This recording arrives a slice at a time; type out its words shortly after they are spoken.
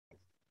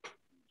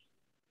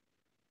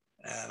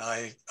And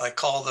I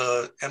call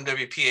the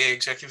MWPA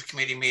Executive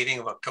Committee meeting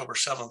of October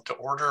 7th to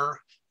order.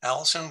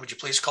 Allison, would you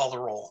please call the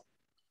roll?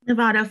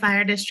 Novato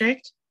Fire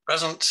District.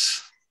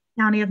 Present.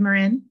 County of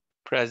Marin.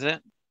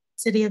 Present.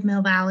 City of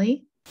Mill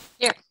Valley.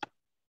 Here.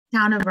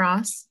 Town of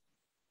Ross.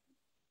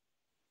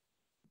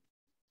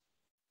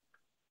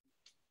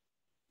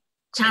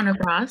 Town of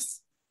Ross.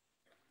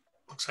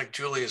 Looks like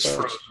Julie is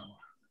frozen.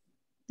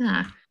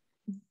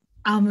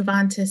 I'll move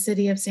on to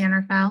City of San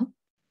Rafael.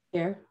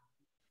 Here.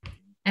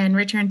 And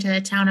return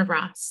to Town of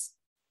Ross.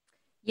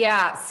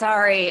 Yeah,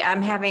 sorry,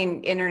 I'm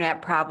having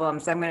internet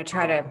problems. I'm going to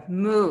try to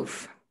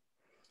move.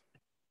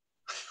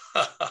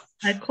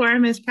 A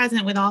quorum is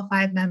present with all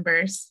 5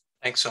 members.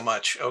 Thanks so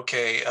much.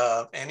 Okay,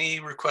 any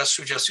requests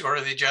to adjust the order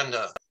of the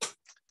agenda?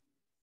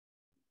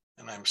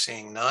 And I'm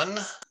seeing none.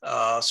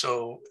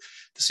 So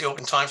this is the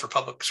open time for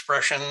public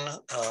expression.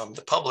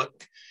 The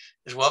public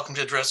is welcome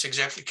to address the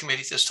executive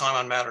committee at this time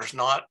on matters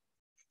not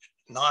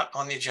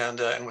on the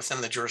agenda and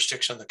within the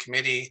jurisdiction of the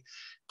committee.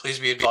 Please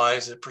be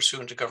advised that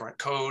pursuant to government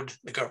code,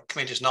 the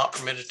committee is not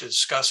permitted to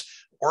discuss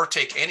or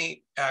take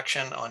any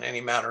action on any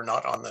matter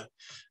not on the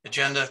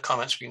agenda.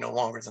 Comments be no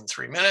longer than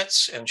 3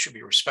 minutes and should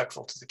be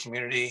respectful to the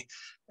community.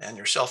 And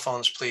your cell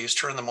phones, please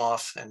turn them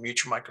off and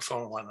mute your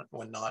microphone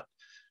when not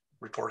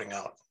reporting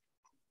out.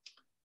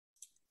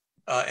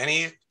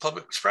 Any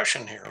public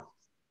expression here?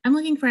 I'm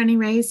looking for any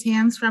raised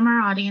hands from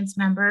our audience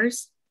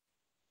members.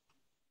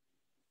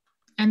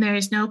 And there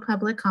is no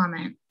public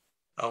comment.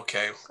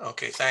 Okay,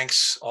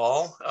 thanks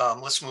all.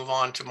 Let's move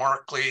on to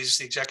Mark, please,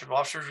 the executive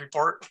officer's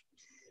report.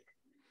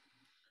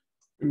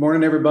 Good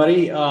morning,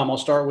 everybody. I'll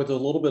start with a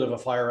little bit of a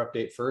fire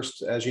update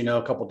first. As you know,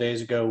 a couple of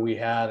days ago, we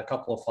had a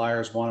couple of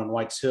fires, one on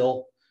White's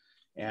Hill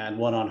and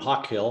one on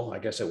Hawk Hill. I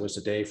guess it was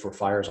the day for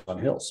fires on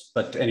hills.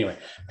 But anyway,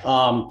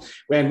 and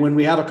when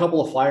we have a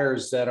couple of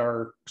fires that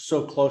are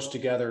so close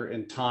together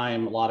in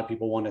time, a lot of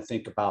people want to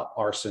think about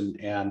arson.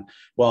 And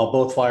while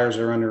both fires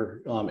are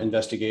under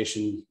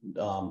investigation,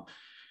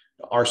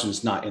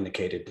 arson's not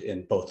indicated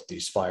in both of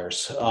these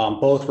fires.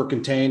 Both were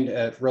contained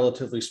at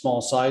relatively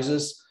small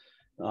sizes.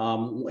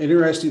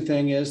 Interesting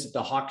thing is that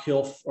the Hawk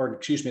Hill, or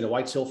excuse me, the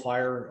White's Hill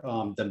fire,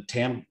 the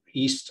TAM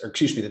East, or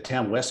excuse me, the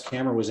TAM West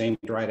camera was aimed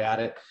right at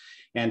it.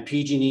 And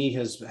PG&E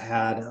has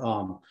had,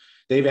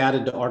 they've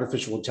added the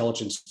artificial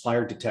intelligence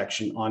fire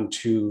detection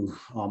onto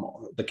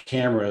the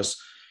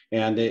cameras.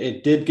 And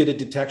it did get a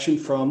detection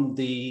from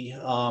the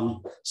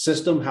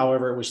system.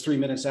 However, it was 3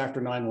 minutes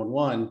after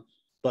 911,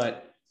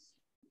 but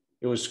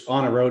it was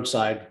on a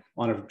roadside,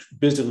 on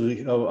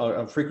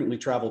a frequently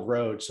traveled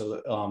road.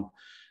 So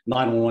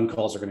 911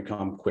 calls are going to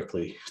come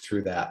quickly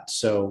through that.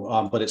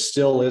 So, but it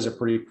still is a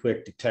pretty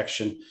quick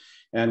detection.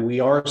 And we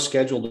are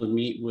scheduled to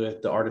meet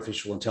with the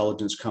artificial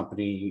intelligence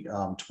company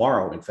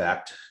tomorrow, in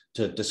fact,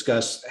 to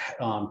discuss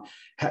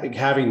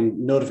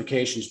having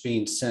notifications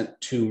being sent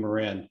to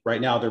Marin.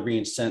 Right now, they're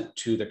being sent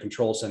to the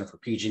control center for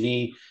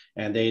PG&E,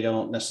 and they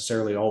don't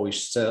necessarily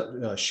always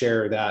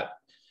share that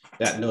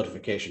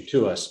notification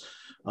to us.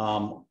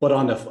 But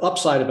on the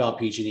upside about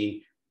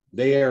PG&E,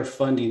 they are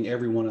funding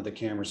every one of the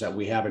cameras that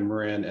we have in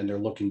Marin, and they're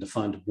looking to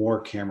fund more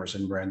cameras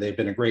in Marin. They've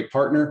been a great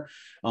partner.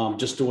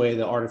 Just the way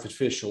the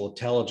artificial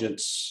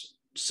intelligence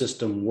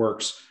system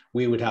works,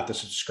 we would have to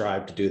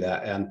subscribe to do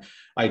that. And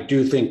I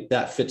do think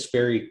that fits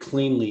very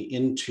cleanly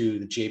into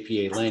the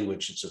JPA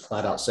language. It's a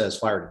flat out says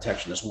fire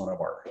detection is one of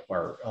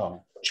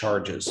our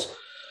charges.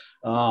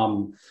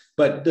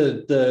 But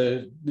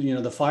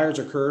the fires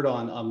occurred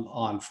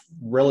on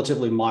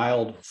relatively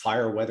mild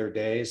fire weather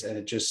days, and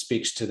it just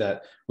speaks to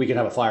that we can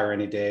have a fire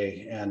any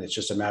day, and it's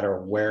just a matter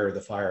of where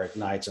the fire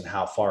ignites and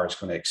how far it's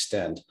going to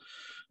extend.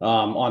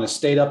 On a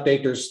state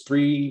update, there's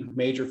 3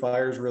 major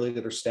fires really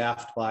that are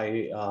staffed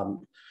by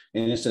an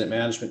incident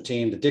management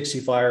team. The Dixie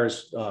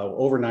fires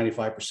over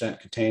 95%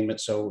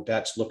 containment, so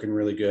that's looking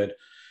really good.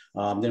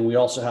 Then we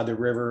also have the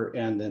river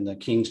and then the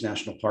Kings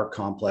National Park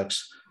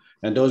complex.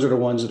 And those are the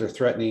ones that are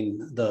threatening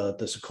the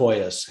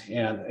sequoias.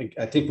 And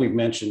I think we've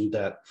mentioned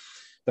that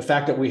the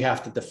fact that we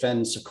have to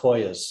defend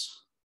sequoias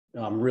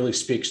really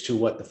speaks to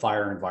what the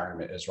fire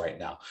environment is right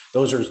now.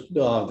 Those are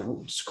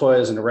the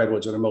sequoias and the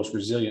redwoods are the most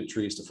resilient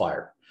trees to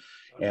fire.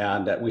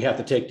 And that we have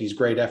to take these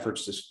great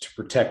efforts to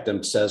protect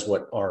them, says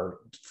what our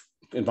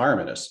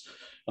environment is.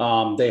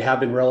 They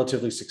have been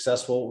relatively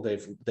successful.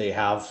 They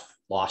have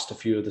lost a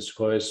few of the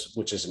sequoias,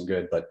 which isn't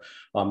good, but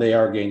they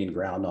are gaining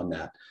ground on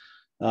that.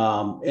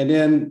 And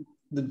then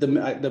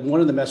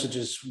one of the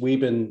messages we've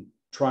been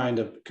trying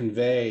to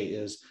convey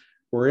is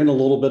we're in a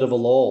little bit of a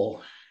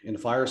lull in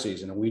fire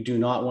season, and we do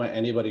not want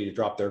anybody to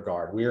drop their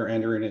guard. We are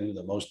entering into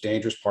the most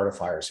dangerous part of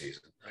fire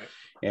season. Right.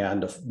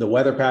 And the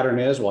weather pattern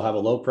is we'll have a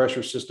low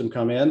pressure system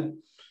come in.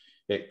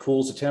 It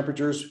cools the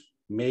temperatures,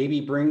 maybe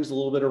brings a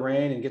little bit of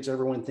rain and gets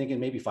everyone thinking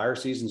maybe fire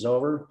season's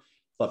over.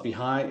 But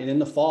in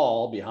the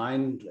fall,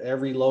 behind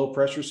every low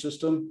pressure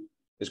system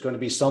is going to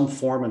be some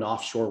form of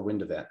offshore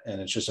wind event.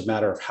 And it's just a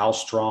matter of how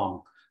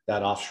strong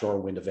that offshore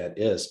wind event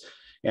is.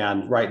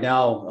 And right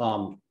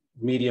now,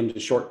 medium to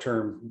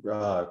short-term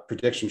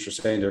predictions are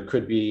saying there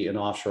could be an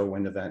offshore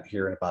wind event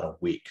here in about a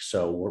week.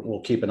 So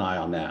we'll keep an eye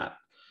on that.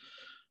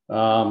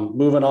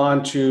 Moving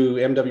on to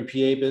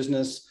MWPA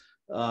business.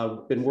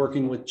 Been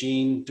working with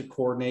Gene to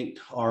coordinate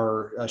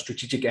our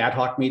strategic ad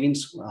hoc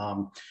meetings.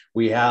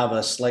 We have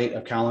a slate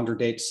of calendar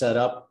dates set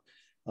up.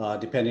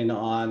 Depending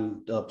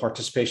on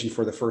participation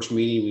for the first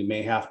meeting, we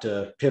may have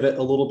to pivot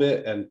a little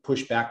bit and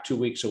push back 2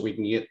 weeks so we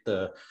can get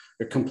the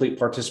complete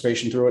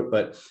participation through it.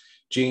 But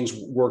Gene's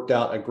worked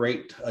out a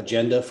great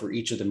agenda for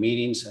each of the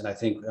meetings, and I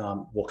think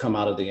we'll come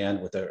out of the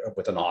end with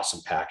an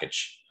awesome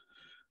package.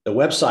 The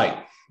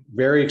website,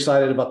 very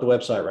excited about the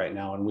website right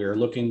now, and we are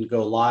looking to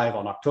go live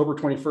on October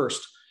 21st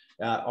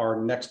at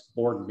our next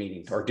board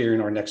meeting, or during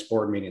our next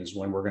board meeting is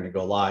when we're going to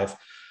go live.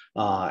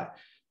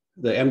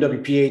 The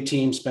MWPA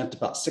team spent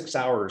about 6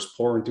 hours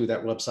pouring through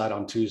that website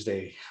on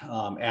Tuesday,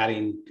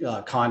 adding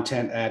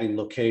content, adding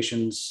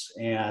locations,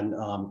 and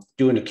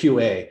doing a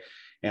QA.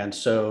 And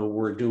so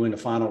we're doing the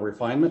final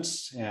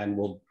refinements, and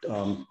we'll,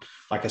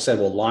 like I said,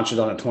 we'll launch it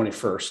on the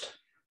 21st.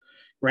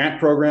 Grant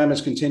program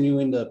is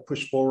continuing to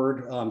push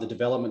forward the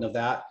development of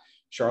that.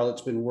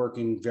 Charlotte's been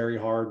working very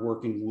hard,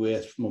 working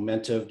with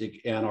Momentive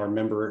and our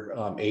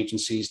member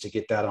agencies to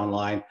get that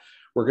online.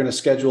 We're going to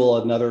schedule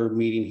another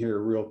meeting here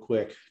real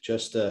quick,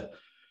 just to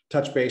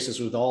touch bases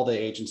with all the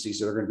agencies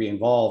that are going to be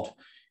involved.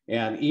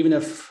 And even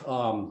if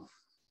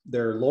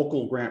their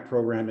local grant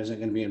program isn't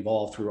going to be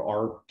involved through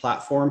our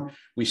platform,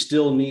 we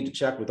still need to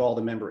check with all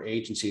the member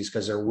agencies,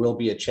 because there will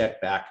be a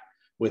check back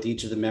with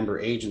each of the member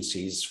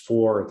agencies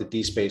for the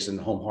DSpace and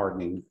home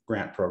hardening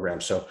grant program.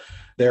 So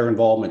their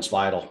involvement's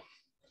vital.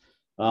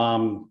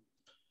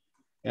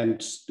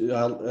 And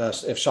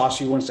if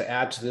Shashi wants to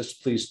add to this,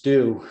 please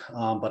do.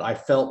 But I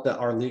felt that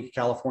our League of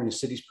California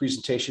Cities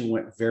presentation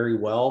went very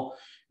well.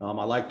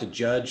 I like to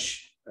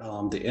judge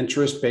the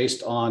interest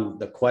based on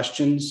the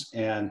questions.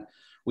 And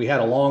we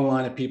had a long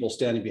line of people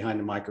standing behind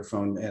the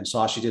microphone, and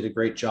Shashi did a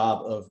great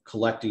job of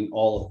collecting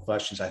all of the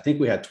questions. I think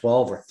we had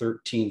 12 or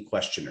 13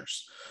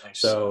 questioners. Nice.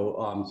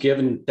 So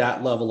given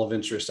that level of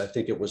interest, I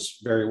think it was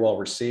very well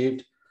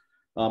received.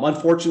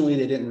 Unfortunately,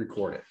 they didn't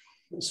record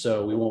it,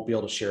 so we won't be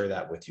able to share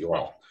that with you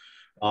all.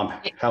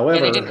 However,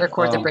 they didn't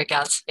record the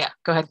breakouts. Yeah,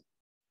 go ahead.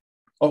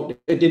 Oh,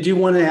 did you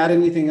want to add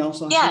anything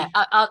else on? Yeah,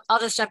 I'll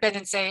just jump in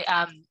and say,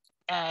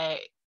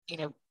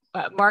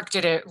 Mark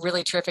did a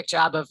really terrific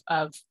job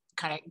of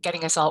kind of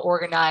getting us all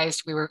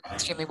organized. We were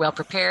extremely well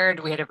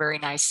prepared. We had a very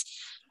nice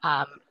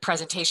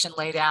presentation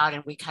laid out,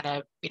 and we kind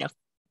of,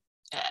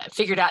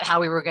 figured out how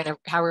we were going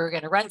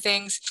to run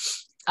things.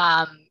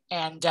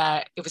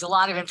 It was a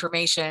lot of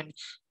information,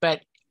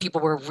 but people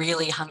were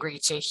really hungry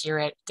to hear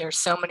it. There's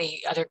so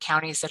many other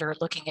counties that are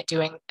looking at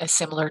doing a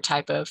similar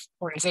type of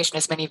organization.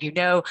 As many of you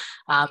know,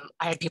 I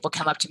had people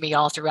come up to me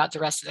all throughout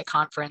the rest of the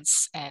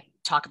conference and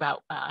talk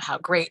about how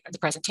great the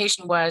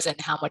presentation was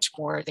and how much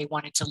more they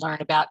wanted to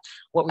learn about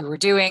what we were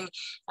doing.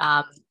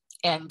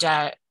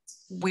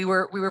 We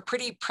were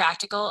pretty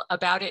practical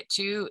about it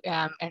too,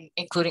 and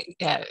including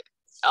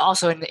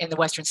also in the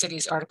Western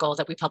Cities article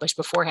that we published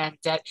beforehand,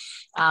 that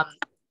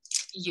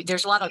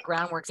there's a lot of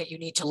groundwork that you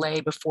need to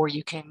lay before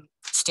you can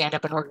stand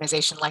up an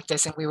organization like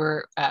this. And we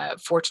were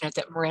fortunate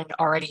that Marin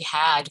already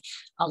had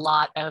a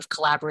lot of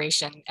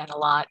collaboration and a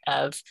lot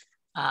of,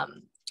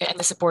 and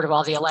the support of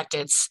all the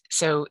electeds.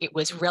 So it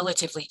was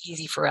relatively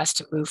easy for us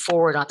to move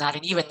forward on that.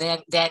 And even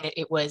then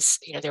it was,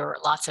 there were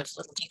lots of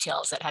little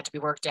details that had to be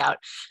worked out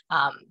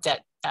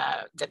that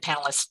the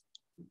panelists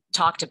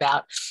talked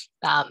about.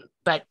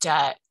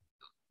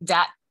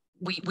 That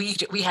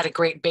we had a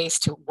great base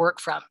to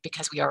work from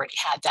because we already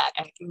had that.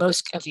 And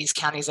most of these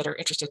counties that are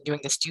interested in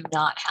doing this do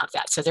not have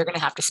that. So they're going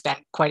to have to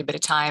spend quite a bit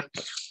of time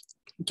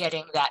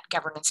getting that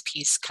governance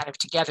piece kind of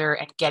together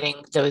and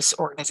getting those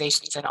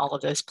organizations and all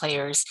of those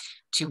players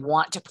to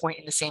want to point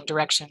in the same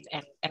direction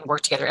and work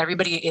together.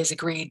 Everybody is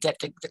agreed that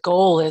the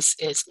goal is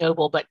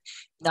noble, but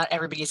not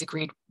everybody is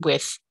agreed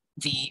with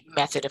the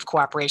method of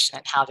cooperation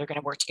and how they're going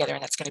to work together.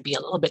 And that's going to be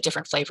a little bit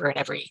different flavor in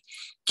every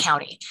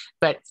county.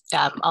 But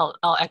I'll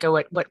echo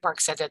what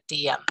Mark said, that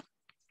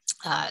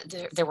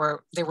there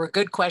were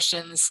good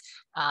questions,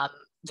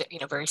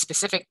 very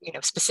specific,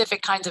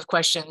 specific kinds of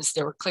questions.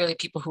 There were clearly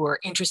people who were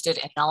interested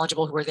and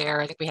knowledgeable who were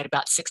there. I think we had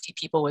about 60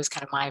 people was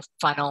kind of my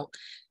final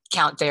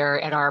count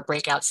there at our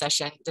breakout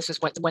session. This was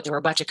when there were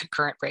a bunch of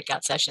concurrent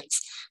breakout sessions.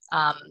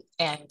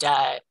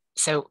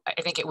 So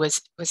I think it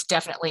was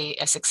definitely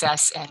a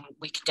success, and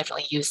we can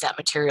definitely use that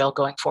material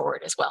going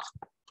forward as well.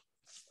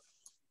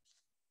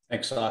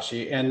 Thanks,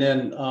 Sashi. And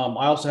then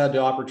I also had the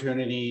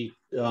opportunity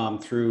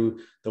through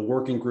the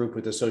working group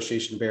with the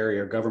Association of Bay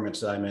Area Governments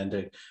that I'm in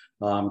to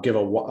give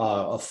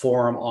a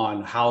forum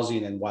on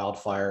housing and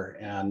wildfire.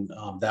 And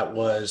that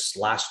was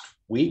last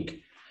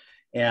week.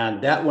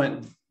 And that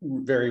went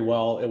very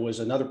well. It was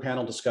another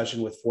panel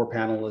discussion with 4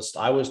 panelists.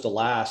 I was the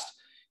last,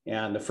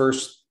 and the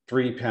first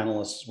 3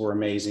 panelists were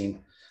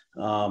amazing.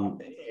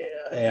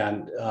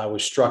 And I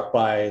was struck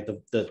by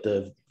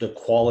the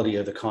quality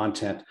of the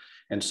content.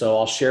 And so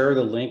I'll share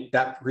the link.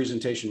 That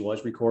presentation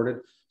was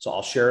recorded. So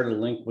I'll share the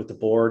link with the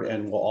board,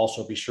 and we'll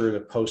also be sure to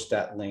post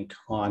that link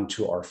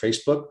onto our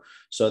Facebook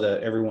so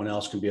that everyone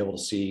else can be able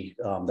to see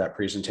that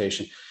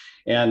presentation.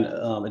 And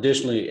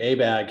additionally,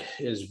 ABAG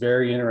is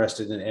very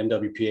interested in the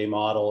MWPA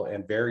model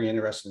and very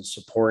interested in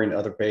supporting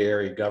other Bay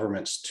Area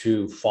governments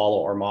to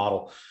follow our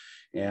model.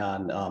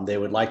 And they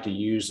would like to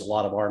use a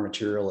lot of our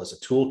material as a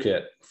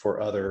toolkit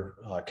for other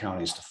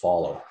counties to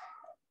follow.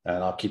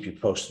 And I'll keep you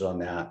posted on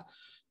that.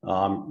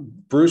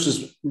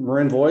 Bruce's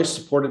Marin Voice,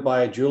 supported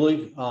by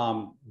Julie,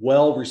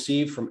 well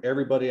received from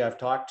everybody I've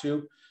talked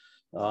to.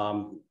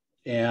 I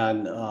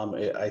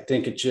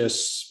think it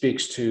just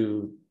speaks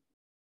to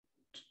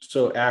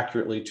so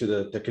accurately to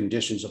the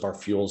conditions of our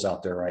fuels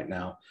out there right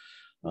now.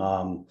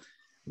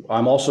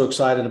 I'm also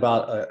excited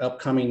about an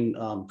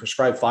upcoming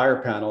prescribed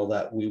fire panel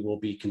that we will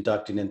be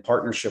conducting in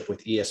partnership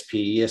with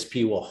ESP.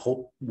 ESP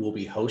will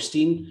be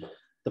hosting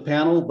the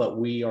panel, but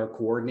we are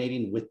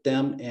coordinating with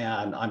them,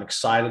 and I'm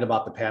excited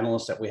about the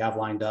panelists that we have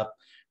lined up.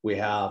 We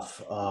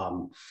have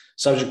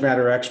subject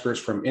matter experts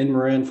from in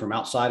Marin, from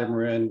outside of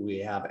Marin. We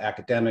have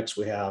academics.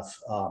 We have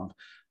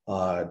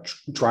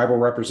tribal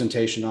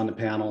representation on the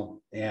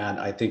panel, and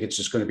I think it's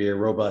just going to be a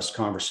robust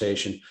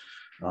conversation.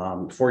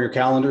 For your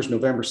calendars,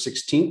 November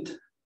 16th,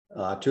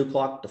 2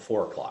 o'clock to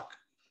 4 o'clock.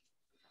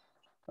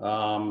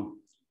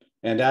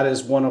 And that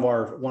is one of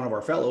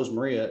our fellows,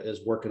 Maria,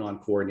 is working on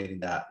coordinating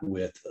that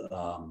with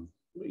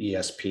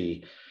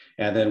ESP.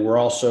 And then we're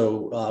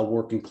also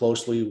working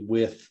closely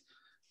with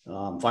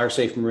Fire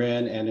Safe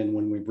Marin. And then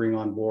when we bring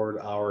on board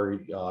our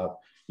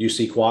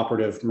UC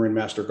Cooperative Marin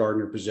Master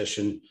Gardener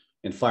position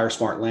and Fire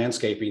Smart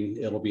Landscaping,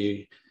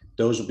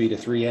 those will be the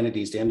three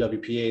entities, the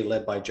MWPA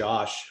led by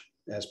Josh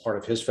as part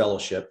of his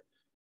fellowship,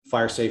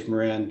 Fire Safe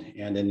Marin,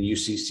 and then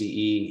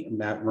UCCE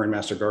Marin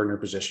Master Gardener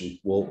position.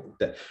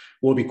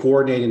 We'll be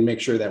coordinating and make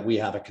sure that we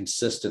have a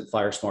consistent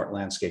Fire Smart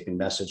Landscaping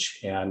message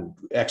and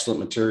excellent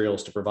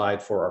materials to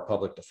provide for our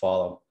public to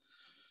follow.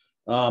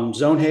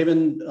 Zone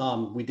Haven,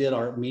 we did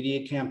our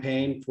media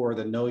campaign for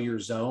the Know Your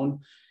Zone,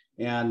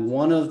 and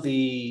one of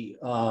the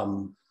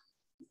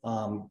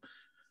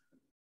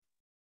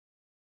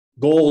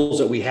goals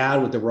that we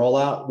had with the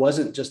rollout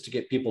wasn't just to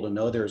get people to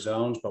know their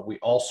zones, but we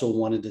also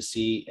wanted to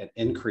see an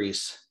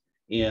increase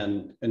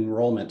in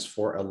enrollments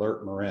for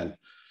Alert Marin.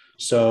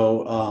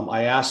 So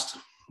I asked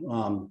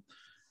the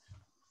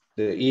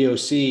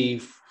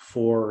EOC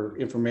for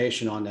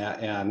information on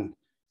that, and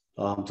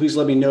please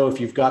let me know if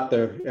you've got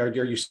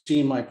are you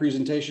seeing my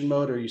presentation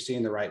mode, or are you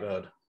seeing the right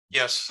mode?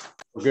 Yes.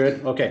 We're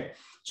good? Okay.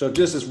 So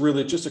this is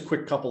really just a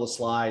quick couple of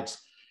slides.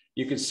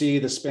 You can see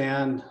the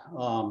span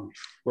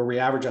where we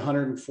average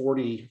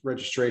 140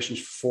 registrations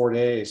for 4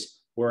 days,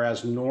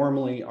 whereas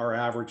normally our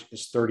average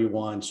is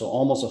 31. So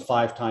almost a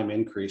 5-time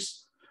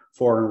increase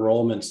for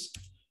enrollments.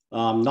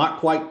 Not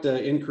quite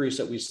the increase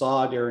that we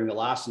saw during the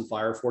Lassen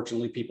fire.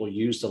 Fortunately, people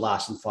used the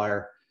Lassen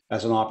fire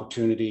as an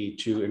opportunity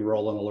to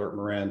enroll in Alert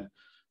Marin.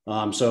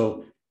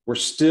 So we're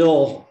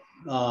still,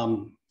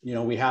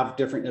 we have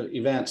different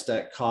events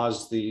that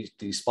cause the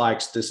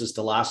spikes. This is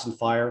the Lassen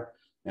fire,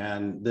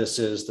 and this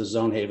is the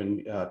Zone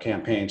Haven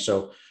campaign.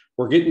 So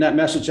we're getting that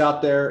message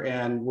out there,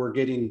 and we're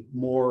getting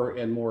more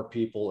and more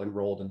people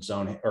enrolled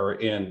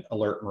in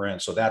Alert Marin.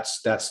 So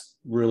that's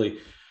really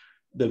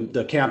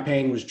the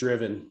campaign was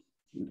driven.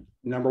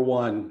 Number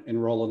one,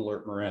 enroll in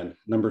Alert Marin.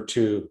 Number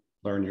two,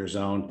 learn your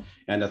zone.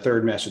 And the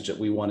third message that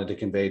we wanted to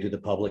convey to the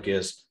public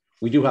is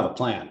we do have a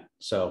plan.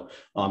 So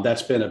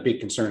that's been a big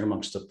concern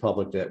amongst the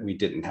public, that we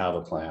didn't have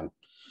a plan.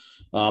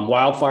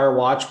 Wildfire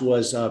Watch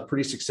was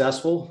pretty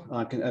successful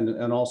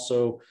and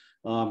also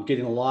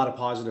getting a lot of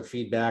positive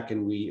feedback.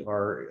 And we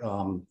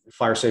are,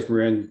 Fire Safe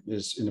Marin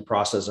is in the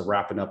process of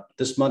wrapping up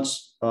this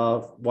month's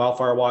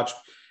Wildfire Watch,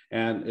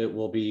 and it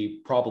will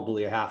be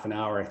probably a half an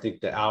hour. I think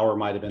the hour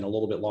might have been a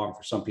little bit long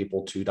for some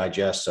people to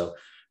digest. So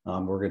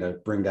we're going to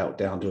bring that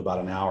down to about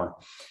an hour.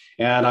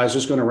 And I was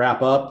just going to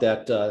wrap up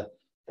that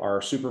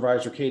our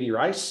supervisor, Katie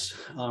Rice,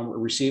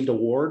 received an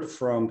award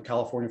from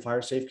California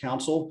Fire Safe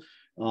Council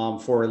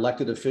for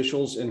elected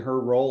officials in her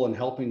role in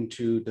helping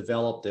to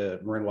develop the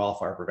Marin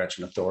Wildfire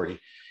Prevention Authority.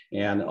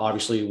 And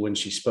obviously when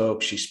she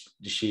spoke,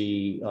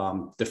 she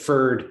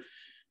deferred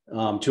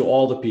to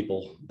all the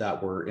people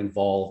that were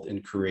involved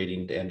in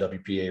creating the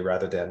MWPA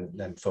rather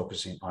than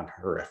focusing on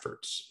her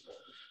efforts.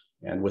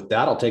 And with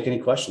that, I'll take any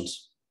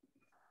questions.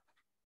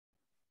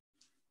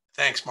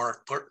 Thanks,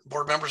 Mark.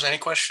 Board members, any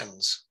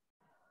questions?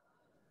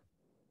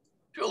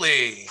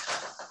 Julie.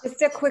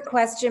 Just a quick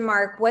question,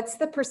 Mark. What's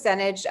the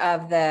percentage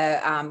of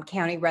the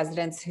county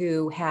residents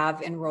who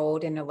have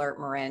enrolled in Alert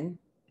Marin?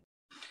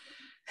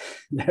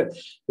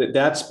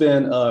 That's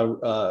been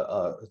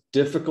a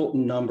difficult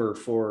number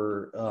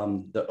for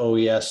the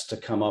OES to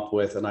come up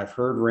with. And I've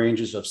heard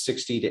ranges of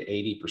 60 to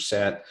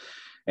 80%.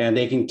 And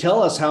they can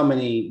tell us how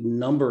many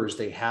numbers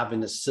they have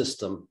in the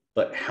system,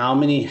 but how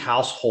many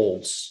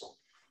households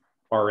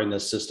are in the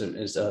system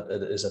is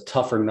a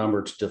tougher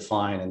number to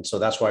define. And so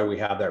that's why we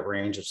have that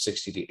range of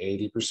 60 to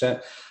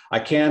 80%. I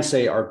can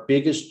say our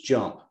biggest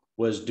jump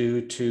was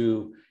due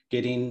to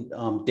getting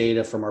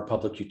data from our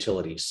public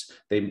utilities.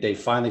 They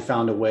finally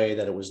found a way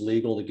that it was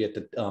legal to get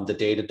the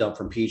data dumped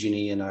from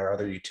PG&E and our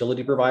other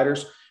utility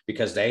providers,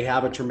 because they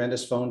have a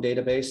tremendous phone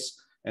database.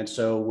 And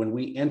so when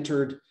we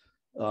entered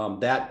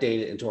that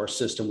data into our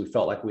system, we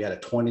felt like we had a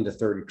 20 to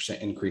 30%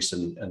 increase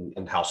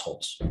in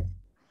households.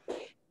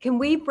 Can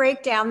we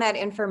break down that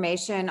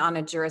information on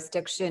a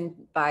jurisdiction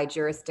by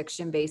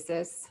jurisdiction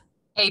basis?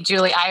 Hey,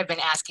 Julie, I have been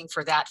asking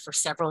for that for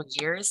several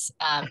years.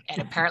 And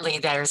apparently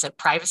there's a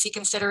privacy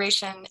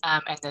consideration,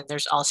 and then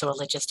there's also a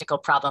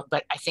logistical problem.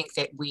 But I think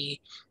that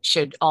we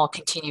should all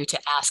continue to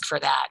ask for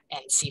that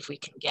and see if we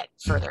can get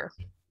further.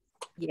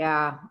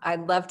 Yeah,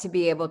 I'd love to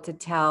be able to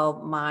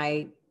tell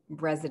my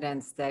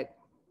residents that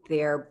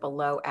they're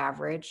below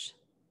average.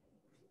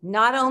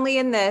 Not only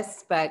in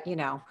this, but you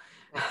know.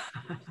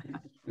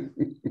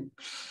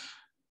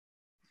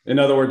 In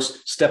other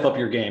words, step up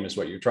your game is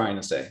what you're trying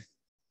to say.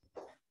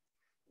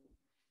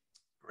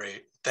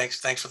 Great. Thanks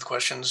for the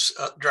questions.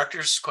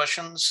 Directors,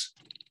 questions?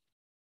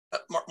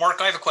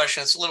 Mark, I have a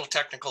question. It's a little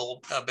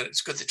technical, but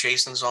it's good that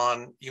Jason's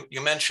on.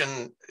 You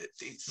mentioned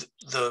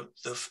the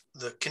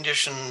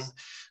condition,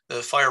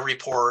 the fire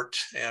report,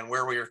 and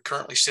where we are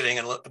currently sitting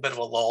in a bit of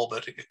a lull,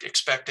 but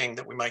expecting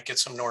that we might get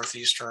some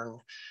northeastern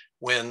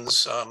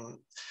winds.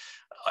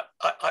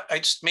 I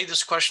just made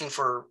this question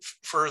for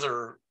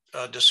further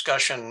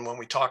discussion when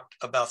we talked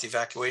about the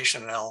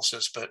evacuation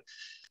analysis, but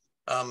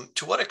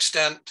to what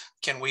extent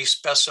can we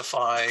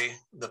specify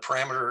the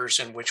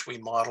parameters in which we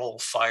model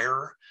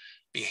fire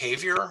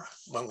behavior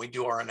when we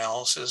do our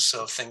analysis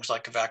of things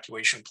like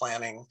evacuation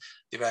planning,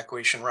 the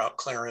evacuation route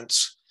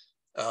clearance?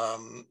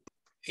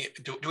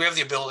 Do we have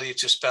the ability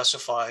to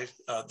specify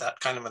that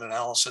kind of an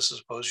analysis as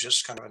opposed to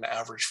just kind of an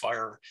average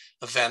fire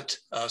event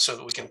so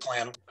that we can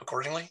plan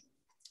accordingly?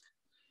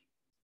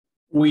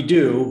 We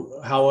do.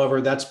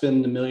 However, that's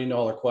been the $1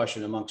 million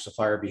question amongst the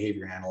fire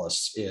behavior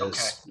analysts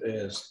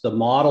is the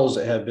models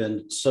that have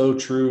been so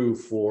true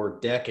for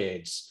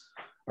decades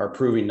are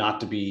proving not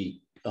to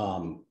be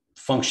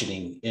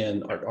functioning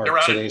in our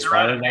today's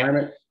fire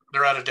environment.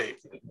 They're out of date.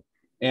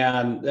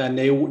 And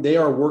they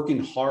are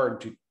working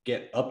hard to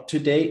get up to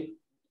date.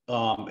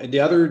 And the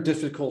other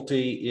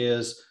difficulty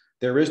is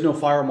there is no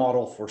fire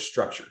model for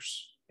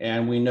structures.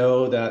 And we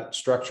know that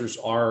structures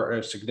are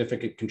a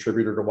significant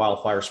contributor to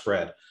wildfire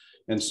spread.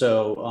 And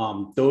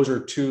so those are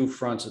two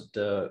fronts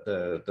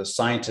that the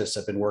scientists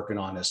have been working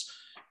on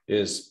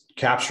is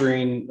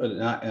capturing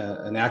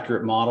an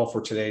accurate model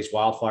for today's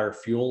wildfire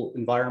fuel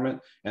environment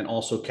and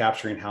also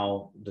capturing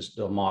how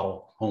the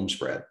model home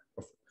spread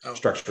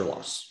structure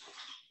loss.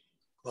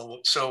 Well,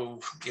 so,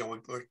 you know,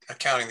 we're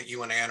accounting that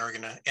you and Ann are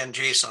going to, and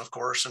Jason, of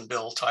course, and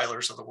Bill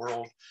Tyler's of the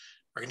world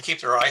are going to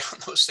keep their eye on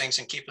those things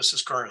and keep us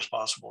as current as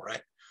possible,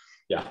 right?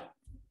 Yeah,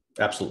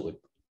 absolutely.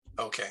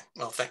 Okay,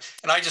 well,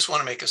 and I just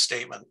want to make a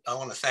statement. I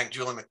want to thank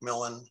Julie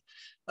McMillan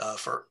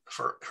for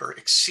her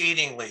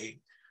exceedingly,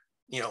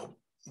 you know,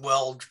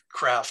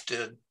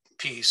 well-crafted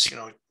piece. You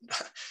know,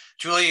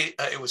 Julie,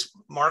 it was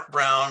Mark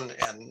Brown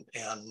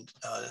and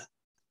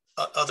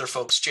other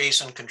folks.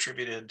 Jason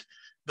contributed,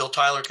 Bill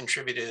Tyler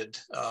contributed.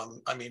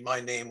 I mean,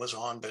 my name was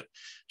on, but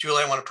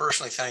Julie, I want to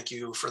personally thank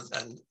you for,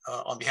 and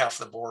on behalf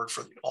of the board,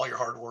 for all your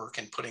hard work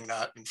and putting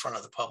that in front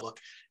of the public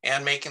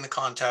and making the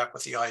contact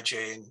with the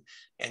IJ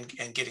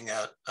and getting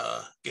that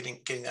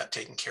getting that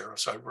taken care of.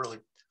 So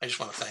I just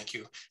want to thank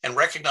you and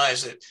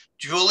recognize that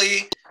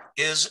Julie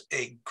is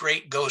a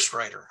great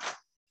ghostwriter.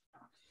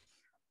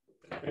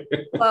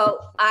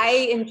 Well,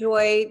 I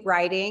enjoy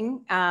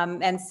writing.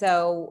 And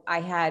so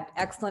I had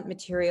excellent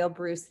material,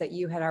 Bruce, that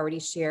you had already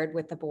shared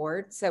with the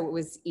board. So it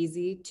was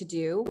easy to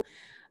do.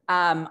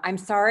 I'm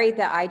sorry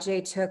that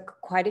IJ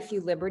took quite a few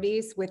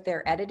liberties with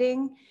their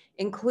editing,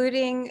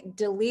 including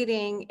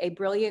deleting a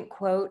brilliant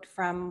quote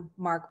from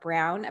Mark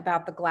Brown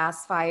about the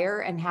glass fire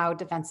and how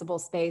defensible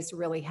space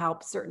really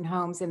helps certain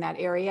homes in that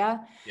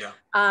area. Yeah.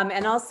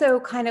 And also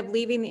kind of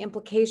leaving the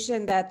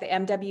implication that the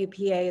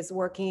MWPA is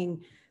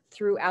working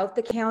throughout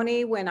the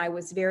county when I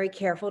was very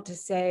careful to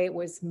say it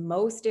was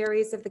most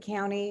areas of the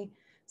county.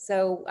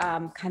 So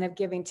kind of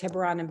giving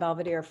Tiburon and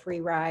Belvedere a free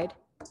ride,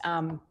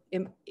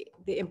 the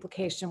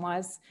implication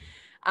was.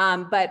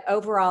 But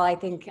overall, I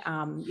think,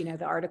 you know,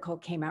 the article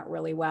came out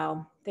really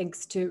well.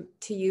 Thanks to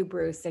you,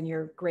 Bruce, and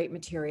your great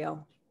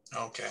material.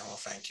 Okay, well,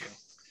 thank you.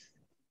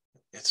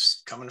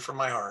 It's coming from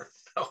my heart.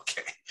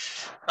 Okay.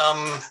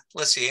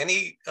 Let's see,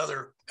 any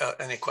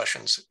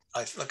questions?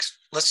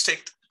 Let's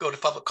go to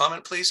public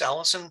comment, please.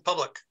 Allison,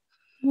 public.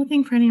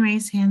 Looking for any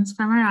raised hands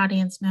from our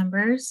audience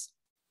members.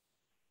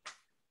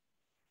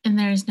 And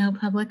there is no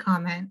public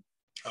comment.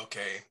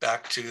 Okay,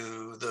 back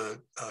to the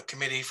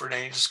committee for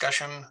any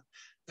discussion.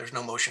 There's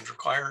no motions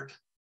required.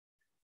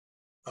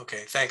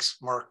 Okay, thanks,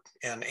 Mark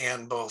and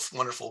Ann, both.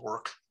 Wonderful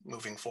work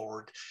moving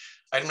forward.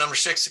 Item number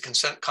 6, the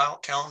consent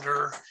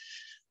calendar.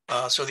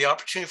 So the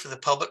opportunity for the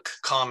public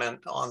comment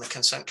on the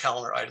consent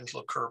calendar items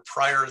will occur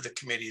prior to the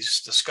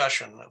committee's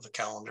discussion of the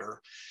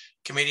calendar.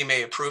 Committee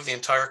may approve the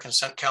entire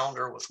consent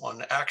calendar with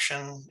one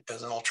action.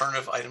 As an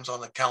alternative, items on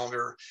the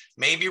calendar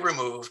may be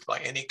removed by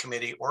any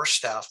committee or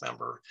staff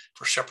member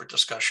for separate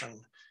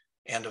discussion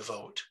and a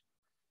vote.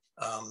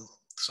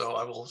 So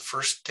I will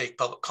first take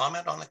public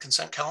comment on the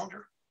consent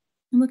calendar.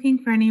 I'm looking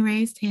for any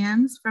raised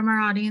hands from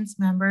our audience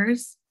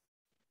members.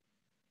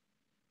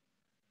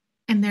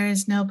 And there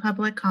is no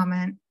public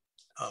comment.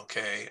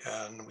 Okay,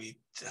 and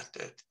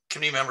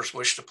committee members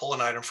wish to pull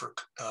an item for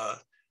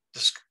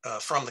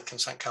from the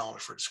consent calendar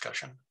for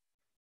discussion.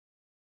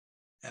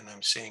 And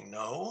I'm seeing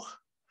no.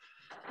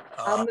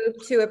 I'll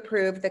move to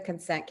approve the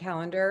consent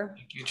calendar.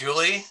 Thank you,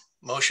 Julie.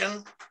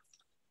 Motion?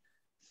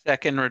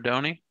 Second,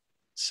 Rodoni.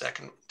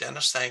 Second,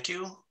 Dennis, thank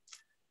you.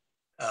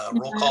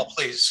 Roll call,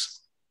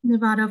 please.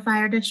 Novato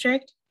Fire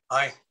District.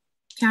 Aye.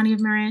 County of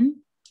Marin.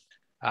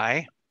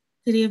 Aye.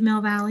 City of Mill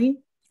Valley.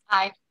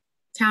 Aye.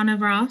 Town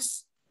of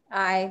Ross.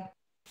 Aye.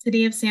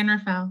 City of San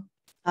Rafael.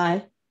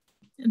 Aye.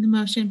 And the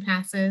motion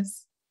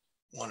passes.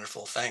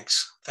 Wonderful,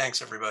 thanks.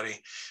 Thanks,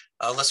 everybody.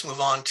 Let's move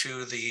on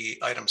to the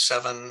item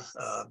 7,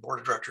 Board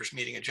of Directors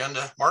meeting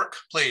agenda. Mark,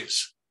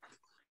 please.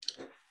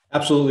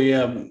 Absolutely.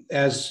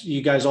 As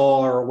you guys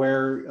all are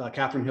aware,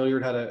 Catherine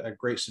Hilliard had a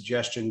great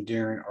suggestion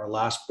during our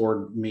last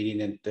board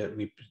meeting, and that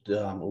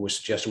was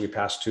suggested we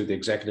pass to the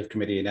executive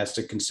committee, and that's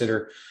to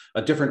consider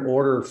a different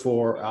order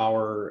for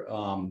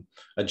our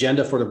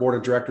agenda for the Board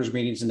of Directors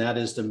meetings, and that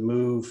is to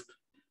move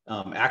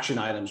action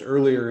items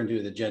earlier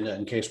into the agenda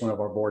in case one of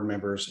our board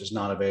members is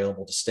not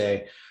available to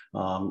stay.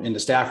 In the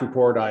staff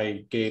report,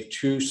 I gave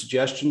 2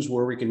 suggestions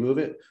where we can move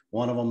it.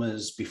 One of them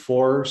is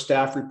before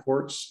staff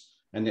reports,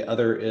 and the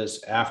other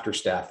is after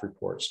staff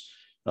reports.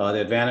 The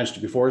advantage to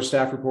before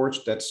staff reports,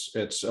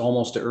 it's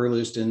almost the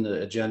earliest in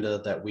the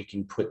agenda that we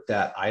can put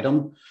that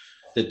item.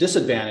 The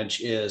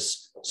disadvantage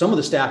is some of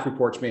the staff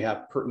reports may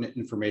have pertinent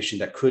information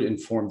that could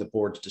inform the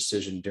board's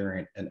decision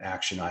during an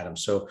action item.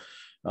 So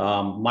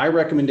my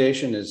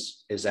recommendation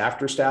is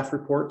after staff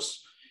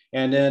reports.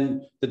 And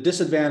then the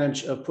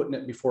disadvantage of putting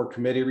it before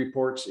committee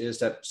reports is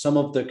that some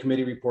of the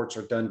committee reports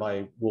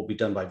will be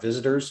done by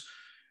visitors.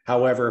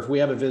 However, if we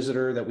have a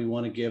visitor that we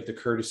want to give the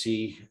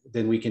courtesy,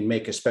 then we can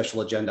make a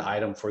special agenda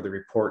item for the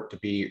report to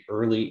be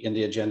early in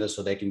the agenda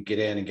so they can get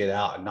in and get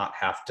out and not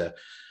have to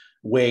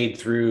wade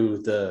through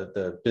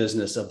the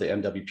business of the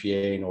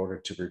MWPA in order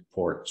to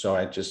report. So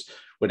I just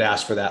would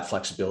ask for that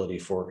flexibility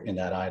in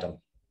that item.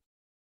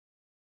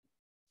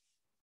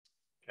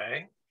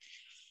 Okay.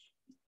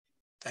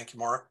 Thank you,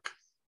 Mark.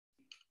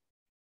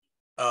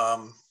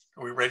 Are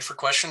we ready for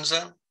questions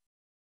then?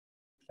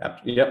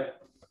 Yep.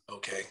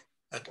 Okay.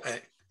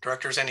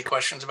 Directors, any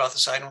questions about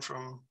this item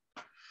from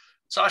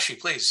Sashi,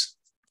 please?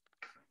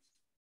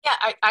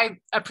 Yeah, I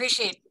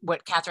appreciate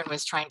what Catherine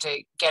was trying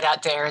to get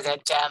out there,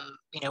 that,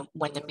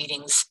 when the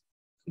meetings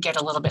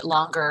get a little bit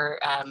longer,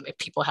 if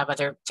people have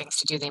other things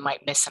to do, they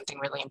might miss something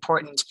really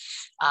important.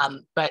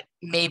 But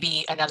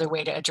maybe another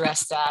way to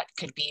address that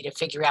could be to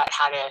figure out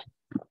how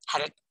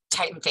to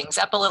tighten things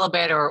up a little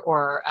bit,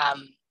 or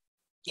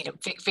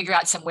figure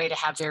out some way to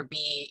have there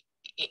be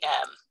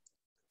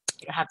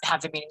have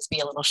the meetings be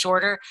a little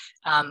shorter.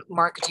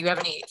 Mark, do you have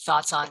any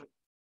thoughts on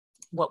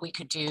what we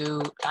could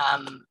do?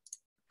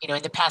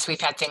 In the past,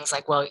 we've had things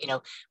like,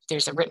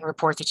 there's a written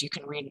report that you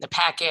can read in the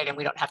packet and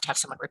we don't have to have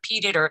someone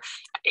repeat it, or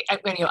I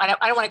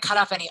don't want to cut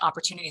off any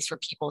opportunities for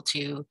people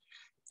to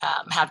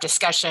have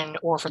discussion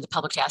or for the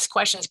public to ask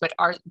questions, but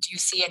do you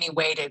see any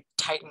way to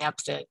tighten up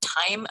the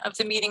time of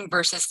the meeting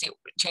versus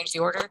change the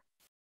order?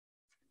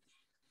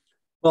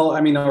 Well,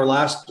 our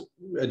last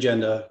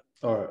agenda,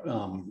 or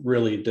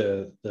really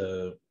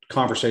the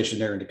conversation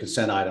there in the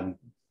consent item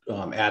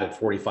added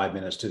 45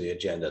 minutes to the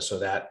agenda. So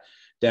that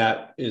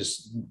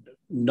is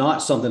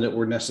not something that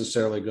we're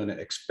necessarily going to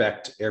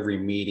expect every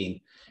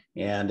meeting.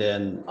 And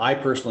then I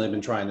personally have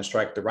been trying to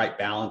strike the right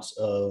balance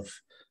of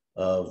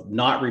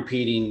not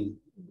repeating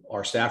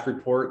our staff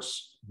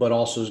reports, but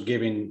also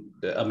giving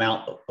the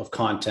amount of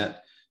content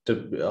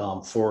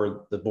to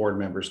for the board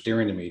members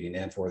during the meeting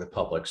and for the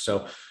public.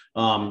 So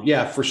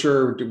yeah, for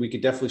sure, we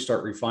could definitely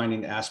start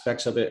refining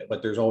aspects of it,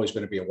 but there's always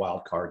going to be a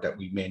wild card that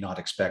we may not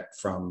expect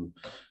from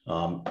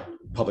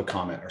public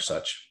comment or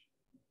such.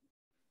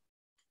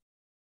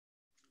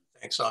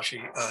 Thanks,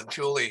 Sashi.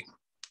 Julie.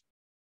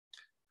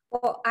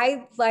 Well,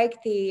 I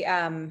like the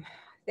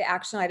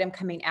action item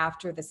coming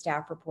after the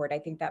staff report. I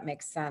think that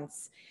makes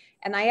sense.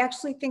 And I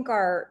actually think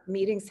our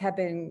meetings have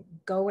been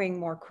going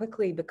more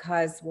quickly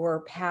because we're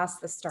past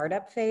the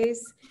startup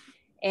phase.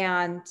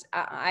 And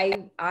I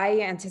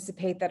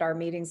anticipate that our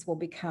meetings will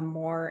become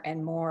more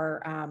and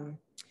more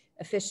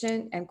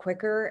efficient and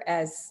quicker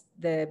as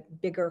the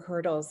bigger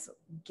hurdles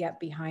get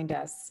behind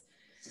us.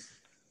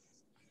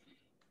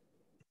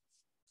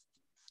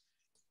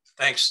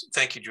 Thanks.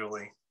 Thank you,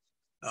 Julie.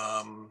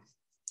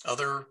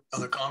 Other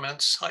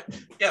comments?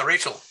 Yeah,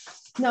 Rachel.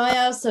 No,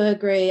 I also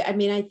agree.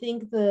 I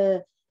think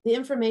the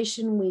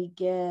information we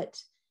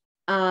get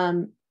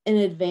in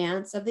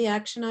advance of the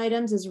action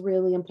items is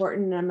really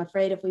important. And I'm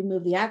afraid if we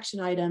move the action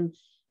item,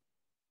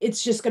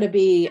 it's just going to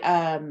be,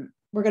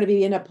 we're going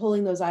to end up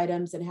pulling those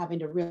items and having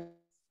to really.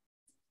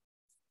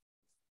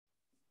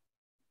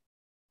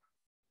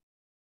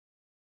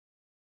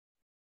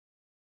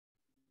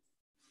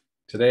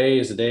 Today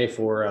is the day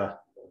for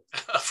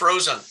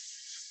Frozen.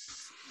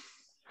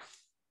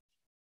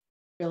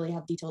 Really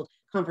have detailed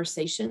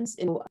conversations.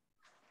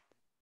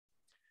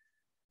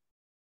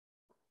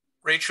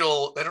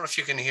 Rachel, I don't know if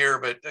you can hear,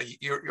 but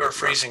you're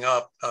freezing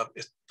up.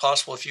 It's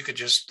possible if you could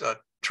just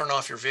turn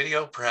off your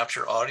video, perhaps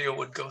your audio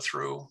would go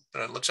through,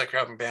 but it looks like you're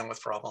having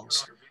bandwidth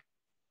problems.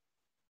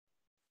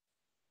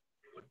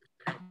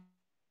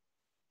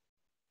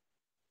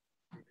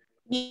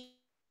 You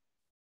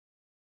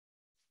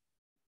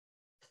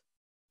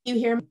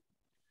hear me?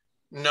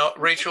 No,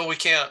 Rachel, we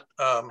can't.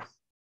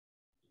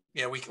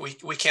 Yeah, we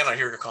cannot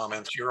hear your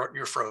comments.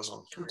 You're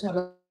frozen. I'm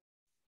totally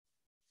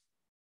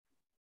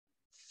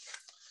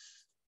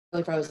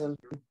frozen.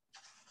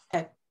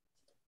 Okay.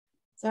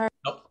 Sorry.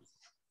 Nope.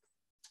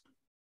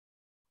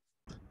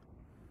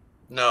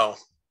 No.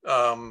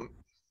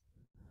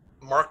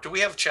 Mark, do we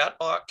have chat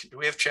box? Do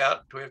we have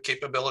chat? Do we have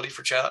capability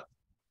for chat?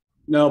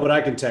 No, but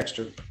I can text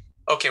her.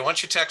 Okay,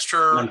 once you text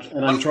her,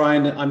 I'm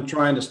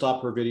trying to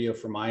stop her video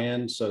from my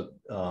end, so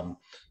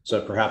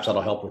so perhaps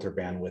that'll help with her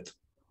bandwidth.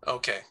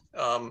 Okay.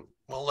 Well,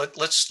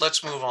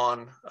 let's move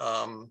on.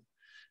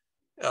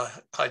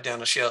 Hi,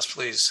 Dennis. Yes,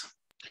 please.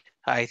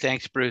 Hi,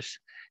 thanks, Bruce.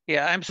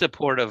 Yeah, I'm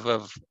supportive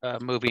of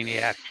moving the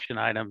action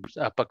items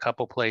up a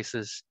couple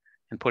places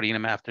and putting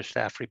them after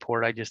staff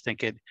report. I just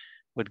think it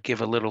would give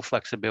a little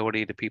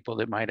flexibility to people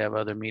that might have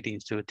other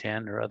meetings to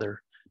attend or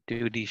other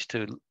duties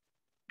to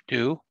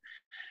do,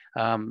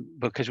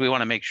 because we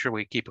want to make sure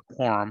we keep a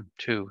quorum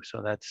too.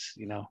 So that's,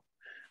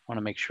 want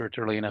to make sure it's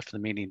early enough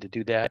in the meeting to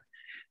do that.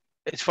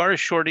 As far as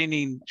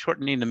shortening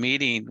the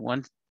meeting,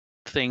 one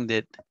thing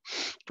that,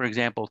 for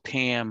example,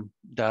 TAM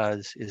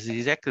does is the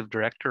executive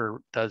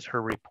director does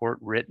her report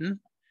written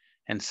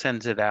and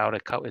sends it out.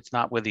 It's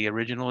not with the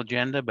original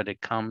agenda, but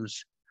it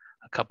comes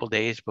a couple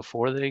days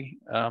before the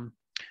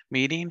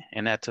meeting,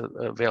 and that's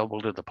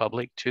available to the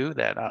public too.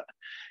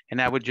 And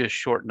that would just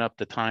shorten up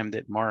the time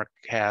that Mark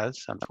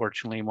has.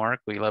 Unfortunately, Mark,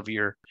 we love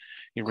your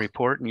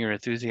report and your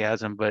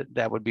enthusiasm, but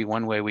that would be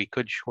one way we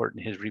could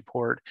shorten his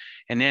report.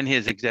 And then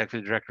his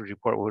executive director's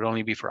report would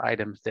only be for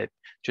items that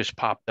just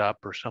popped up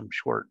or some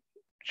short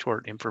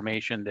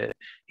information that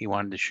he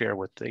wanted to share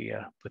with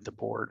the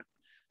board.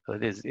 So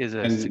it is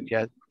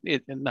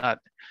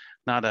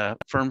not a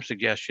firm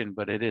suggestion,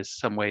 but it is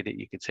some way that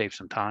you could save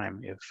some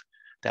time if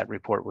that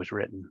report was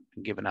written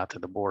and given out to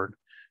the board.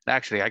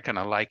 Actually, I kind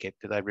of like it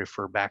because I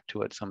refer back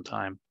to it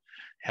sometime,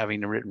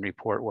 having a written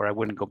report where I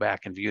wouldn't go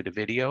back and view the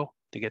video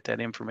to get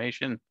that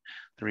information.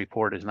 The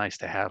report is nice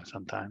to have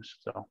sometimes.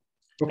 So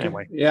okay.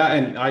 Anyway. Yeah,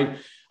 and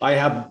I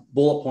have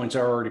bullet points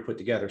already put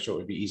together, so it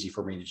would be easy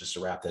for me to just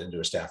wrap that into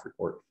a staff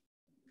report.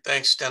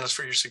 Thanks, Dennis,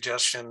 for your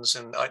suggestions.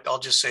 And I'll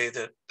just say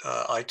that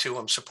I too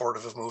am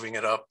supportive of moving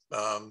it up.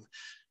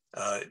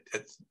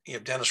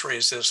 Dennis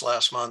raised this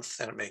last month,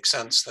 and it makes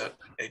sense that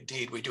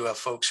indeed we do have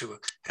folks who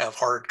have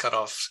hard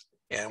cutoffs,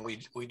 and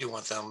we do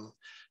want them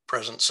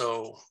present.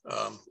 So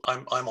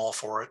I'm all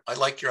for it. I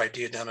like your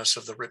idea, Dennis,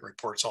 of the written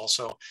reports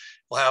also.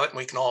 We'll have it, and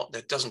we can all,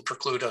 that doesn't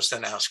preclude us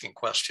then asking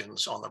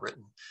questions on the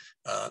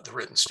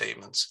written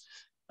statements.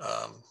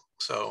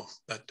 So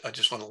I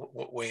just want to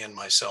weigh in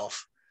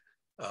myself.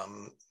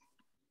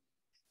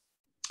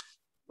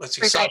 Let's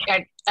see.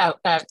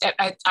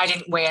 I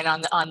didn't weigh in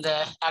on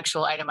the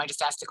actual item. I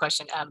just asked the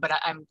question, but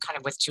I'm kind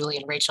of with Julie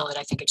and Rachel that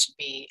I think it should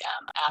be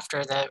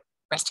after the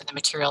rest of the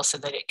material so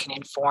that it can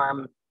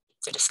inform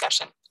the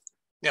discussion.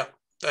 Yeah,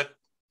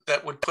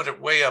 that would put it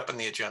way up in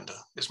the agenda,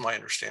 is my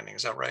understanding.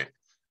 Is that right?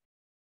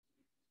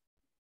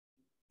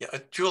 Yeah,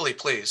 Julie,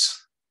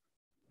 please.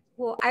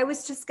 Well, I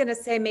was just going to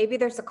say maybe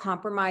there's a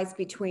compromise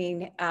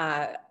between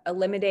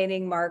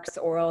eliminating Mark's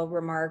oral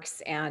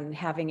remarks and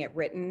having it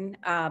written,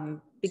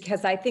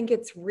 because I think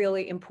it's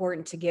really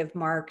important to give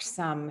Mark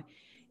some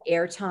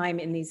airtime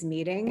in these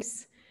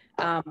meetings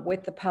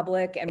with the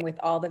public and with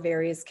all the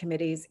various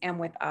committees and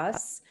with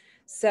us.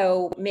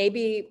 So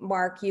maybe,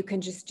 Mark, you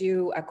can just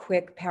do a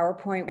quick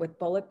PowerPoint with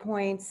bullet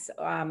points,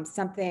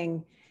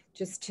 something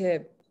just to,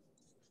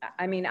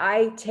 I mean,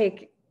 I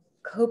take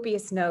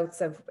copious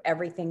notes of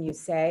everything you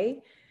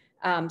say.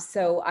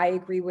 So I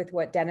agree with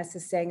what Dennis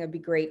is saying. It'd be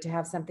great to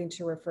have something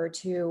to refer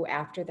to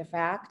after the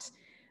fact.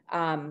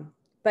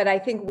 But I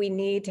think we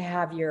need to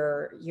have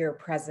your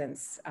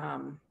presence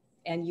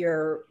and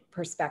your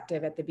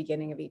perspective at the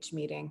beginning of each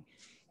meeting.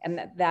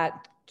 And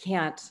that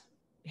can't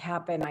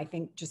happen, I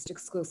think, just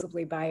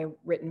exclusively by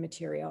written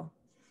material.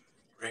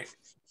 Great.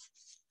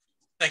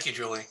 Thank you,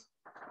 Julie.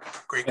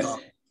 Great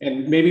comment.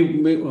 And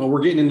maybe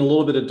we're getting into a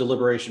little bit of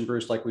deliberation,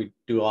 Bruce, like we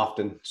do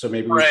often. So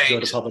maybe we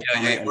should go to public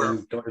comment and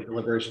then go to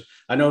deliberation.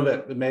 I know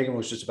that Megan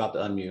was just about to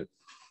unmute,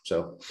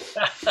 so.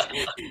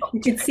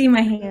 You could see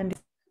my hand.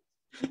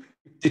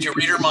 Did you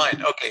read her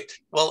mind? Okay.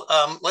 Well,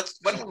 why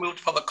don't we move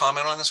to public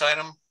comment on this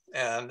item,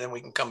 and then we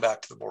can come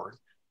back to the board.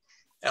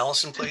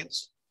 Allison,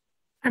 please.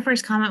 Our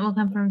first comment will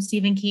come from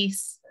Stephen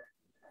Keese.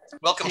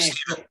 Welcome,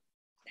 Stephen.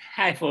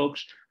 Hi,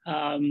 folks.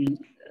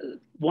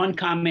 One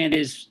comment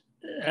is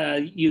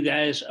you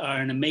guys are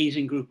an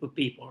amazing group of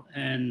people,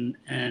 and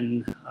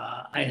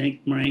I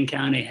think Marin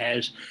County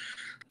has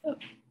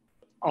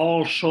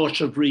all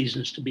sorts of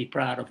reasons to be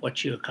proud of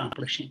what you're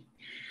accomplishing.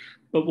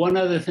 But one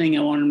other thing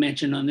I want to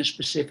mention on this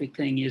specific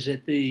thing is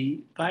that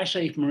the Fire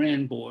Safe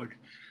Marin Board,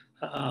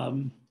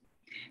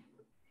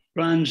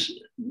 runs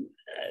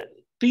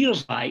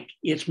feels like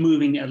it's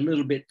moving a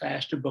little bit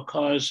faster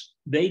because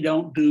they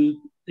don't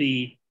do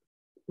the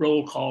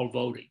roll call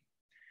voting.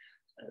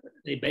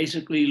 They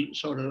basically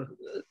sort of,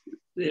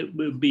 it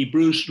would be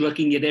Bruce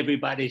looking at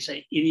everybody,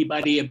 say,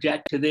 anybody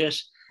object to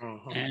this?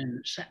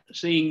 And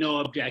seeing no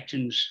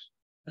objections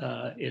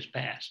is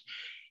passed.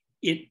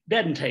 It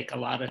doesn't take a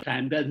lot of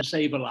time, doesn't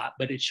save a lot,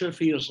 but it sure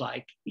feels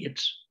like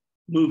it's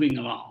moving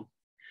along.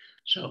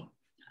 So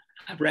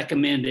I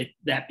recommend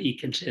that be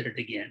considered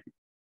again.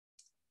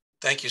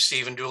 Thank you,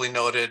 Stephen. Duly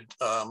noted.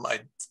 I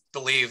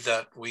believe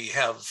that we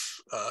have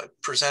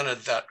presented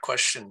that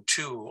question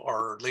to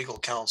our legal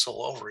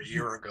counsel over a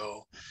year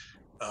ago.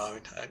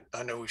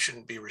 I know we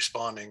shouldn't be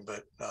responding,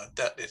 but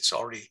that it's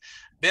already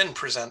been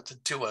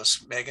presented to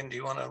us. Megan, do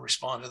you want to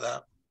respond to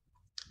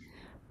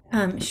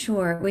that?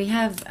 Sure. We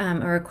have a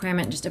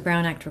requirement, just a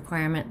Brown Act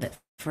requirement, that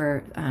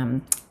for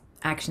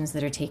actions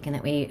that are taken,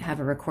 that we have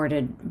a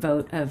recorded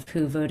vote of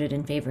who voted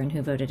in favor and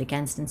who voted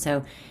against. And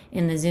so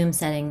in the Zoom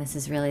setting, this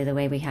is really the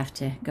way we have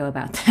to go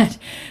about that.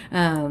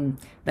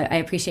 But I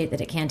appreciate that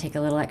it can take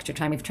a little extra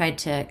time. We've tried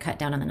to cut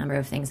down on the number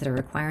of things that are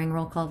requiring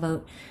roll call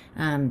vote,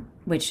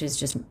 which is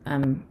just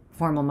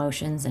formal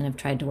motions, and have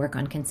tried to work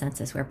on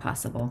consensus where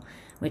possible,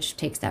 which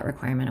takes that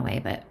requirement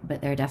away.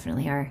 But there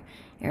definitely are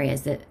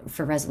areas that,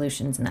 for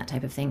resolutions and that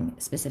type of thing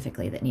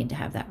specifically, that need to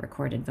have that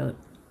recorded vote.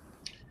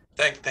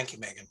 Thank you,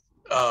 Megan.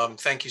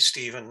 Thank you,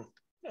 Stephen.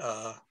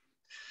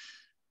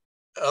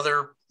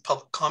 Other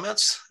public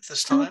comments at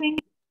this time?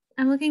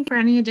 I'm looking for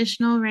any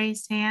additional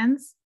raised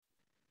hands.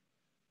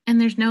 And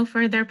there's no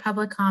further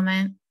public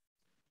comment.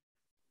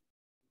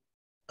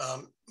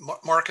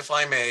 Mark, if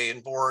I may,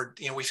 and board,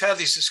 we've had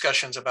these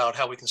discussions about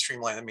how we can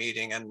streamline the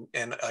meeting, and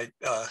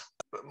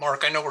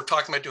Mark, I know we're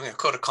talking about doing a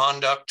code of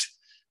conduct,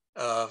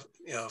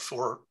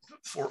 for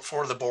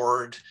the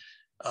board,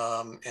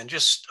 and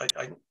just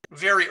I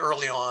very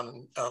early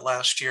on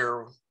last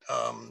year,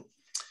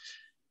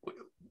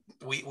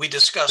 we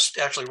discussed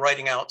actually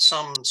writing out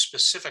some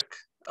specific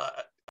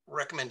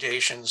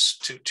recommendations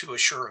to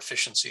assure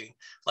efficiency,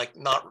 like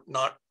not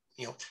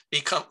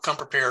come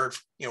prepared,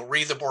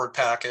 read the board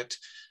packet,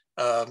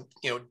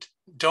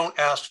 don't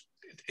ask,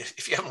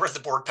 if you haven't read the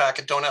board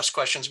packet, don't ask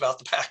questions about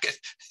the packet.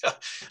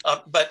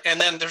 And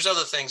then there's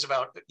other things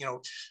about,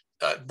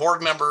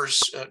 board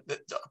members,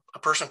 a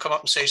person will come up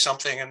and say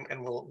something,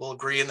 and we'll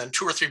agree. And then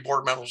 2 or 3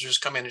 board members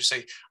just come in and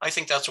say, I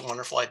think that's a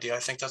wonderful idea. I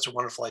think that's a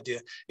wonderful idea,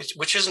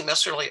 which isn't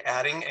necessarily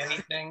adding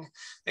anything.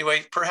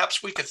 Anyway,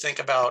 perhaps we could think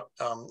about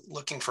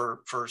looking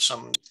for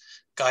some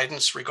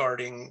guidance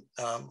regarding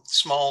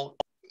small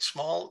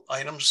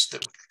items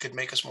that could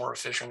make us more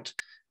efficient,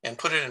 and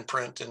put it in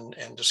print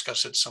and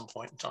discuss it at some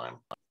point in time.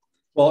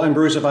 Well, and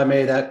Bruce, if I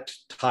may, that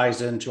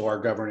ties into our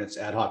governance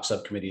ad hoc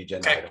subcommittee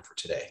agenda item for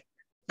today.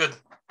 Good.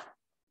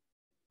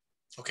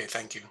 Okay,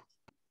 thank you.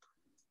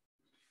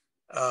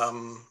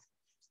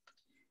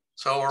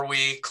 So are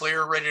we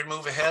clear, ready to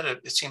move ahead?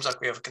 It seems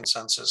like we have a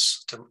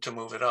consensus to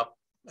move it up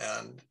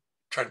and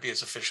try to be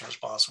as efficient as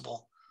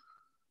possible.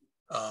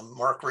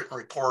 Mark, written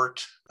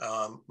report.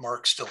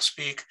 Mark, still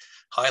speak.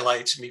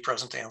 Highlights, be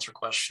present to answer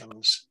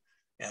questions.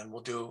 And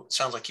we'll do, it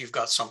sounds like you've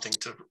got something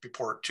to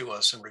report to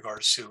us in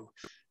regards to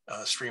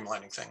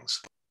streamlining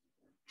things.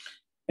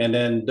 And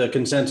then the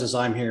consensus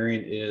I'm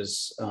hearing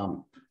is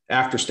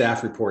after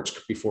staff reports,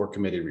 before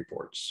committee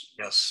reports.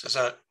 Yes, is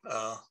that,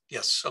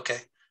 yes, okay.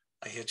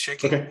 I hear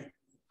shaking.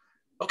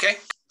 Okay.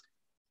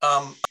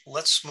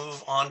 Let's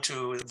move on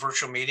to the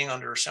virtual meeting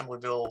under Assembly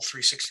Bill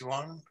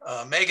 361.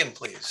 Megan,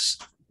 please.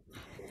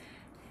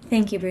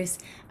 Thank you, Bruce.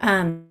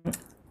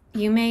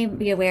 You may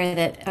be aware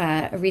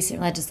that recent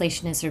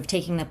legislation is sort of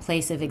taking the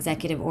place of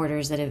executive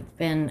orders that have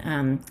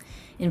been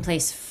in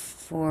place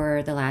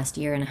for the last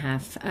year and a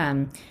half,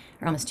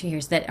 or almost 2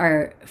 years, that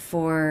are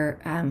for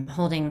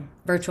holding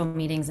virtual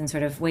meetings and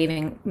sort of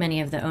waiving many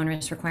of the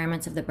onerous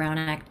requirements of the Brown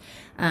Act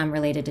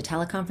related to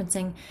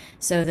teleconferencing.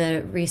 So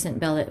the recent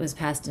bill that was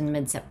passed in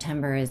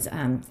mid-September is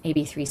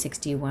AB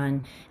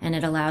 361, and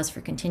it allows for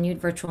continued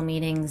virtual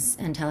meetings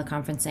and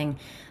teleconferencing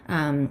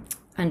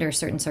under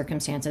certain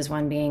circumstances,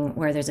 one being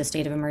where there's a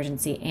state of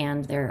emergency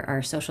and there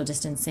are social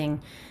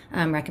distancing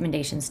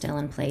recommendations still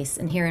in place.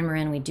 And here in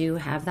Marin, we do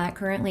have that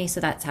currently, so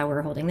that's how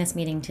we're holding this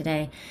meeting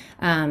today.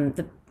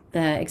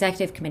 The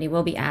executive committee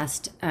will be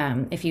asked,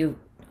 if you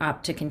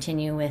opt to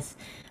continue with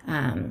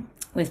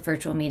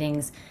virtual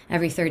meetings,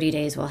 every 30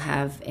 days we'll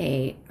have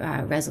a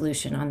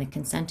resolution on the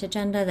consent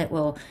agenda that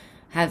will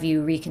have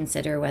you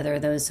reconsider whether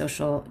those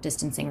social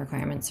distancing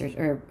requirements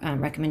or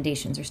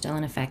recommendations are still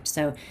in effect.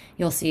 So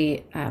you'll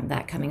see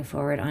that coming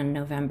forward on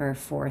November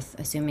 4th,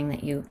 assuming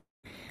that you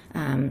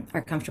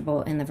are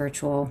comfortable in the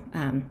virtual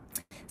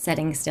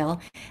setting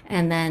still.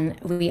 And then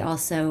we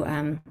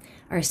also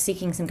are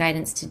seeking some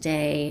guidance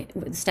today.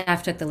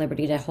 Staff took the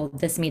liberty to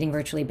hold this meeting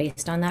virtually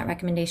based on that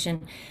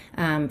recommendation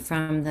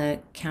from the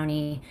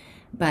county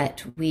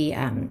but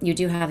you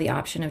do have the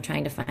option of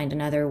trying to find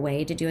another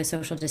way to do a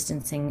social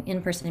distancing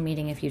in-person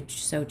meeting if you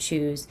so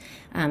choose.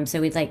 So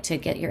we'd like to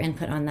get your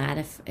input on that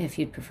if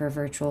you'd prefer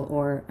virtual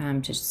or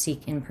to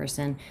seek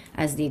in-person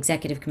as the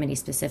executive committee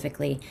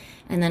specifically.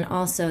 And then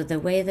also the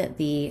way that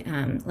the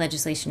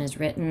legislation is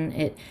written,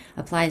 it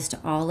applies to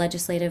all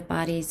legislative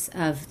bodies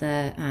of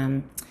the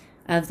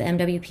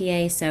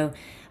MWPA. So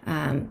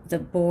the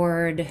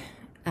board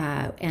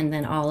and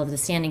then all of the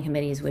standing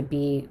committees would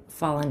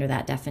fall under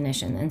that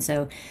definition. And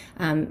so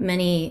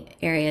many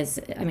areas,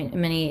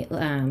 many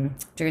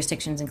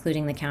jurisdictions,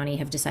 including the county,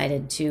 have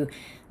decided to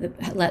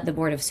let the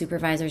Board of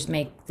Supervisors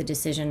make the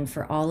decision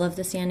for all of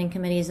the standing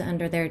committees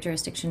under their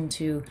jurisdiction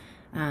to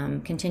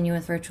continue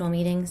with virtual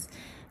meetings,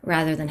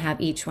 rather than have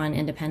each one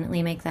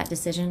independently make that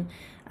decision.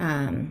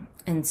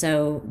 And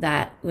so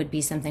that would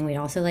be something we'd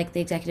also like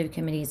the executive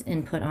committee's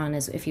input on,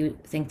 is if you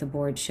think the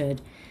board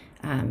should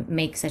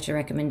make such a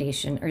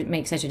recommendation or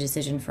make such a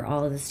decision for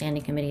all of the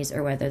standing committees,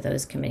 or whether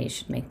those committees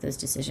should make those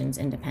decisions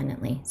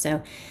independently.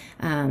 So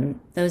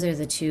those are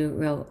the two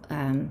real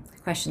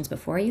questions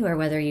before you, or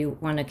whether you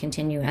want to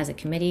continue as a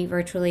committee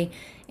virtually,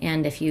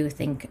 and if you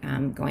think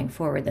going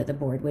forward that the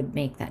board would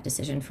make that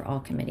decision for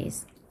all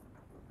committees.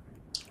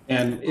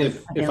 And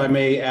if I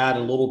may add a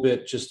little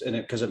bit, just in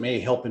it, because it may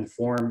help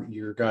inform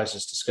your guys'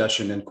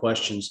 discussion and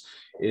questions,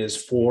 is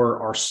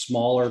for our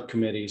smaller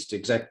committees, the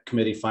exec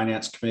committee,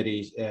 finance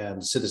committee,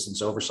 and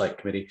citizens oversight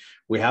committee,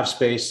 we have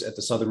space at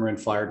the Southern Marin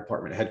Fire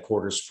Department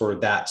headquarters for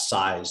that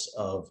size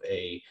of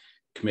a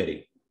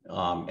committee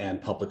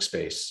and public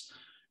space.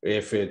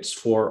 If it's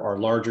for our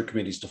larger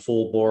committees, the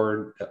full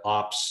board,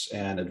 ops,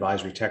 and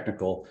advisory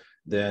technical,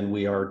 then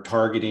we are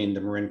targeting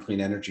the Marin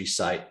Clean Energy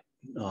site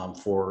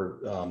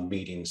for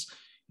meetings.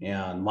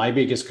 And my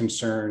biggest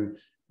concern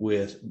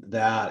with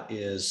that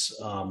is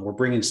we're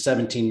bringing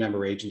 17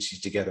 member agencies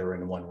together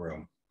in one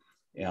room.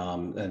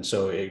 And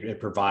so it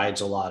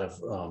provides a lot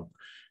of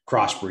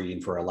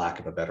crossbreeding, for a lack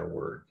of a better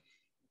word.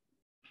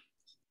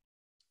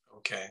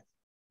 Okay.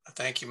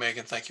 Thank you,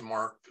 Megan. Thank you,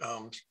 Mark.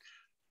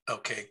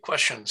 Okay,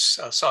 questions?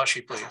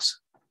 Sashi, please.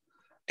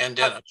 And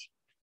Dennis.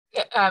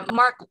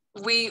 Mark,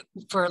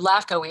 for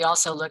LAFCO, we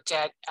also looked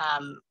at,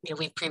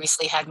 we've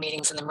previously had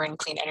meetings in the Marin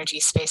Clean Energy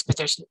space, but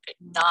there's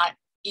not,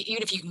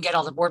 even if you can get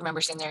all the board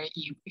members in there,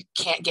 you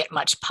can't get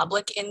much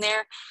public in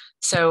there.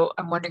 So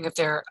I'm wondering if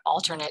there are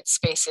alternate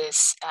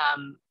spaces,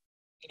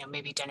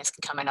 maybe Dennis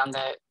can comment on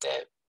the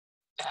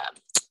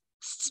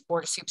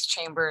Board of Soups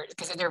chamber,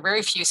 because there are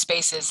very few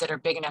spaces that are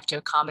big enough to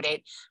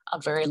accommodate a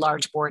very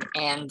large board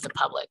and the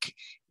public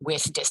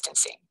with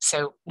distancing.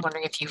 So I'm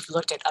wondering if you've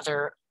looked at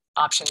other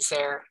options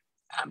there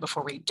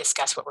before we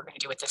discuss what we're going to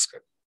do with this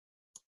group.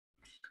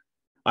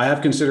 I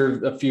have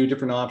considered a few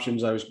different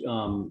options. I was,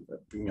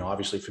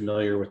 obviously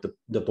familiar with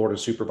the Board of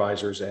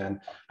Supervisors, and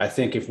I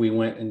think if we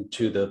went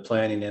into the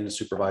planning and the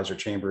supervisor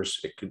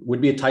chambers, would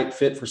be a tight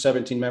fit for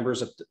 17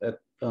 members at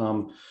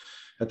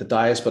the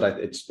dais, but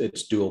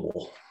it's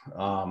doable.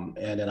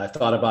 And then I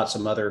thought about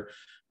some other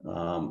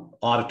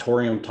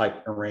auditorium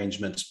type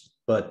arrangements,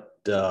 but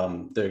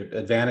the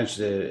advantage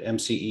to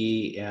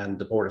MCE and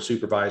the Board of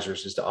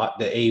Supervisors is the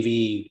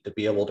AV to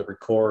be able to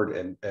record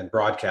and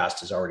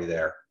broadcast is already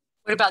there.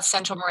 What about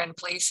Central Marin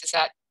Police? Is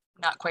that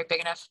not quite big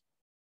enough?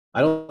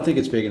 I don't think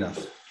it's big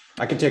enough.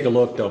 I can take a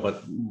look though,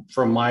 but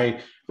from my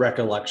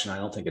recollection, I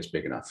don't think it's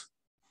big enough.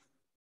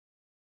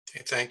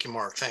 Okay, thank you,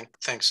 Mark.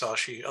 Thanks,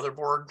 Sashi. Other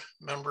board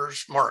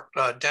members? Mark,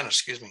 Dennis,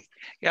 excuse me.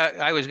 Yeah,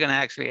 I was going to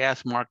actually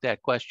ask Mark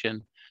that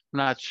question. I'm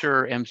not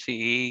sure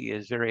MCE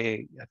is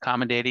very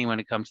accommodating when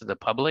it comes to the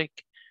public.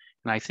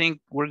 And I think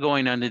we're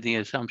going under the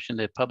assumption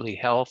that public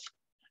health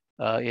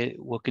it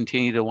will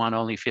continue to want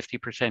only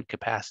 50%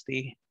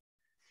 capacity.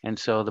 And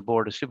so the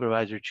Board of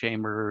Supervisor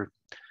chamber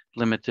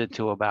limited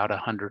to about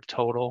 100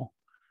 total.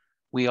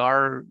 We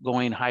are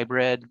going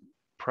hybrid,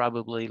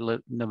 probably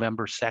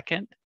November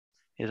 2nd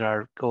is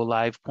our go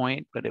live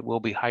point, but it will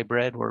be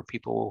hybrid where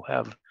people will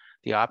have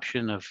the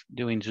option of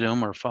doing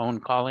Zoom or phone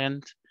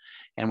call-ins.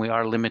 And we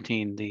are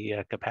limiting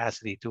the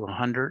capacity to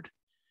 100.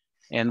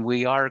 And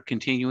we are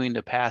continuing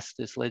to pass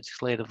this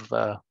legislative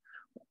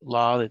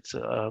law that's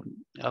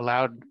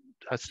allowed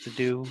us to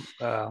do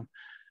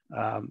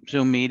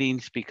Zoom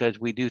meetings, because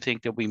we do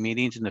think there'll be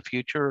meetings in the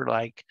future,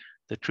 like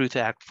the Truth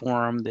Act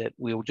forum, that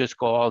we'll just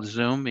go all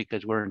Zoom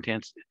because we're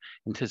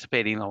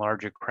anticipating a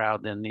larger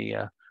crowd than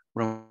the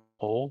room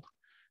hold.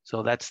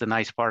 So that's the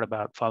nice part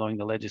about following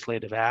the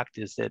legislative act,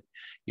 is that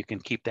you can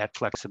keep that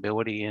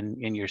flexibility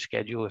in your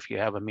schedule. If you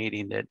have a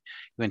meeting that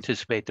you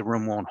anticipate the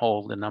room won't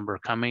hold the number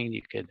coming,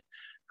 you could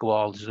go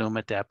all Zoom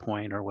at that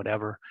point or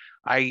whatever.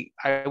 I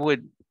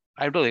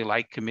really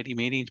like committee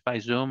meetings by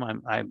Zoom.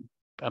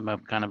 I'm a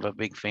kind of a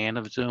big fan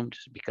of Zoom,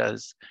 just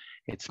because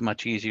it's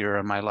much easier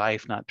in my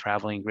life, not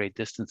traveling great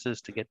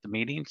distances to get the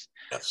meetings.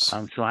 Yes.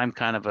 So I'm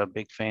kind of a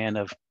big fan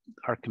of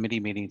our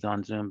committee meetings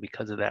on Zoom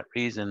because of that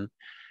reason.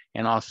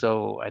 And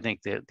also, I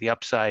think that the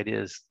upside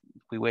is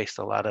we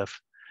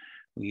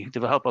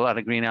develop a lot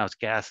of greenhouse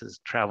gases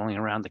traveling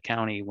around the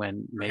county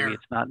when maybe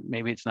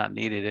it's not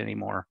needed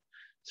anymore.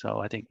 So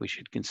I think we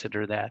should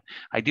consider that.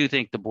 I do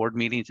think the board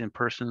meetings in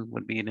person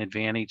would be an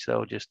advantage,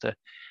 though, just to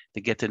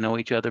get to know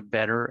each other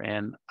better.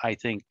 And I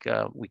think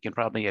we can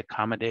probably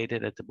accommodate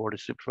it at the Board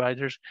of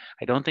Supervisors.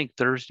 I don't think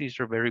Thursdays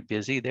are very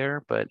busy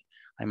there, but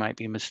I might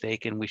be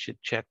mistaken. We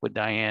should check with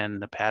Diane,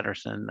 the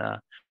Patterson,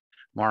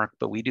 Mark,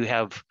 but we do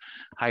have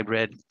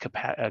hybrid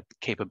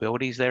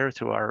capabilities there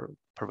through our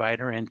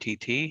provider,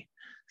 NTT.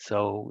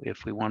 So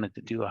if we wanted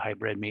to do a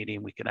hybrid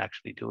meeting, we could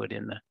actually do it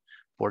in the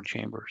board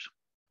chambers.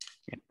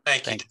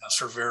 Thank you, Dennis,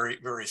 for very,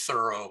 very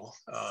thorough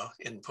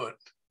input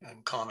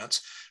and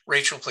comments.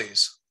 Rachel,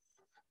 please.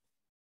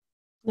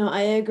 No,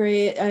 I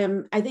agree.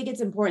 I think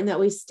it's important that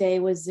we stay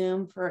with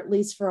Zoom for at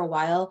least for a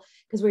while,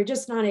 because we're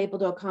just not able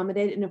to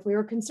accommodate. And if we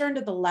were concerned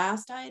at the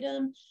last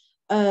item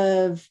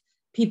of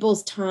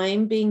people's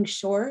time being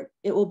short,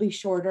 it will be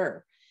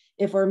shorter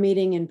if we're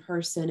meeting in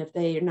person, if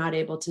they are not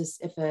able to,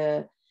 if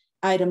a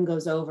item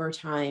goes over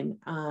time.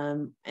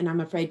 And I'm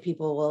afraid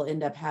people will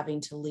end up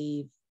having to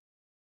leave.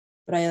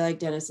 But I like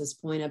Dennis's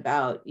point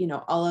about, you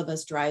know, all of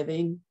us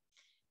driving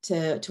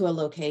to a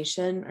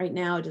location right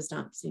now. It does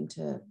not seem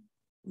to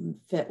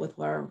fit with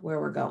where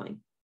we're going.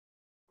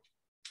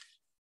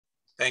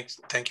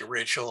 Thank you,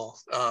 Rachel.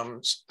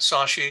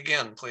 Sashi,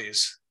 again,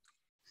 please.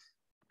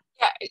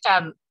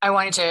 Yeah, I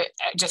wanted to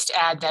just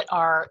add that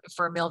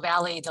for Mill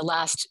Valley, the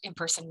last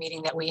in-person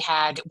meeting that we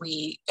had,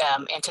 we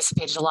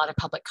anticipated a lot of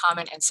public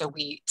comment, and so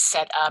we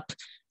set up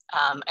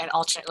an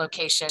alternate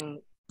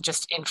location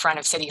just in front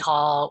of City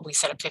Hall. We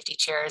set up 50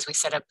 chairs. We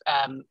set up,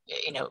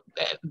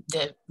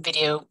 the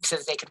video so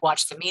that they could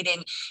watch the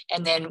meeting.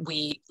 And then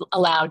we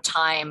allowed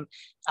time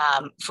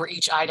for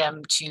each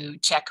item to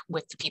check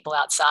with the people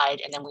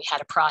outside. And then we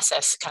had a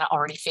process kind of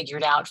already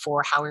figured out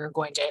for how we were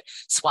going to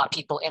swap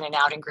people in and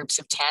out in groups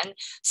of 10.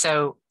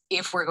 So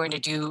if we're going to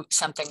do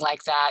something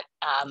like that,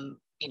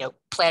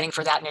 planning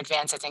for that in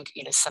advance, I think,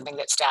 something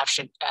that staff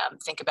should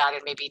think about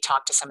and maybe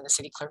talk to some of the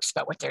city clerks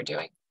about what they're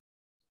doing.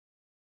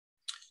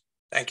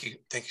 Thank you,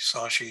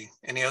 Sashi.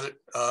 Any other,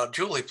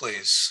 Julie,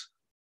 please.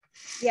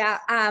 Yeah,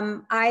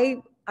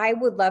 I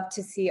would love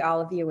to see all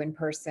of you in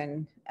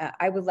person.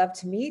 I would love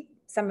to meet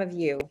some of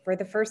you for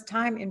the first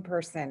time in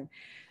person.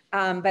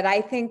 But I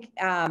think,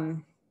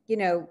 the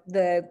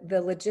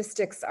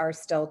logistics are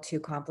still too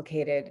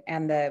complicated,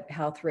 and the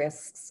health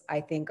risks, I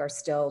think, are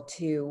still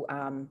too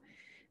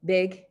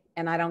big.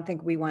 And I don't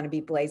think we want to be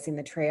blazing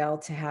the trail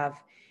to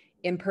have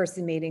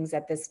in-person meetings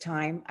at this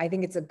time. I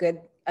think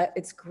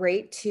it's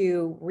great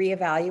to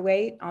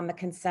reevaluate on the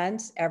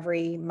consent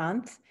every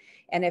month.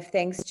 And if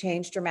things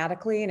change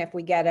dramatically, and if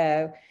we get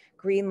a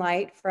green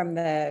light from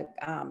the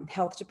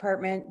health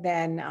department,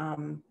 then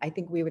I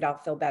think we would all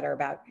feel better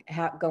about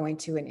going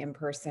to an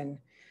in-person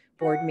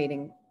board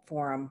meeting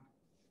forum.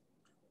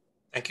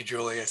 Thank you,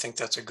 Julie. I think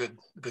that's a good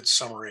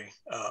summary.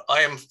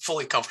 I am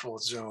fully comfortable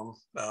with Zoom.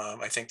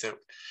 I think that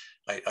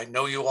I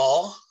know you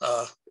all.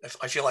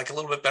 I feel like a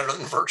little bit better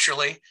than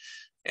virtually.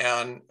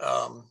 And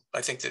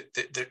I think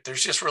that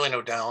there's just really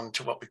no down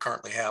to what we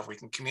currently have. We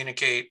can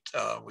communicate,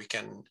 we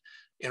can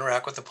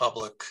interact with the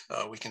public,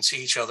 we can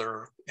see each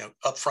other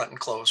up front and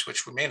close,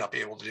 which we may not be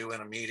able to do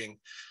in a meeting.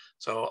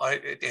 So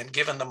and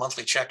given the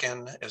monthly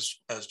check-in,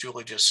 as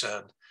Julie just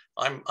said,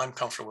 I'm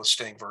comfortable with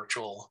staying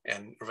virtual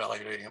and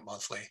evaluating it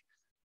monthly.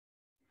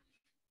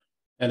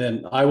 And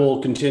then I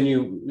will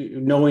continue,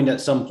 knowing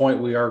at some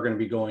point we are going to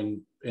be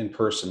going in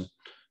person,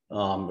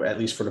 at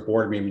least for the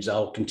board meetings.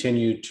 I'll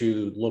continue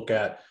to look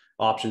at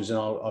options, and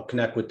I'll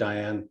connect with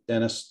Diane,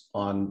 Dennis,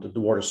 on the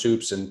Board of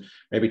Soups, and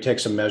maybe take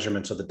some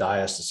measurements of the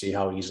dais to see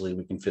how easily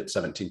we can fit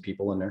 17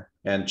 people in there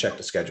and check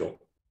the schedule.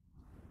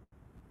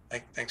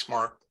 Thanks,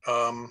 Mark.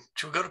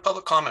 Should we go to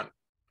public comment?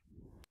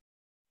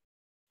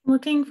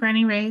 Looking for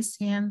any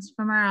raised hands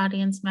from our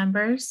audience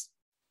members.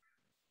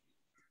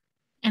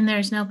 And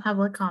there's no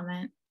public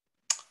comment.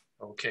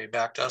 Okay,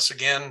 back to us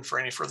again for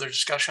any further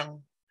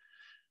discussion.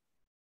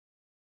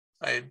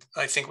 I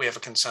think we have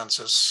a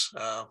consensus.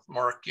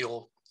 Mark,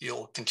 you'll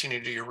continue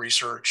to do your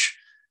research,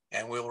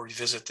 and we'll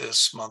revisit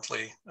this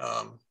monthly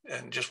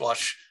and just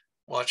watch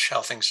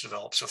how things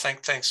develop. So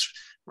thanks,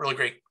 really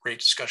great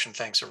discussion.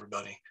 Thanks,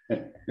 everybody.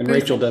 And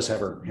Rachel does have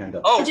her hand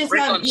up. Oh,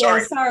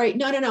 Rachel, sorry.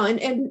 No.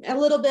 And a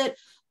little bit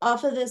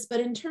off of this, but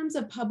in terms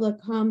of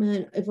public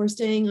comment, if we're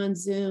staying on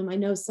Zoom, I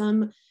know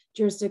some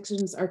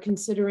jurisdictions are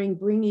considering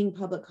bringing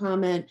public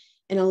comment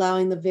and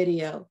allowing the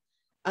video.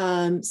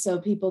 So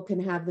people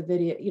can have the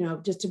video,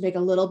 just to make a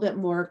little bit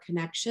more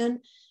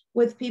connection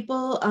with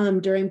people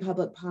during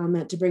public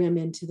comment, to bring them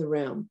into the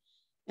room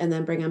and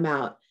then bring them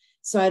out.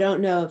 So I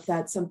don't know if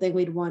that's something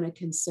we'd want to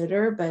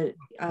consider, but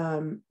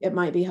it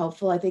might be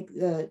helpful. I think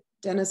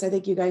Dennis, I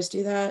think you guys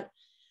do that.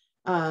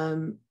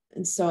 And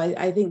so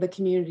I think the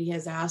community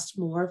has asked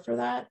more for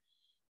that,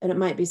 and it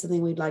might be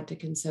something we'd like to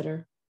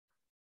consider.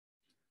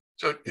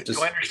 So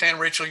do I understand,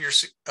 Rachel, you're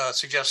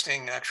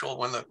suggesting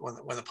when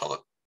the public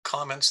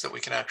comments that we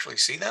can actually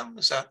see them?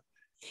 Is that?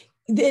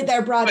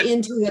 They're brought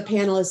into the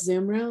panelist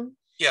Zoom room.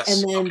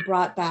 Yes. And then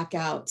brought back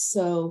out.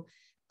 So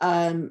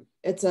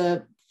it's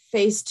a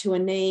face to a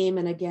name,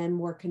 and again,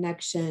 more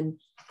connection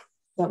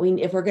that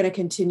if we're going to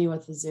continue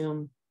with the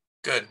Zoom.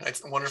 Good.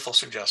 Wonderful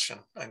suggestion.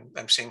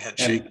 I'm seeing head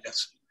shake.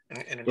 Yes.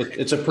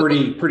 It's a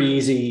pretty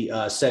easy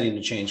setting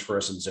to change for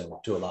us in Zoom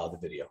to allow the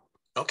video.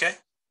 Okay.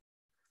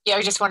 Yeah,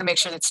 we just want to make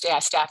sure that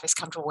staff is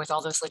comfortable with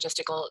all those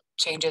logistical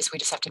changes. We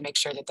just have to make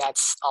sure that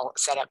that's all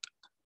set up.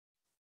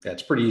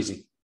 That's pretty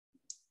easy.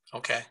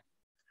 Okay,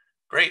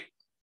 great.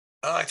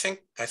 I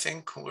think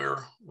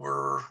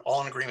we're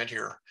all in agreement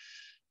here,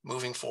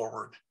 moving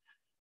forward.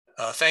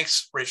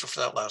 Thanks, Rachel,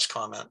 for that last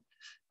comment.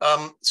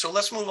 So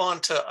let's move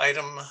on to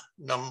item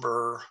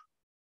number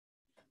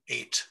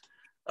 8.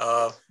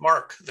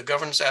 Mark, the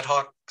Governance Ad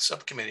Hoc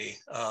Subcommittee,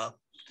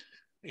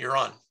 you're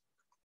on.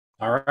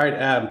 All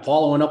right,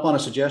 following up on a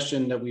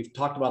suggestion that we've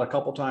talked about a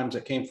couple times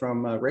that came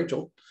from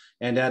Rachel,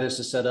 and that is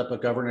to set up a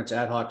Governance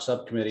Ad Hoc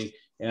Subcommittee.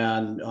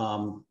 And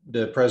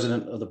the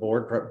president of the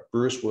board,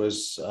 Bruce,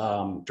 was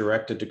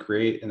directed to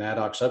create an ad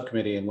hoc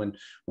subcommittee. And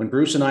when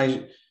Bruce and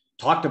I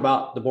talked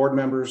about the board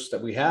members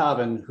that we have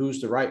and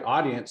who's the right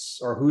audience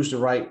or who's the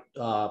right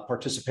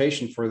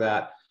participation for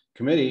that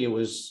committee,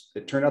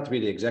 it turned out to be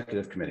the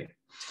executive committee.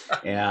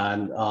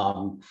 And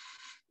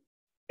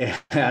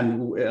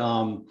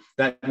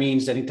that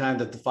means anytime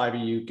that the 5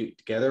 of you get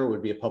together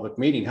would be a public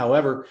meeting.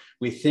 However,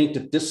 we think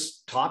that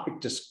this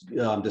topic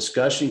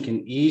discussion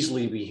can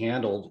easily be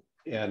handled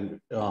and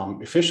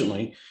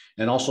efficiently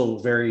and also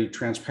very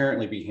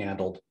transparently be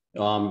handled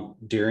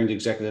during the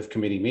executive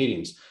committee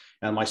meetings.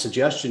 And my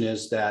suggestion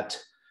is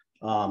that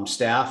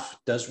staff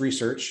does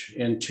research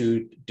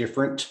into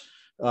different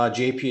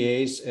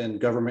JPAs and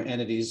government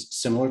entities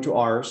similar to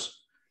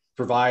ours,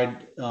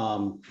 provide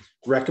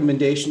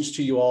recommendations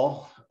to you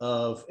all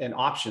and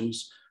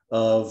options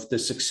of the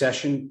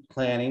succession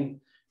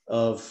planning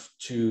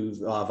to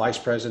vice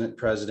president,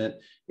 president,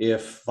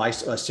 if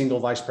a single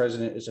vice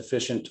president is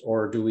efficient,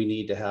 or do we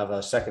need to have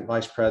a second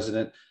vice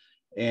president?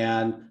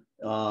 And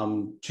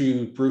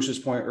to Bruce's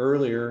point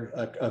earlier,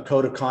 a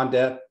code of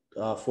conduct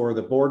for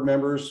the board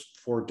members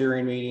for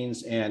during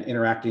meetings and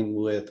interacting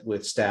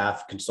with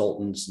staff,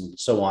 consultants, and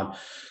so on.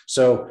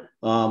 So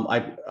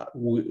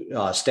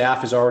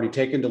staff has already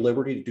taken the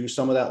liberty to do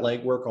some of that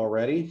legwork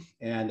already.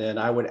 And then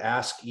I would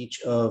ask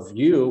each of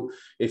you,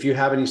 if you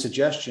have any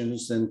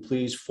suggestions, then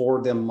please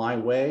forward them my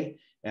way.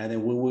 And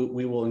then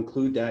we will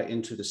include that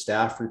into the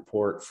staff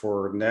report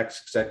for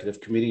next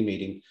executive committee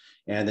meeting.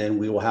 And then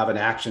we will have an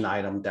action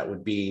item that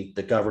would be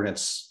the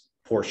governance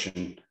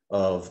portion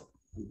of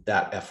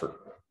that effort.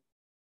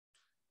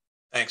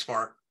 Thanks,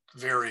 Mark.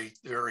 Very,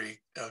 very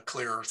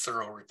clear,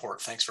 thorough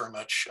report. Thanks very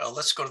much.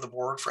 Let's go to the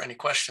board for any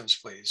questions,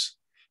 please.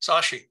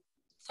 Sashi.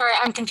 Sorry,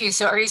 I'm confused.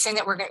 So are you saying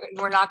that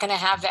we're not going to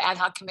have the ad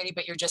hoc committee,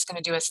 but you're just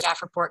going to do a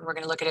staff report and we're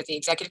going to look at it at the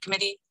executive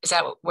committee? Is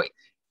that what?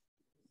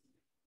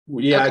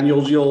 Yeah, okay. And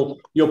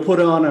you'll put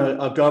on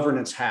a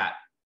governance hat.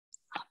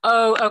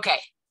 Oh, okay.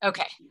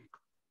 Okay.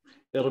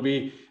 It'll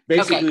be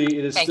basically okay.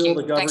 It is Thank still you.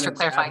 the governance Thanks for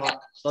clarifying that.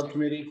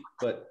 Subcommittee,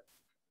 but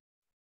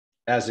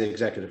as the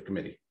executive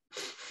committee.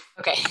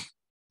 Okay.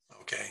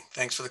 Okay.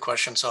 Thanks for the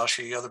question,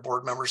 Sashi. Other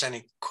board members,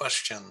 any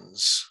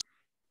questions?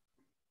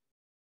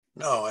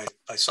 No,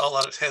 I saw a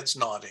lot of heads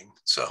nodding.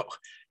 So,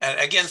 and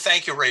again,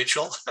 thank you,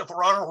 Rachel.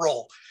 We're on a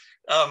roll.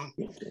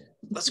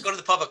 Let's go to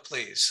the public,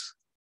 please.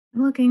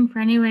 Looking for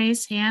any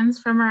raised hands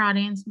from our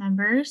audience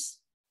members.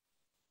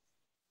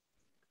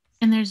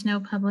 And there's no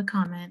public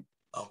comment.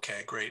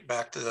 Okay, great.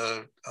 Back to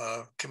the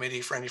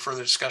committee for any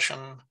further discussion.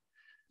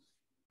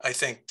 I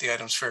think the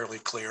item's fairly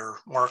clear.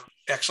 Mark,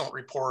 excellent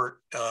report.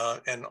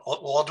 And we'll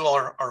all do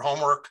our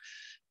homework.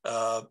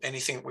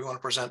 Anything we want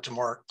to present to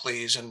Mark,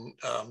 please. And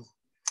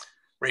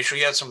Rachel,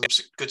 you had some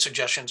good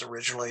suggestions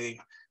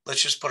originally.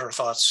 Let's just put our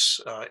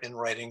thoughts in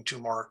writing to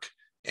Mark,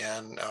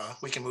 and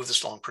we can move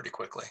this along pretty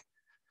quickly.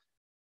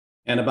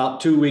 And about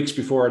 2 weeks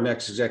before our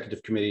next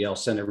executive committee, I'll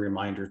send a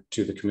reminder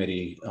to the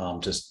committee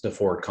just to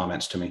forward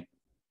comments to me.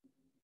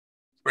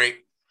 Great.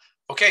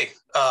 Okay.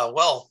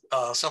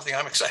 Something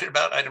I'm excited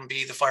about, item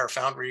B, the Fire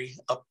Foundry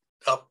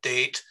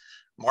update.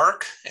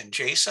 Mark and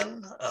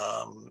Jason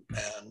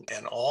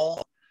and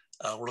all,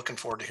 we're looking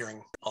forward to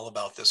hearing all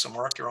about this. So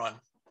Mark, you're on.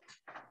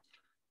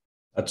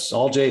 That's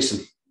all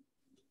Jason.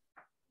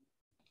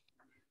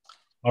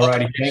 All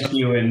righty, thank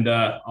you. And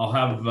I'll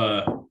have,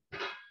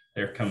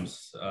 there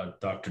comes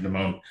Dr.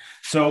 Damone.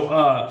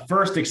 So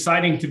first,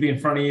 exciting to be in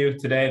front of you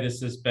today.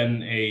 This has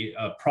been a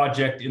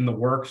project in the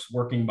works,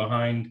 working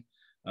behind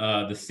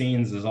the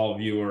scenes, as all of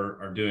you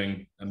are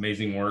doing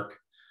amazing work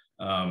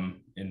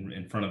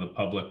in front of the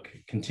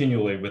public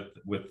continually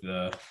with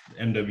the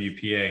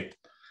MWPA.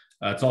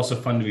 It's also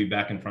fun to be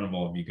back in front of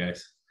all of you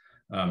guys.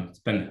 It's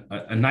been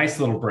a nice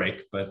little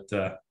break, but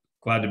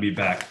glad to be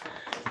back.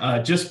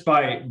 Just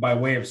by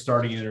way of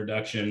starting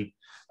introduction,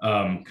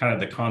 kind of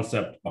the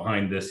concept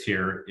behind this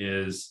here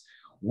is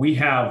we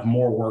have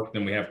more work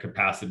than we have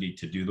capacity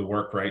to do the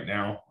work right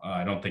now.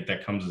 I don't think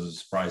that comes as a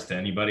surprise to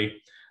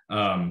anybody.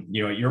 At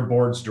your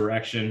board's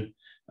direction,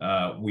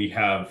 we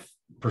have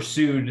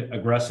pursued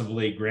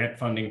aggressively grant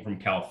funding from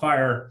CAL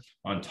FIRE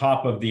on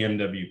top of the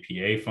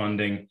MWPA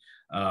funding,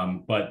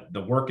 but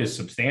the work is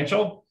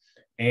substantial.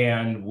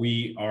 and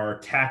we are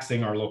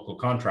taxing our local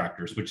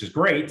contractors, which is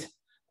great.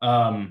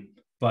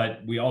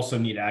 But we also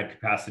need to add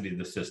capacity to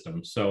the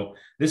system. So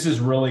this is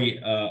really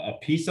a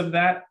piece of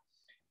that.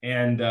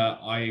 And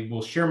I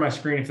will share my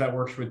screen if that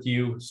works with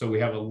you. So we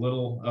have a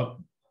little,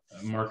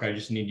 Mark, I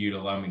just need you to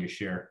allow me to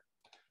share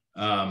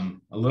a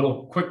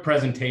little quick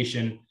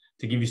presentation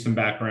to give you some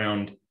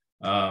background.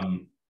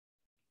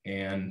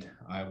 And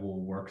I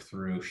will work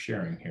through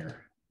sharing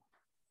here.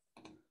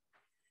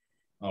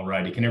 All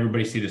righty, can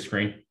everybody see the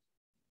screen?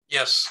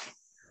 Yes.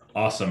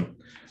 Awesome.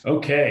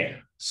 Okay,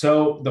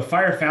 so the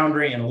Fire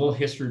Foundry and a little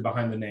history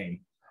behind the name.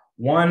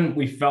 One,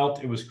 we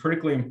felt it was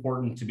critically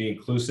important to be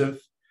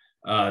inclusive,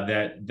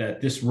 that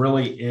this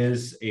really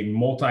is a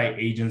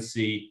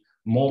multi-agency,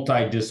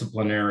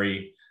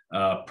 multidisciplinary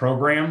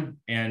program,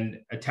 and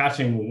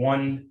attaching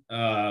one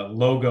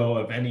logo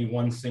of any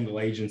one single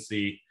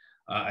agency,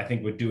 I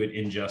think would do it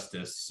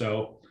injustice.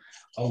 So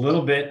a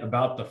little bit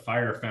about the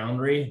Fire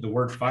Foundry. The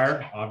word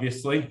fire,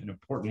 obviously an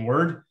important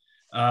word,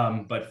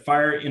 but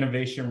fire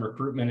innovation,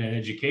 recruitment, and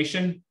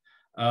education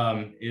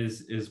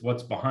is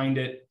what's behind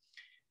it.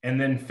 And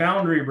then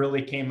Foundry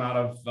really came out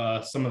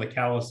of some of the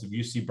catalysts of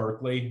UC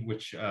Berkeley,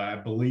 which I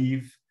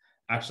believe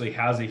actually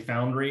has a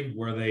foundry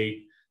where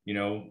they,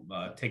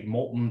 take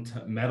molten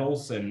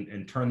metals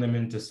and turn them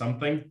into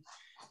something.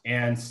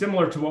 And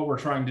similar to what we're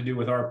trying to do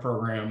with our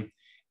program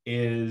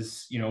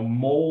is,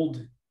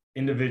 mold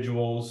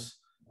individuals,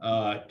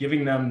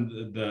 giving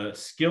them the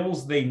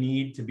skills they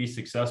need to be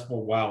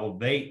successful while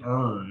they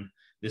earn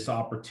this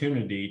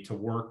opportunity to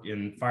work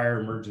in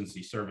fire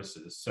emergency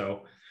services.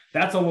 So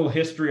that's a little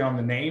history on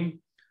the name.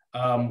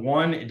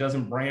 One, it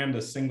doesn't brand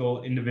a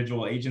single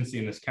individual agency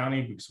in this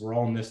county because we're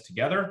all in this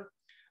together.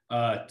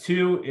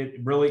 Two, it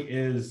really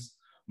is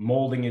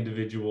molding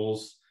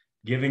individuals,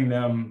 giving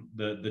them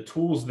the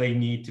tools they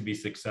need to be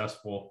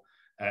successful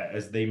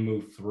as they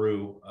move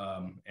through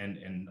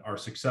and are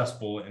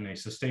successful in a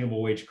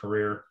sustainable wage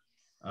career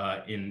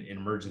in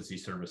emergency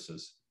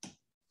services.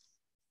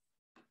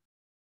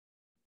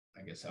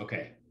 I guess,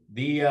 okay.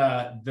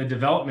 The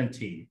development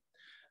team.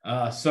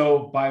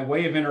 So by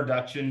way of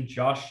introduction,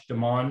 Josh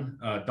Damon,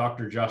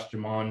 Dr. Josh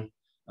Damon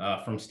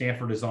from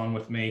Stanford is on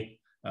with me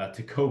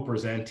to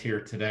co-present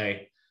here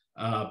today.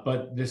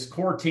 But this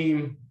core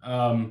team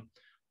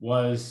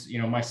was,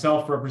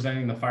 myself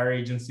representing the fire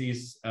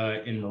agencies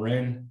in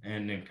Marin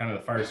and in kind of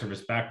the fire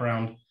service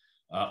background,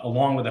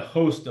 along with a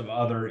host of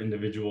other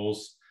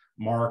individuals,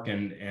 Mark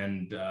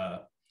and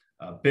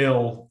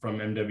Bill from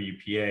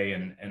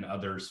MWPA and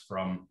others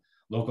from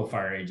local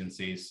fire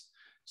agencies.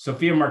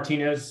 Sophia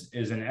Martinez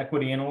is an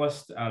equity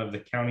analyst out of the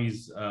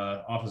county's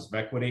Office of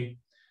Equity.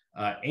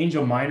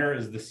 Angel Miner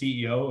is the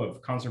CEO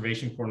of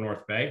Conservation Corps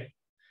North Bay.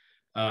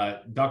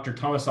 Dr.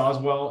 Thomas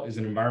Oswell is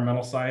an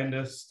environmental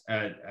scientist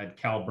at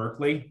Cal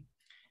Berkeley.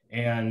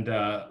 And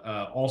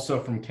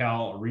also from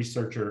Cal, a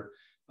researcher,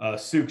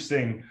 Suk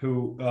Singh,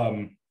 who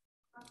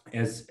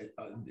is,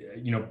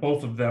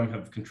 both of them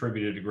have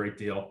contributed a great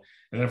deal.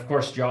 And then of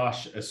course,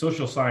 Josh, a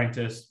social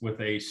scientist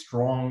with a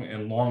strong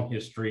and long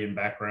history and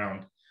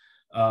background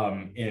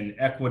in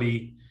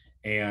equity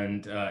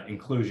and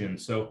inclusion.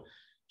 So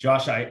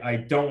Josh, I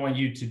don't want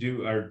you to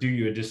do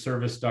you a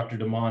disservice, Dr.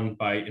 Damon,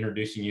 by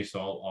introducing you. So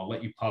I'll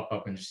let you pop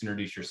up and just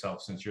introduce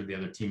yourself since you're the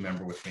other team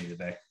member with me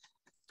today.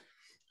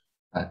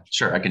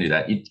 Sure, I can do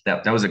that.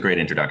 That was a great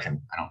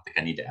introduction. I don't think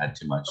I need to add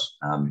too much.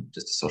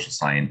 Just a social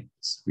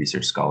science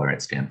research scholar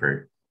at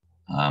Stanford.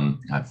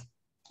 I've,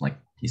 like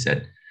he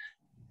said,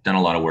 done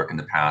a lot of work in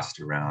the past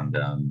around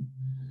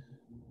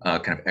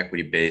kind of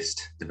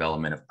equity-based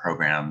development of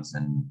programs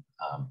and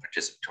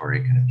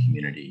participatory kind of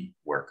community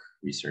work,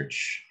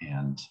 research,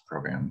 and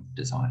program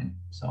design.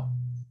 So,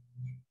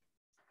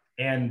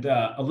 and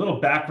a little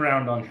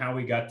background on how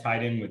we got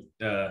tied in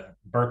with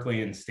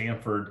Berkeley and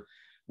Stanford.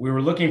 We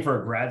were looking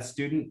for a grad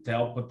student to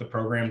help put the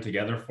program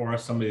together for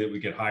us, somebody that we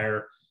could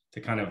hire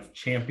to kind of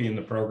champion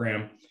the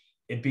program.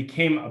 It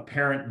became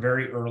apparent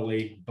very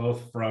early,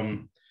 both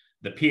from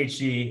the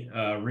PhD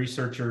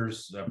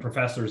researchers,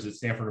 professors at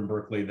Stanford and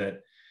Berkeley,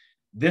 that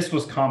this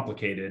was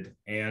complicated.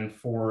 And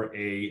for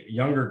a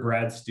younger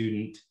grad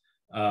student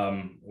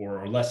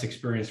or less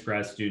experienced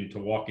grad student to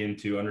walk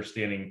into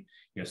understanding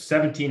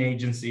 17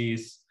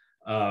 agencies,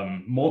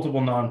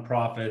 multiple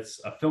nonprofits,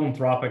 a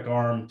philanthropic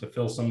arm to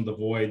fill some of the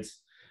voids,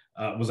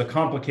 was a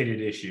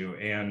complicated issue.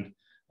 And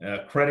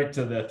credit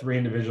to the three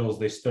individuals,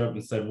 they stood up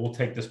and said, we'll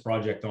take this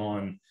project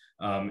on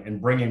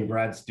and bring in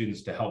grad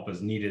students to help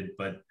as needed.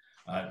 But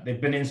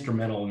they've been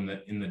instrumental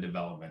in the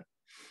development.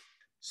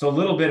 So a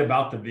little bit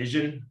about the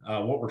vision.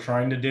 What we're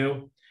trying to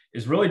do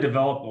is really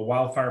develop a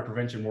wildfire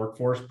prevention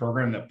workforce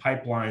program that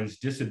pipelines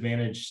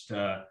disadvantaged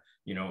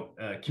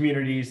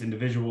communities,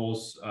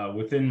 individuals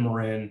within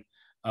Marin,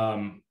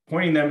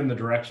 pointing them in the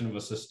direction of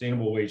a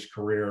sustainable wage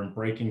career and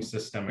breaking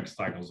systemic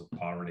cycles of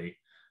poverty.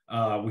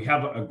 We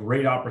have a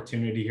great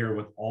opportunity here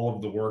with all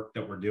of the work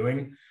that we're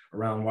doing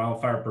around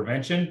wildfire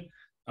prevention,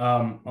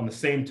 on the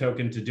same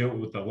token to do it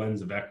with the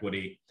lens of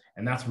equity.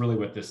 And that's really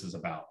what this is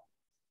about.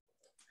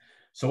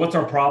 So what's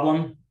our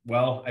problem?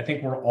 Well, I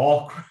think we're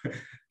all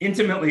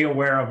intimately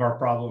aware of our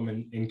problem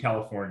in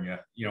California.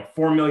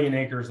 4 million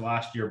acres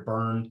last year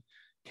burned,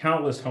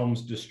 countless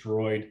homes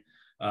destroyed.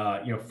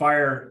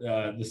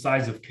 Fire the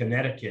size of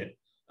Connecticut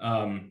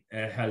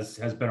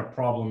has been a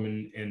problem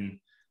in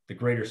the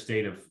greater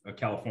state of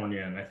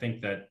California. And I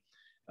think that,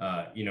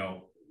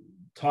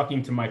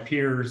 talking to my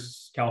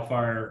peers, CAL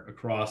FIRE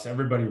across,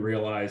 everybody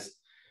realizes,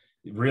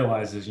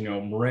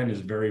 Marin is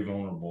very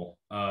vulnerable.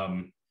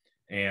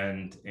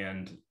 And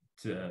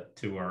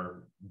to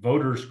our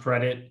voters'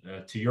 credit,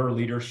 to your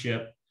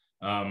leadership,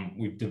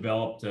 we've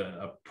developed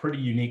a pretty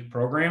unique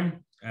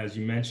program. As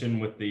you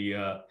mentioned with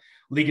the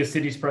League of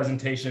Cities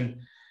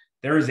presentation,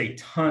 there is a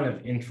ton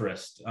of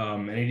interest,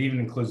 and it even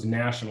includes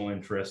national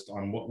interest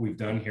on what we've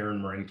done here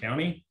in Marin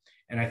County.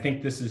 And I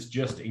think this is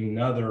just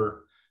another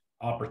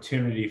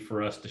opportunity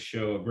for us to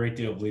show a great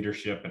deal of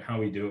leadership and how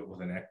we do it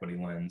with an equity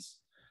lens.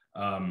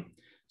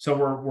 So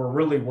we're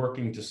really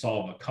working to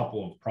solve a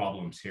couple of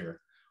problems here.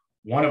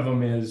 One of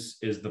them is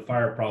the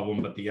fire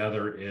problem, but the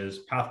other is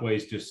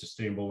pathways to a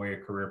sustainable way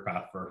of career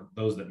path for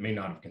those that may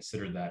not have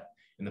considered that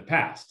in the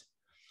past.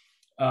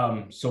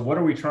 So what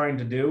are we trying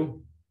to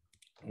do?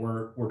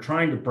 We're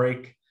trying to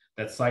break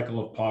that cycle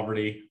of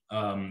poverty.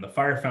 The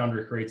Fire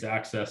Foundry creates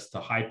access to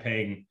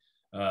high-paying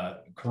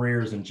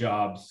careers and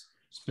jobs,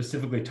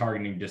 specifically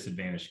targeting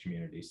disadvantaged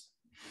communities.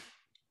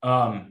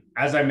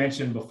 As I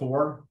mentioned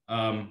before,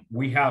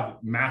 we have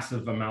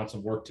massive amounts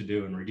of work to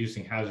do in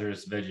reducing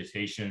hazardous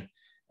vegetation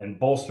and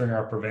bolstering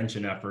our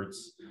prevention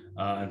efforts,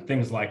 and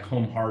things like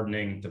home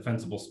hardening,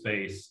 defensible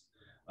space,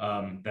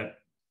 that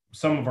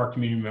some of our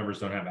community members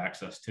don't have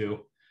access to.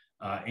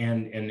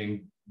 And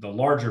in the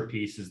larger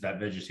piece is that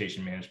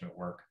vegetation management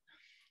work.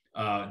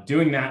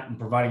 Doing that and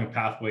providing a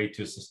pathway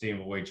to a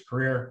sustainable wage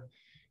career.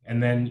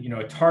 And then,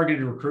 a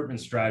targeted recruitment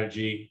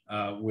strategy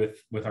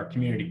with our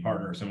community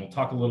partners. And we'll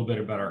talk a little bit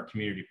about our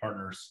community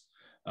partners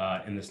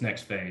in this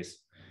next phase.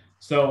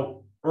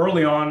 So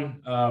early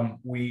on,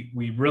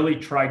 we really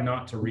tried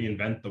not to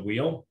reinvent the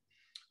wheel.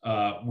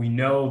 We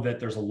know that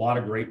there's a lot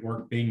of great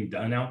work being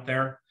done out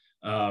there.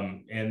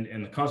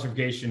 And the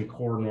Conservation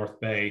Corps North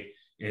Bay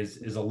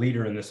is a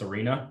leader in this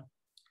arena.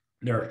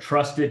 They're a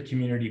trusted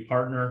community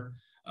partner.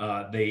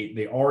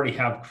 They already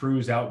have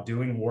crews out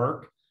doing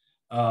work.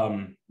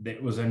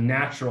 That was a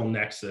natural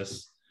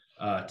nexus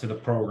to the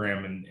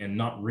program and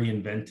not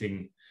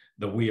reinventing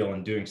the wheel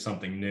and doing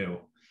something new.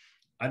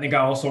 I think I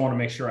also want to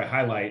make sure I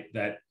highlight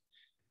that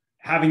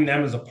having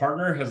them as a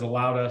partner has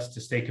allowed us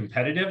to stay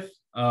competitive,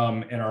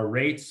 and our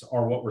rates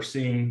are what we're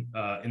seeing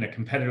in a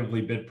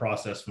competitively bid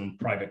process from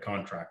private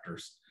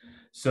contractors.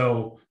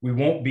 So we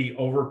won't be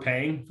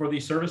overpaying for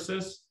these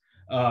services.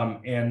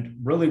 And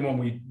really, when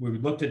we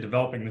looked at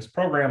developing this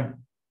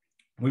program,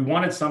 we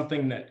wanted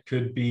something that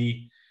could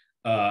be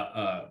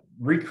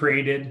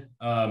recreated,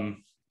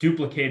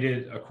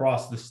 duplicated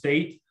across the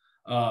state,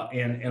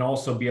 and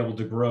also be able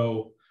to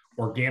grow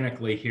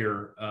organically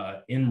here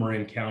in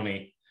Marin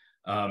County,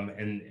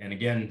 and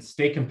again,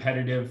 stay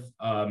competitive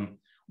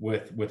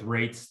with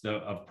rates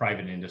of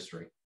private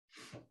industry.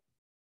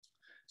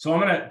 So I'm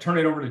going to turn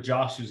it over to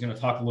Josh, who's going to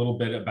talk a little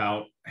bit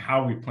about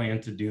how we plan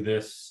to do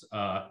this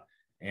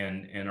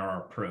and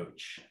our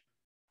approach.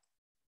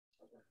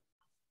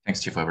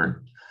 Thanks, Chief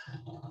Weber.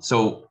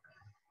 So,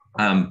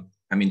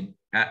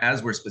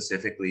 as we're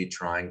specifically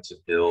trying to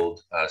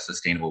build a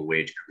sustainable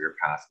wage career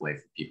pathway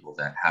for people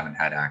that haven't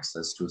had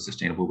access to a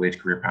sustainable wage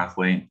career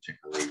pathway,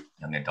 particularly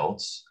young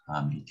adults,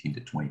 18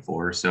 to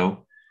 24 or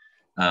so,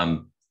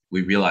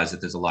 we realize that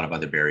there's a lot of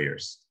other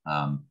barriers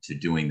to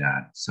doing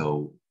that.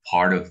 So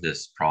part of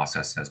this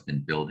process has been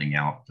building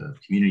out the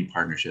community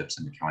partnerships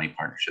and the county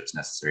partnerships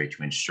necessary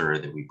to ensure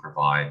that we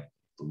provide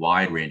the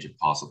wide range of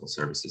possible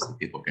services that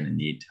people are going to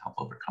need to help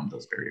overcome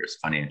those barriers,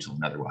 financial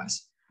and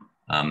otherwise.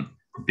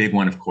 Big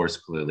one, of course,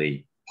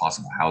 clearly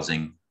possible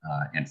housing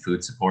and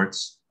food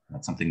supports.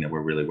 That's something that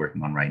we're really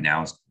working on right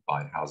now, is to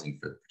provide housing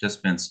for the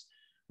participants,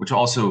 which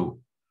also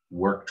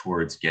work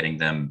towards getting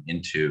them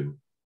into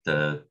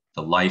the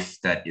life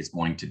that is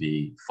going to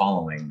be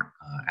following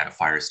at a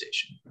fire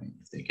station, right?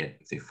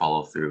 If they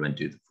follow through and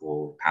do the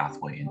full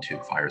pathway into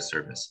fire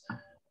service.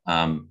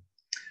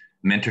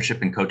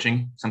 Mentorship and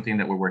coaching, something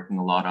that we're working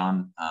a lot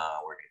on.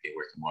 We're going to be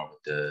working more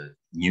with the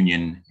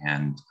union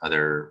and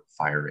other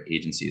fire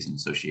agencies and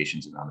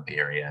associations around the Bay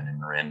Area and in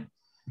Marin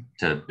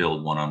to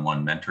build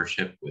one-on-one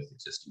mentorship with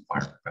existing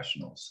fire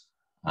professionals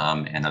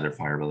and other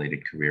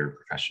fire-related career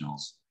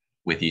professionals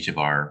with each of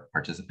our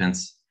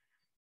participants.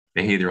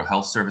 Behavioral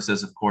health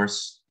services, of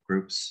course,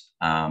 groups,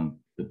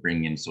 but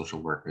bringing in social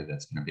worker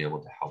that's going to be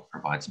able to help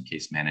provide some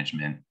case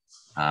management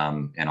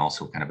and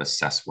also kind of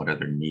assess what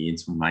other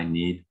needs we might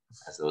need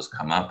as those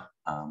come up,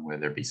 whether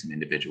there be some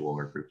individual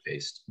or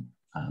group-based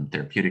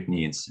therapeutic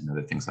needs and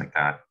other things like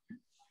that.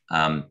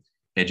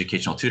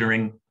 Educational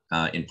tutoring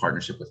in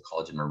partnership with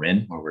College of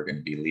Marin, where we're going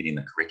to be leading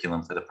the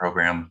curriculum for the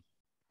program,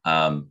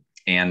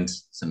 and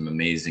some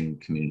amazing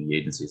community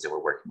agencies that we're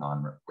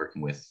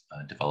working with,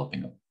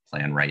 developing a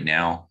plan right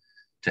now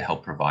to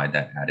help provide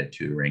that added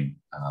tutoring,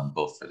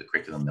 both for the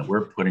curriculum that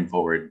we're putting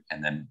forward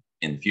and then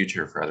in the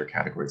future for other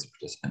categories of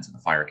participants in the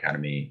Fire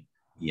Academy,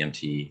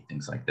 EMT,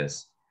 things like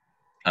this.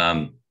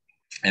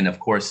 And of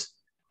course,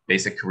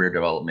 basic career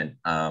development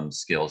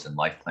skills and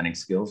life planning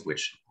skills,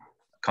 which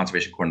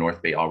Conservation Corps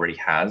North Bay already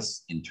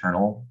has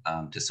internal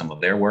to some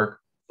of their work,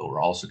 but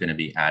we're also going to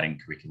be adding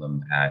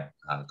curriculum at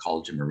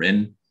College of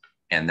Marin,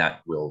 and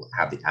that will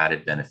have the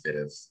added benefit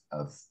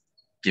of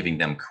giving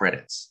them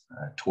credits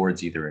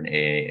towards either an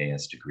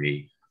AAAS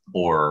degree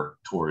or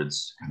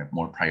towards kind of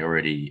more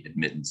priority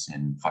admittance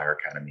in fire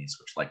academies,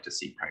 which like to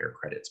see prior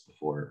credits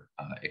before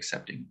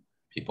accepting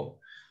people.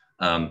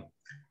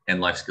 And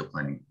life skill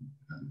planning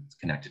is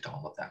connected to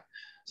all of that.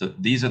 So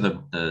these are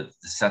the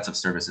sets of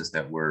services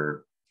that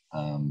we're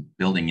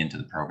building into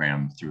the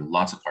program through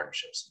lots of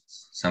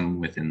partnerships, some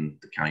within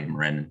the County of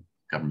Marin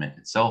government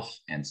itself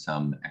and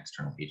some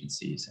external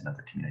agencies and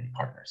other community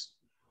partners.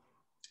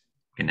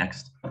 Okay,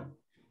 next.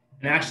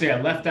 And actually, I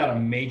left out a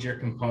major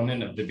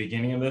component of the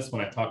beginning of this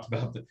when I talked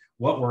about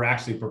what we're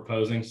actually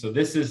proposing. So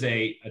this is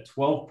a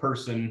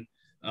 12-person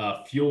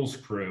fuels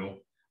crew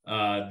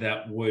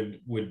that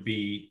would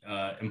be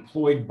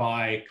employed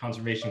by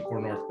Conservation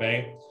Corps North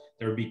Bay.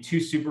 There would be 2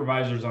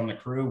 supervisors on the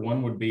crew.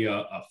 One would be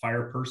a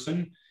fire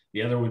person.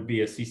 The other would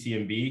be a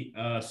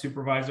CCMB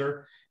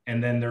supervisor.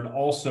 And then there'd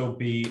also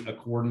be a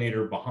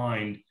coordinator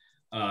behind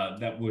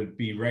that would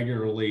be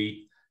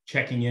regularly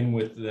checking in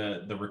with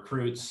the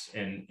recruits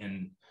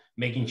and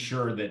making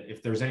sure that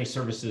if there's any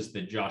services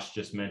that Josh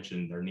just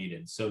mentioned, they're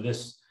needed. So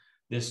this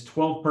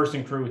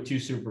 12-person crew with 2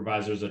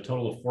 supervisors, a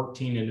total of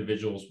 14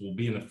 individuals, will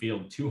be in the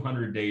field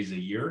 200 days a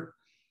year.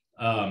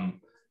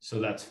 So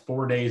that's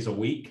 4 days a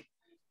week.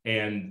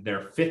 And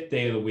their 5th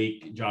day of the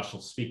week, Josh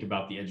will speak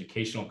about the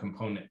educational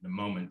component in a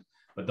moment,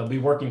 but they'll be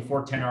working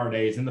 4 10-hour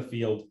days in the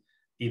field,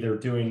 either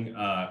doing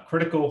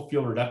critical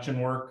fuel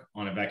reduction work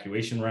on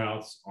evacuation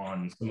routes,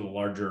 on some of the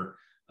larger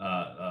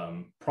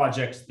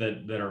projects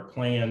that are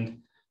planned,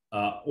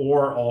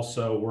 or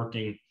also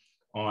working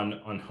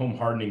on home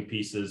hardening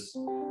pieces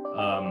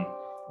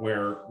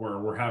where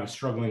we're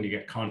struggling to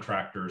get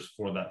contractors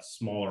for that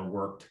smaller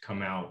work to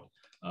come out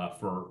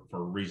for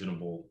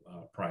reasonable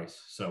price.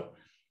 So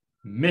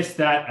missed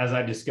that as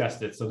I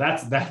discussed it. So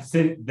that's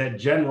the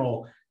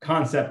general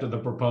concept of the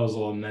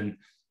proposal, and then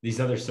these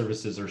other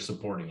services are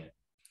supporting it.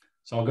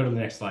 So I'll go to the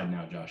next slide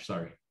now, Josh.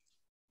 Sorry.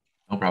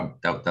 No problem.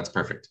 That's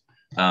perfect.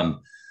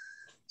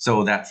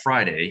 So that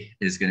Friday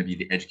is going to be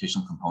the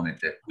educational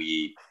component that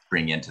we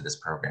bring into this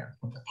program.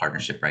 A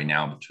partnership right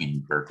now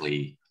between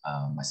Berkeley,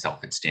 myself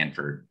at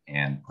Stanford,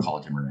 and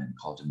College of Marin.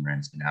 College of Marin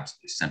has been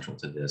absolutely central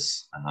to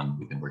this.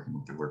 We've been working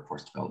with the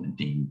workforce development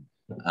dean.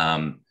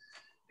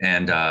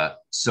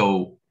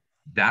 So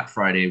that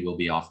Friday we'll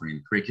be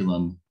offering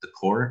curriculum. The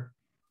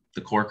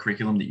core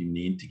curriculum that you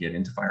need to get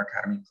into Fire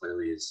Academy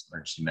clearly is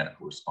emergency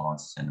medical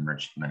response and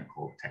emergency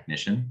medical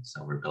technician.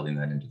 So we're building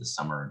that into the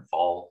summer and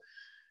fall.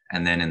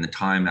 And then in the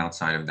time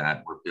outside of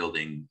that, we're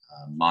building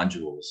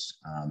modules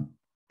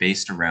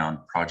based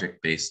around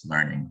project-based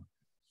learning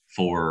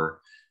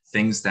for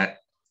things that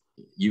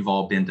you've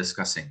all been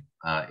discussing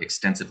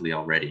extensively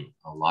already.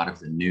 A lot of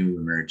the new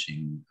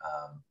emerging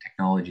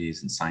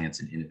technologies and science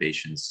and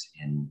innovations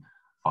in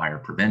fire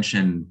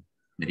prevention,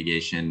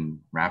 mitigation,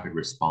 rapid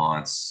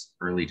response,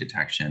 early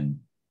detection,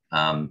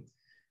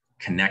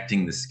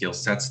 connecting the skill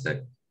sets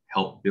that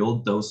help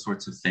build those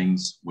sorts of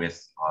things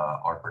with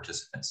our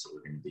participants. So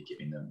we're going to be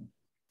giving them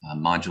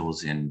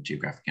modules in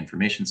geographic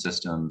information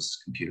systems,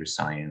 computer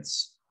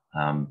science,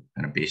 kind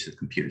of basic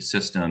computer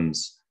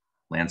systems,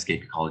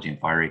 landscape ecology and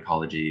fire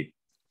ecology,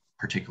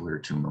 particular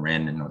to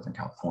Marin in Northern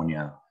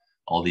California,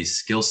 all these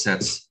skill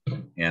sets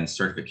and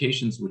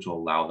certifications, which will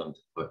allow them to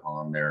put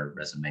on their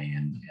resume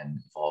and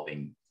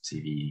evolving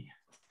CV,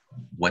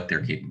 what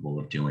they're capable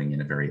of doing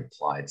in a very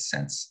applied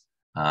sense.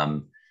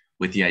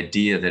 With the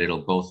idea that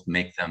it'll both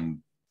make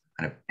them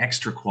kind of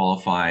extra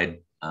qualified,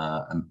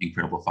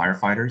 incredible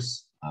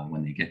firefighters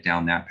when they get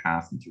down that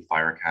path and through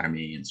Fire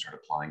Academy and start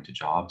applying to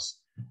jobs,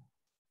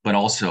 but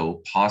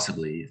also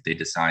possibly if they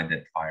decide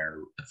that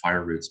the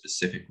firefighter route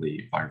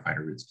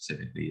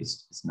specifically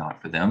is not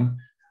for them,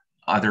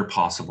 other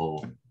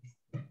possible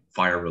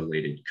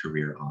fire-related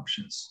career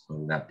options,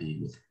 whether that be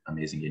with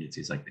amazing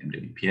agencies like the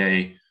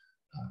MWPA,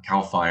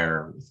 CAL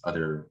FIRE, with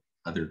other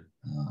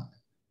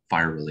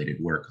fire-related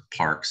work,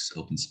 parks,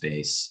 open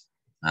space,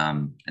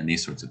 and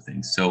these sorts of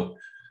things. So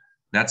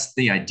that's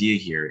the idea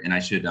here. And I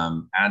should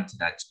add to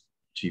that,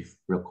 Chief,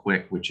 real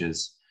quick, which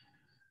is,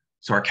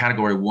 so our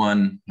category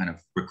 1 kind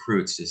of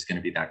recruits is going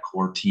to be that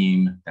core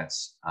team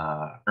that's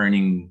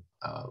earning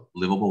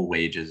livable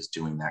wages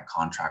doing that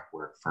contract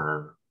work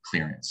for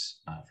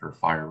clearance, for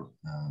fire,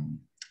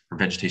 for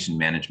vegetation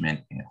management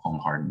and home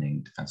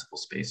hardening, defensible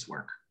space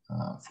work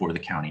for the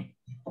county.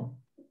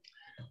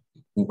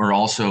 We're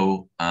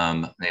also,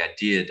 the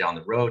idea down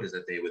the road is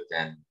that they would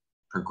then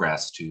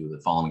progress to the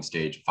following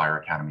stage of Fire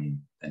Academy.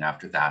 And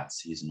after that,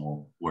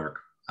 seasonal work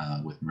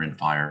with Marin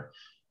Fire.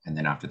 And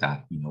then after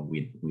that,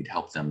 we'd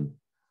help them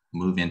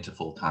move into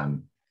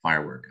full-time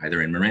fire work,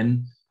 either in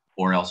Marin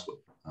or elsewhere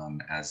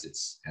as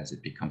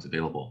it becomes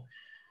available.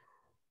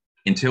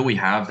 until we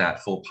have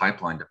that full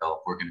pipeline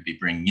developed, we're going to be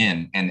bringing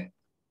in, and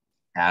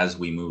as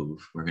we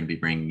move, we're going to be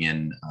bringing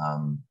in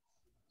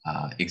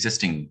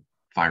existing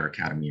fire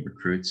academy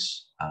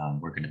recruits.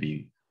 We're going to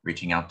be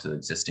reaching out to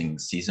existing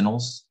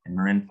seasonals in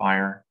Marin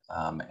Fire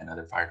and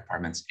other fire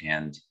departments,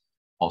 and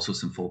also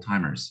some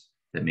full-timers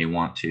that may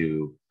want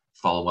to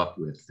follow up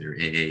with their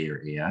AA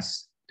or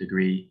AS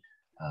degree,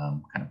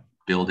 kind of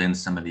build in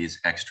some of these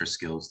extra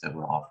skills that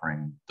we're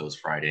offering those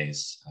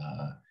Fridays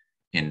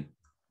in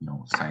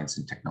science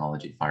and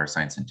technology, fire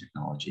science and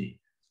technology,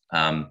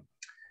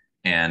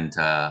 and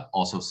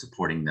also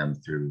supporting them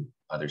through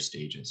other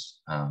stages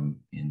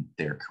in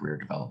their career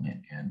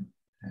development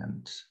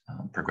and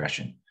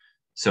progression.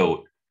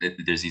 So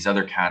there's these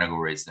other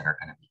categories that are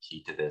going to be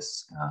key to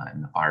this,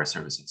 and the fire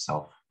service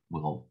itself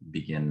will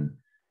begin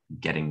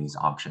getting these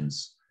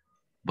options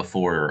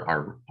before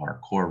our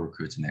core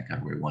recruits in that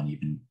category 1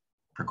 even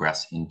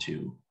progress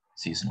into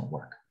seasonal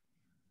work.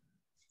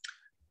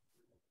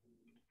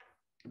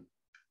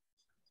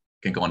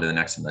 Can go on to the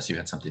next unless you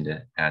had something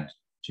to add,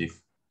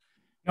 Chief.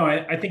 No,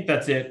 I think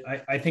that's it.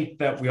 I think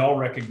that we all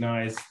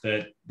recognize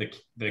that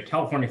the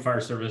California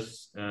Fire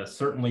Service,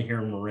 certainly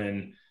here in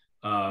Marin,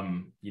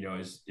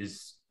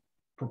 is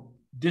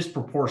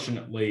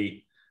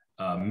disproportionately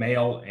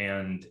male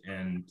and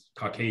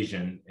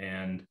Caucasian,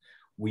 and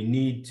we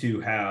need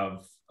to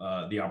have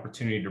the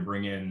opportunity to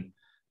bring in,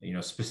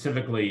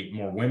 specifically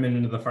more women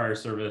into the fire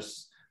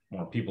service,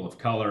 more people of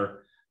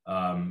color,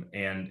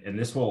 and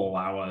this will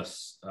allow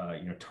us,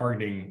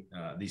 targeting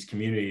these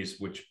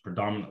communities which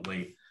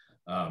predominantly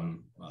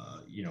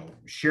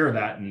share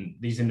that, and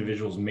these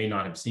individuals may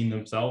not have seen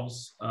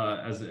themselves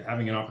as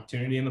having an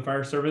opportunity in the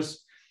fire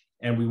service.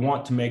 And we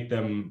want to make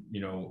them,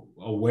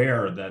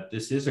 aware that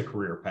this is a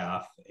career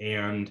path,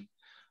 and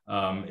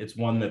it's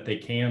one that they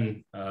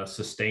can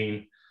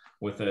sustain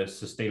with a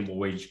sustainable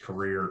wage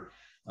career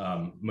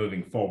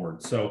moving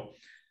forward. So,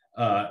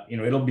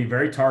 it'll be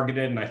very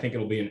targeted, and I think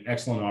it'll be an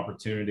excellent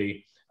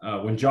opportunity.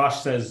 When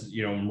Josh says,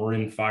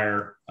 Marin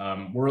Fire,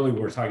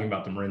 we're talking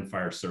about the Marin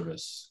Fire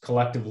Service.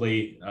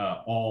 Collectively,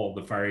 all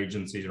the fire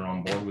agencies are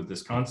on board with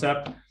this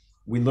concept.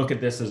 We look at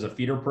this as a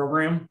feeder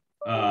program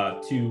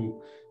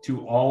to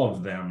all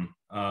of them,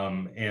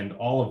 and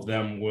all of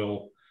them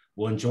will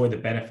enjoy the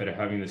benefit of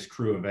having this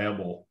crew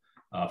available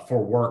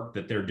for work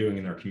that they're doing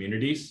in their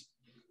communities.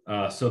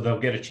 So they'll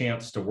get a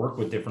chance to work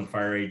with different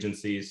fire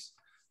agencies,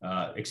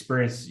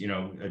 experience,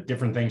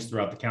 different things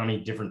throughout the county,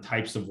 different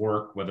types of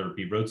work, whether it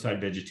be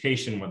roadside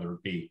vegetation, whether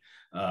it be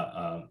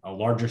a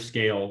larger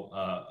scale,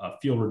 a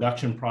fuel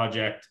reduction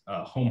project,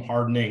 home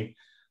hardening.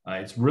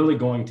 It's really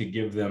going to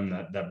give them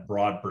that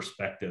broad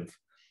perspective.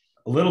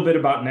 A little bit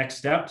about next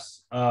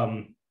steps.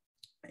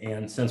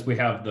 And since we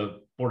have the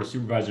Board of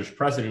Supervisors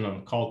president on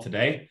the call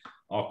today,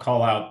 I'll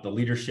call out the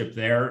leadership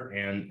there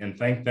and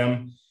thank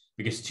them,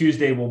 because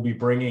Tuesday we'll be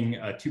bringing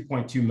a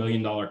 $2.2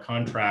 million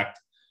contract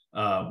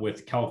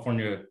with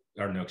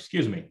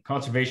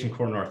Conservation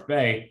Corps North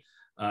Bay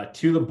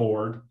to the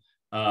board.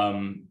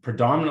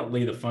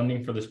 Predominantly the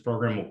funding for this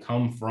program will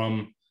come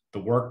from the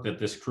work that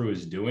this crew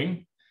is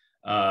doing.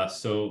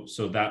 So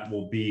that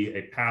will be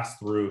a pass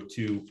through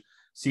to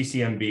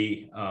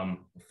CCMB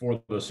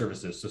for those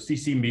services. So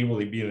CCMB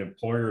will be an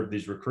employer of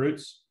these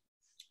recruits,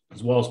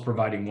 as well as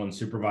providing one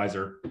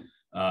supervisor.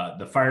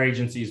 The fire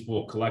agencies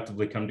will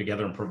collectively come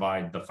together and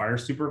provide the fire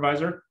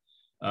supervisor,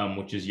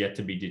 which is yet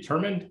to be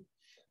determined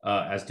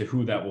as to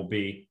who that will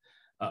be.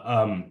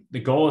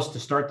 The goal is to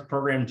start the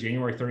program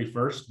January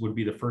 31st would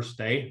be the first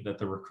day that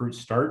the recruits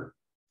start.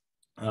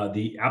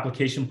 The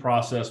application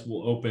process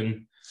will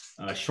open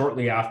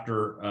shortly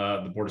after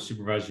the Board of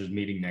Supervisors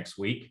meeting next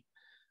week.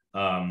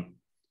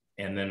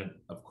 And then,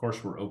 of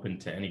course, we're open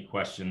to any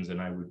questions.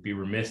 And I would be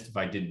remiss if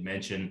I didn't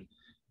mention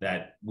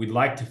that we'd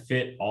like to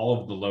fit all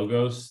of the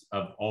logos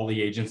of all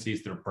the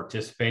agencies that are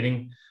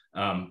participating,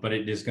 but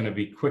it is going to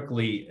be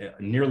quickly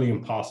nearly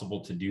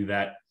impossible to do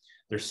that.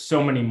 There's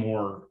so many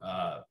more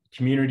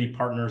community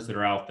partners that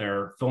are out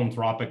there,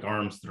 philanthropic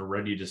arms that are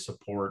ready to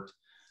support.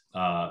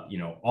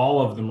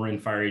 All of the Marin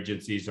fire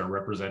agencies are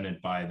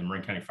represented by the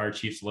Marin County Fire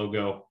Chief's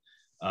logo.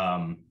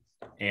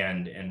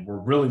 And we're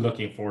really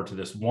looking forward to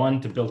this,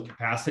 one, to build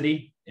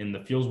capacity in the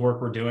fuels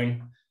work we're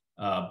doing,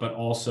 but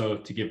also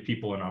to give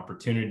people an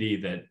opportunity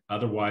that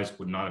otherwise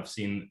would not have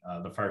seen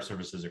the fire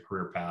service as a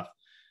career path,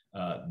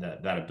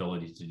 that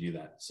ability to do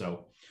that.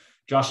 So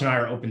Josh and I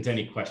are open to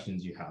any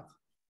questions you have.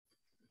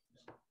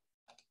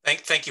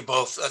 Thank you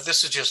both.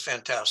 This is just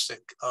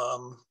fantastic.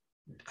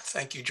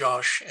 Thank you,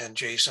 Josh and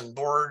Jason.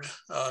 Board,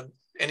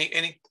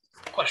 any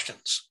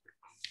questions?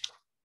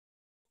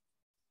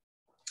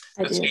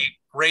 Let's see,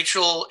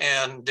 Rachel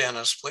and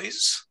Dennis,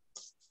 please.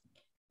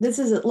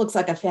 It looks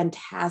like a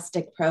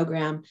fantastic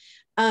program.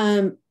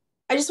 I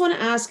just want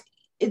to ask,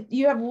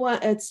 you have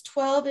it's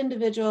 12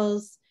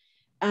 individuals.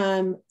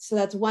 So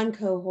that's one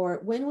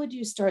cohort. When would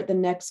you start the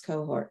next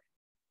cohort?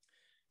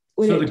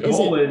 So the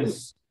goal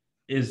is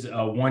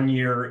 1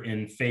 year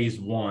in phase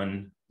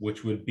one,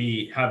 which would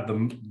be have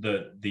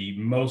the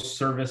most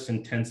service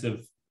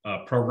intensive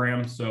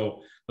programs.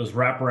 So those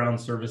wraparound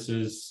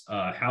services,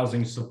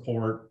 housing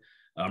support,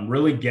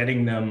 really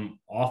getting them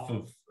off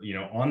of,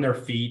 on their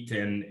feet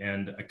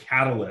and a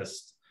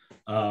catalyst,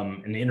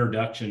 an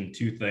introduction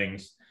to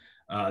things.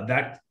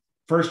 That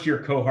first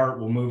year cohort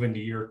will move into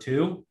year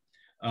 2,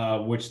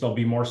 which they'll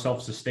be more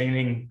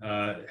self-sustaining,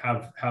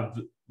 have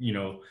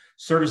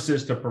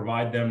services to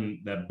provide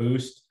them that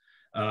boost.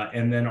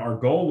 And then our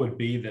goal would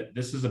be that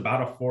this is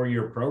about a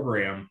 4-year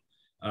program,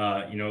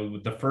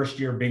 with the first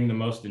year being the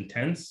most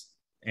intense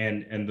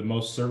and the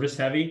most service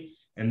heavy.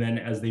 And then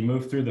as they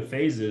move through the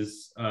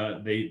phases,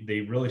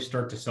 they really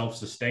start to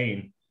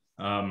self-sustain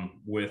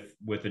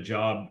with a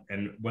job,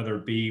 and whether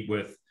it be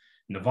with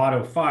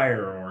Novato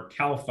Fire or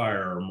Cal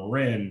Fire or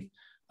Marin,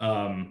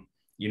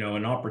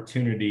 an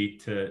opportunity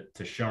to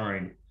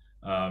shine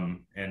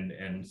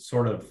and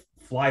sort of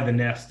fly the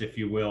nest, if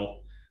you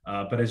will.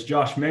 But as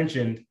Josh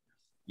mentioned,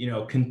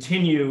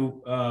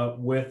 continue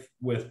with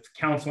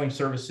counseling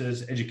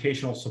services,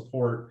 educational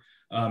support,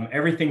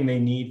 everything they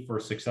need for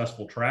a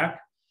successful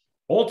track.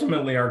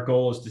 Ultimately, our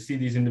goal is to see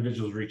these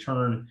individuals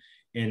return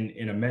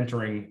in a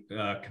mentoring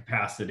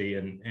capacity.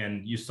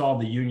 And you saw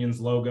the union's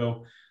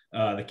logo.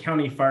 The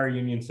County Fire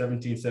Union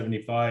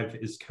 1775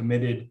 is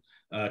committed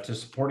to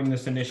supporting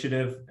this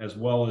initiative, as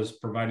well as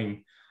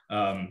providing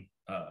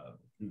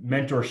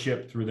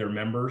mentorship through their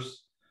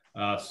members.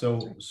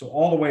 So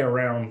all the way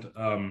around,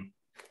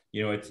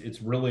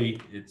 it's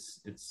really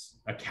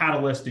a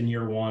catalyst in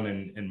year 1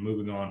 and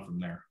moving on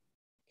from there.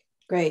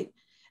 Great.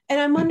 And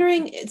I'm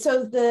wondering,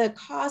 so the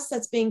cost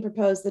that's being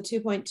proposed, the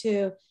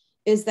 2.2,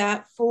 is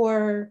that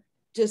for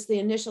just the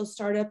initial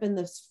startup in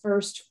the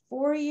first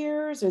 4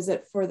 years? Or is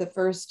it for the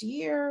first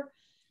year?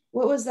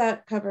 What was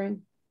that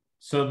covering?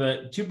 So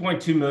the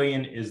 2.2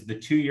 million is the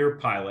 2-year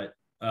pilot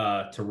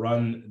to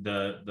run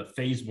the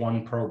phase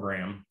 1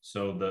 program.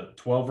 So the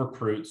 12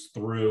 recruits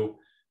through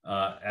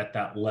at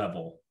that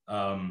level.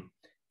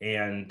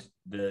 And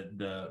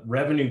the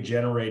revenue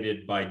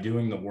generated by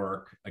doing the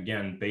work,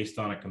 again, based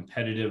on a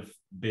competitive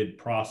bid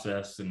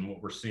process and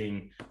what we're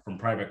seeing from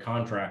private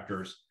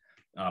contractors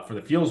for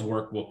the fields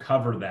work, will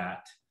cover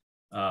that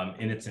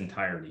in its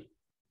entirety.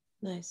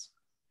 Nice.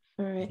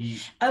 All right.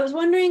 I was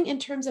wondering, in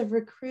terms of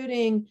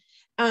recruiting,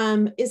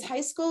 is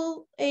high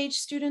school age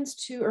students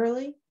too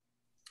early?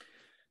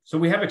 So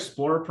we have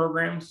Explorer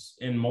programs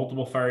in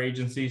multiple fire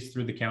agencies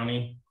through the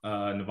county,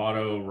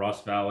 Novato,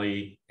 Ross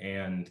Valley,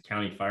 and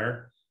County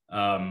Fire,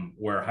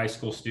 where high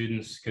school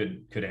students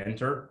could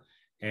enter.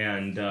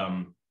 And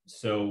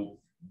so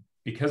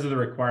because of the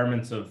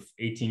requirements of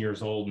 18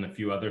 years old and a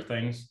few other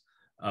things,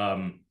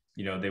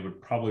 they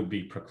would probably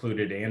be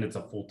precluded, and it's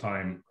a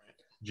full-time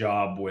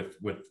job with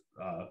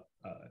the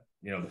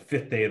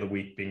 5th day of the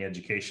week being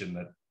education.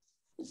 That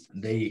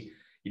they,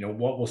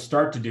 what we'll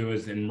start to do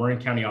is, in Marin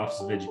County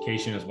Office of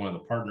Education as one of the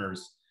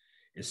partners,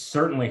 is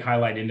certainly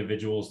highlight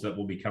individuals that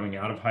will be coming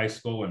out of high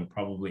school and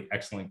probably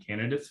excellent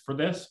candidates for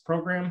this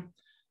program.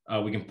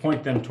 We can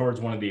point them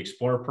towards one of the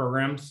Explorer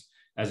programs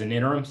as an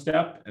interim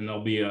step, and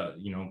they'll be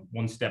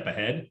one step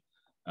ahead.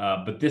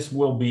 But this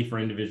will be for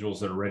individuals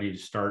that are ready to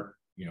start,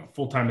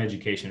 full-time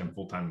education and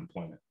full-time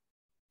employment.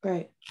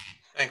 Great.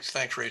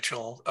 Thanks,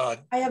 Rachel. Can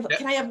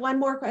I have one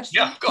more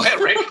question? Yeah, go ahead,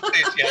 Rachel.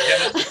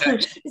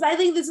 Because I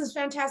think this is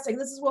fantastic.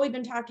 This is what we've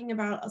been talking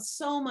about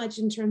so much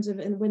in terms of,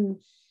 and when,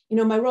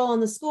 my role on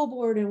the school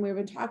board, and we've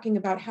been talking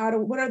about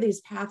what are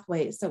these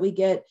pathways that we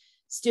get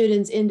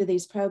students into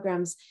these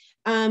programs?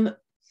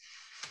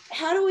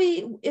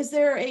 Is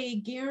there a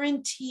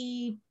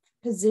guaranteed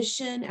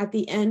position at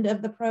the end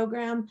of the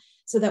program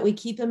so that we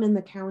keep them in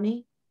the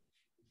county?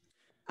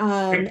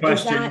 Great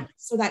question.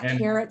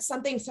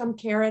 Some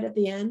carrot at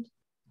the end?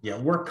 Yeah,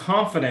 we're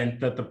confident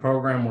that the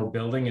program we're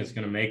building is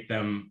going to make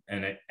them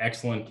an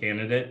excellent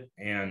candidate,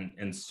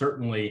 and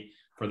certainly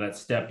for that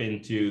step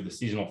into the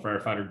seasonal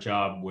firefighter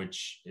job,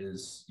 which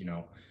is,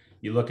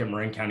 you look at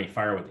Marin County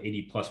Fire with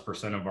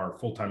 80+% of our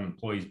full-time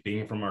employees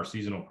being from our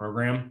seasonal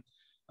program.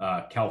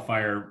 Cal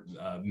Fire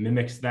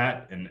mimics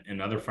that,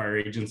 and other fire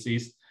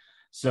agencies.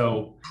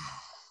 So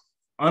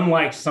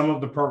unlike some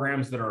of the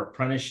programs that are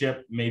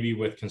apprenticeship, maybe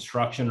with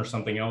construction or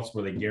something else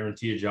where they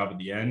guarantee a job at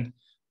the end,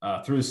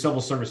 through the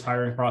civil service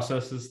hiring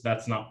processes,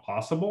 that's not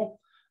possible.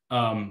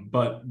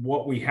 But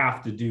what we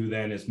have to do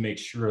then is make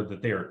sure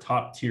that they are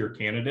top tier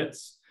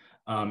candidates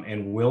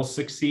and will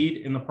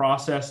succeed in the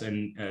process.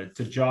 And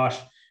to Josh,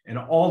 and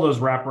all those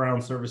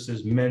wraparound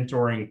services,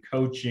 mentoring,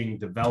 coaching,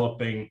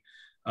 developing,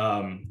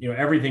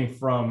 everything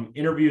from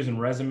interviews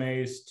and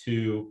resumes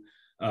to,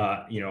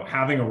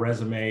 having a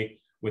resume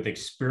with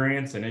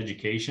experience and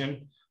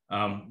education.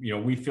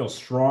 We feel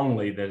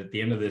strongly that at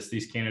the end of this,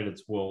 these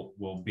candidates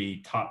will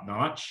be top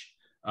notch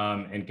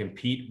and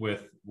compete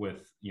with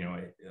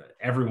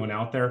everyone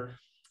out there.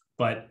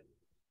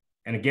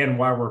 And again,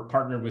 while we're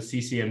partnered with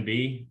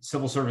CCNB,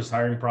 civil service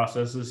hiring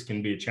processes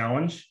can be a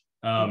challenge,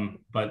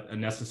 but a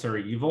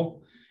necessary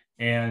evil.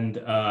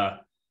 And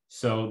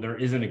so there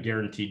isn't a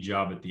guaranteed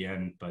job at the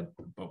end, but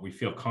we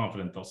feel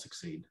confident they'll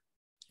succeed.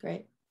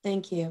 Great,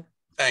 thank you.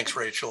 Thanks,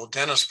 Rachel.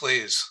 Dennis,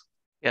 please.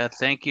 Yeah,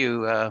 thank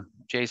you,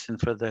 Jason,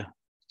 for the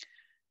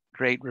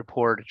great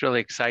report. It's a really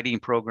exciting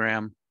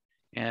program.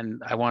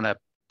 And I want to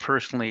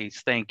personally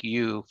thank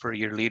you for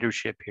your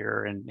leadership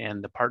here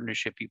and the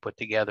partnership you put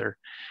together,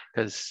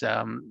 because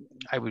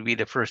I would be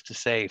the first to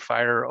say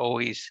fire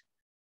always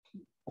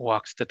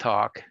walks the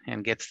talk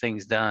and gets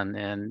things done.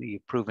 And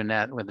you've proven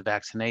that with the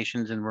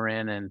vaccinations in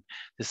Marin. And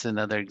this is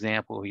another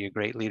example of your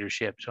great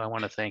leadership. So I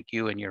want to thank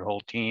you and your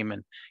whole team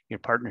and your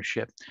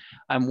partnership.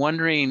 I'm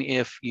wondering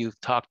if you've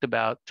talked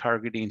about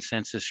targeting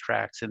census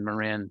tracts in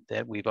Marin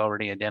that we've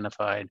already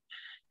identified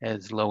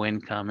as low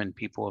income and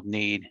people of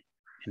need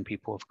and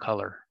people of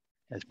color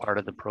as part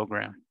of the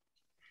program.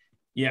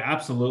 Yeah,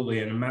 absolutely.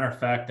 And a matter of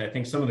fact, I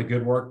think some of the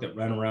good work that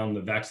ran around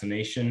the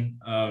vaccination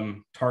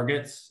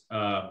targets,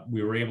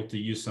 we were able to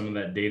use some of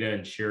that data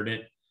and shared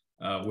it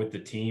with the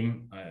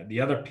team.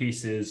 The other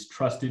piece is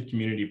trusted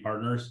community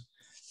partners,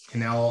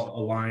 Canal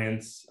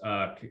Alliance,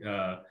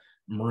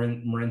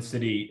 Marin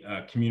City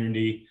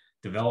Community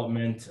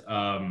Development,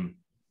 up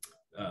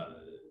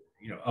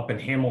in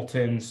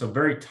Hamilton. So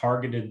very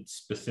targeted,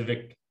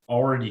 specific,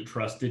 already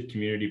trusted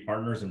community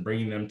partners and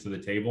bringing them to the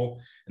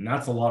table. And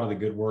that's a lot of the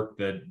good work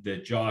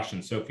that Josh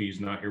and Sophie, who's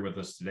not here with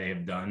us today,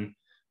 have done,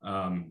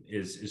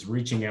 is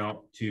reaching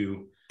out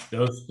to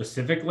those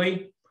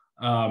specifically,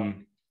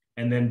 and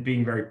then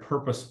being very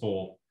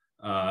purposeful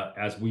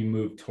as we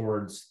move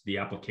towards the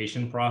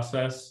application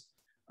process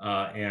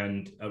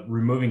and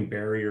removing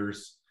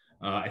barriers.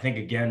 I think,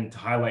 again, to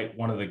highlight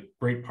one of the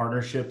great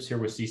partnerships here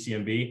with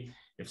CCMB,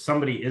 if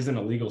somebody isn't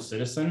a legal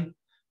citizen,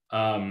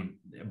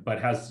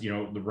 but has,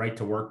 the right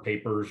to work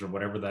papers or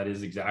whatever that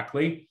is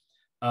exactly,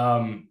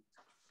 the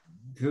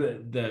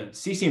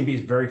CCMB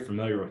is very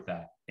familiar with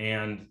that.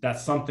 And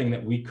that's something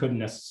that we couldn't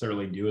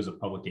necessarily do as a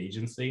public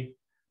agency,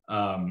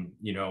 and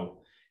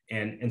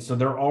so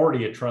they're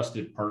already a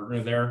trusted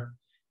partner there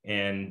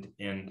and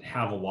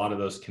have a lot of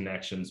those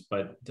connections.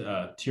 But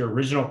to your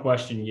original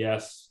question,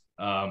 yes,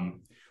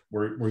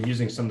 we're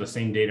using some of the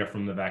same data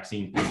from the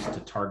vaccine piece to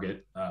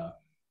target,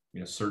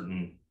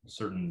 certain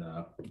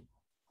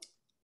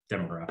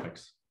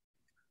demographics.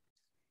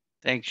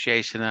 Thanks,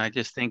 Jason. I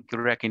just think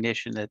the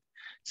recognition that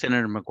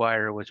Senator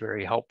McGuire was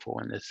very helpful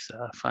in this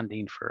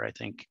funding for, I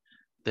think,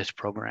 this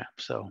program.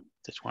 So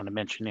just want to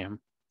mention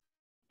him.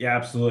 Yeah,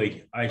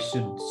 absolutely. I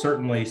should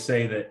certainly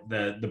say that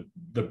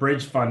the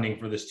bridge funding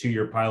for this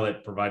 2-year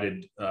pilot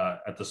provided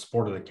at the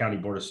support of the County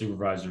Board of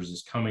Supervisors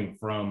is coming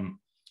from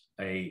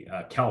a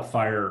CAL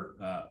FIRE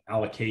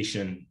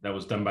allocation that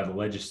was done by the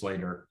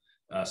legislator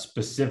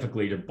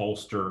specifically to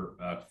bolster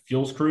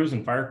fuels crews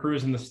and fire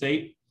crews in the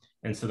state.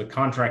 And so the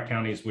contract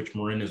counties, which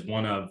Marin is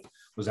one of,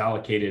 was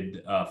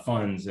allocated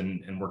funds,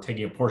 and we're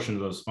taking a portion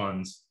of those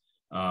funds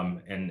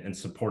and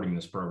supporting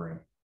this program.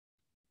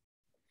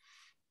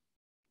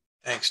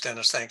 Thanks,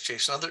 Dennis. Thanks,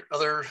 Jason.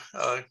 Other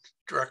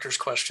directors'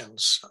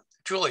 questions?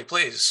 Julie,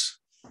 please.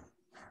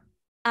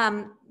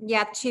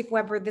 Yeah, Chief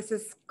Weber, this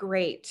is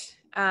great.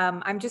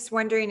 I'm just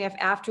wondering if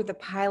after the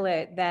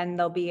pilot, then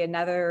there'll be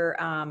another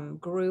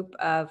group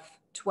of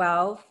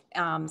 12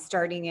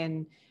 starting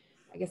in,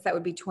 I guess that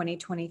would be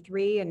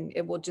 2023, and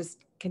it will just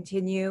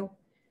continue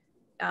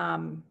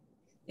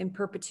in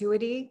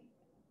perpetuity.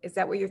 Is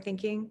that what you're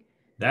thinking?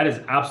 That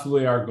is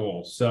absolutely our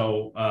goal.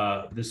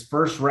 So this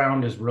first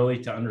round is really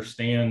to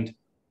understand,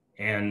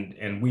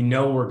 and we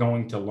know we're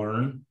going to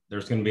learn.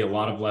 There's going to be a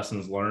lot of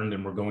lessons learned,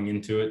 and we're going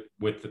into it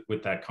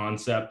with that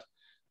concept.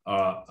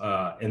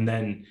 And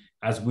then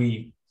as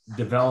we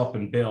develop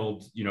and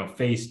build,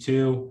 phase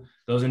 2,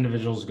 those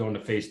individuals go into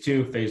phase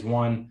 2, phase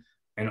 1,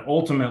 and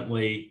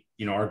ultimately,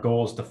 our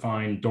goal is to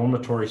find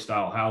dormitory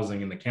style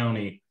housing in the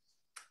county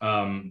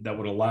that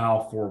would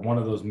allow for one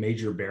of those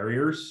major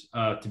barriers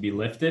to be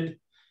lifted.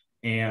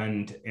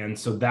 And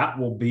so that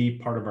will be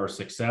part of our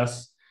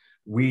success.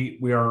 We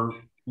are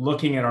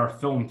looking at our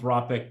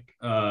philanthropic,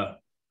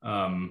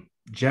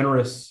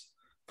 generous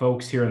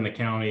folks here in the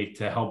county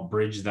to help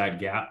bridge that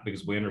gap,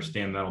 because we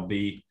understand that'll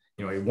be,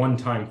 a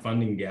one-time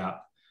funding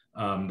gap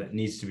that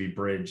needs to be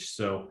bridged.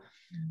 So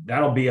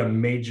that'll be a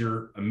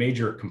major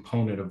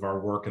component of our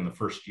work in the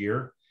first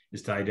year,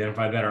 is to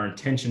identify that. Our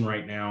intention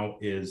right now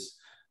is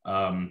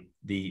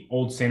the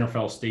old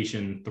Santerfell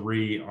Station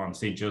 3 on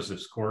St.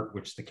 Joseph's Court,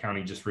 which the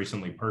county just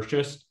recently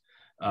purchased,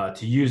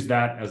 to use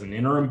that as an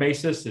interim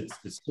basis.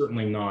 It's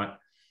certainly not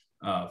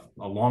a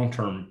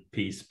long-term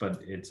piece,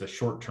 but it's a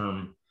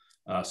short-term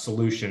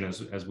solution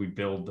as we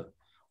build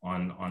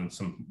on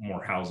some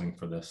more housing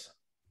for this.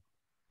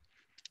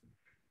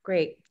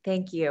 Great,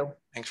 thank you.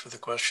 Thanks for the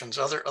questions.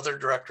 Other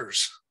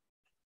directors.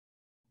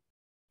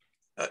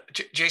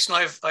 Jason,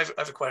 I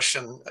have a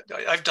question.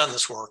 I've done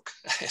this work.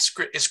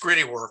 It's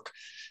gritty work.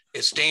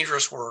 It's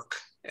dangerous work.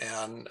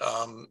 And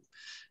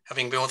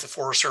having been with the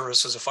Forest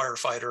Service as a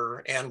firefighter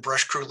and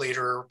brush crew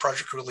leader,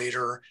 project crew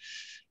leader,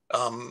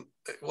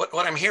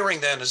 what I'm hearing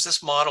then is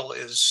this model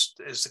is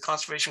the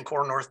Conservation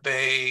Corps North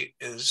Bay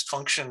is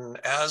function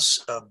as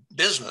a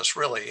business,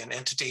 really, an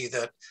entity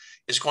that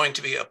is going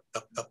to be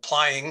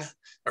applying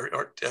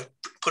or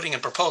putting in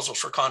proposals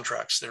for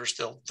contracts.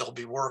 There'll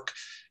be work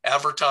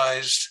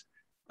advertised.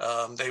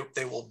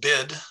 they will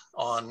bid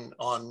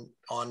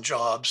on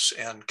jobs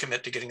and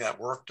commit to getting that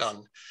work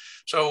done.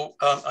 So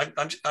I'm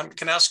going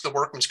to ask the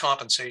workman's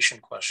compensation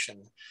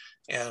question.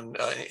 And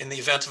in the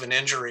event of an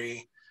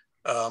injury,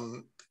 a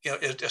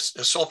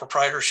sole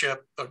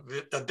proprietorship,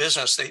 a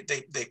business,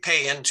 they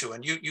pay into,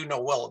 and you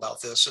know well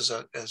about this as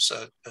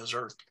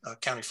our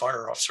county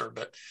fire officer,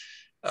 but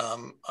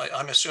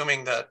I'm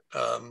assuming that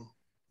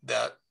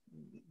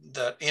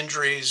that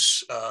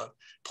injuries,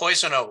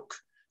 poison oak,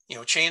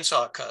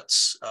 chainsaw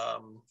cuts,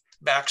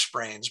 back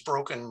sprains,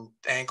 broken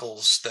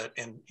ankles that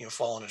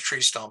fall in a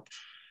tree stump.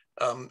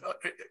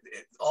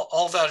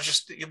 All of that is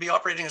just, you'll be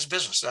operating as a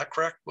business. Is that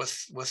correct?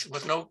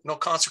 With no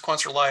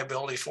consequence or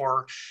liability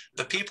for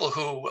the people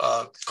who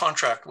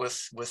contract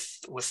with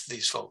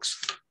these folks.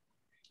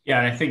 Yeah,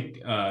 and I think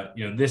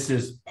this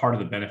is part of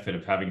the benefit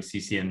of having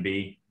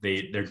CCNB.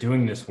 They're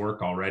doing this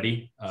work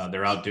already.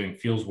 They're out doing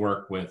fields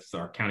work with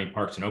our county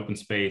parks and open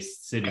space,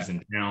 cities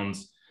and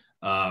towns.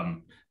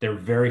 They're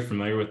very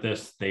familiar with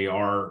this. They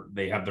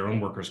have their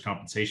own workers'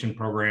 compensation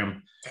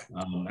program.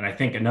 And I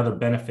think another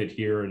benefit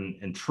here,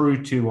 and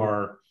true to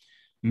our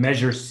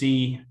Measure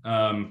C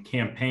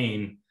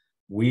campaign,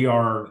 we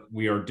are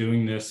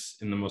doing this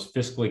in the most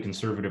fiscally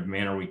conservative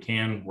manner we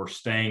can. We're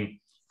staying,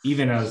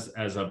 even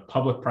as a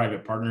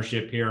public-private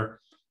partnership here,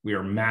 we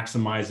are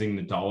maximizing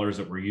the dollars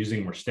that we're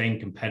using. We're staying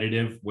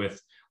competitive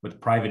with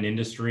private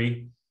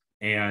industry,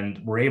 and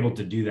we're able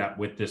to do that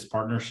with this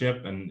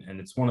partnership. And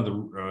it's one of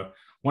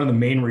the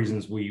main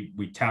reasons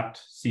we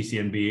tapped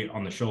CCNB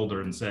on the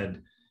shoulder and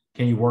said,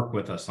 can you work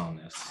with us on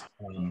this?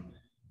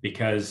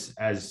 Because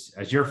as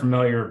you're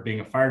familiar,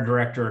 being a fire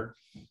director,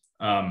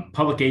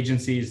 public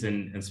agencies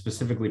and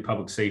specifically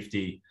public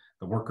safety,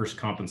 the workers'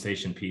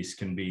 compensation piece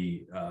can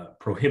be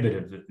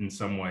prohibitive in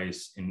some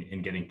ways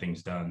in getting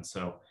things done.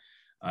 So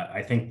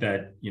I think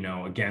that,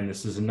 again,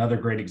 this is another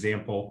great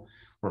example.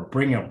 We're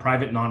bringing a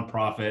private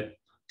nonprofit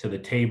to the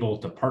table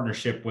to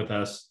partnership with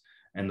us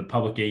and the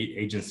public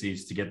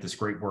agencies to get this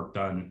great work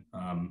done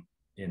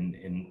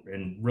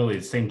in really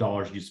the same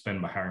dollars you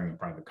spend by hiring a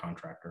private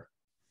contractor.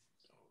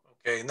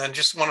 Okay, and then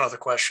just one other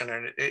question,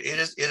 and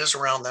it is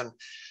around then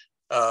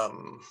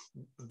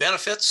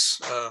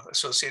benefits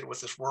associated with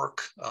this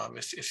work.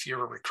 If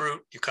you're a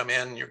recruit, you come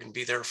in, you're going to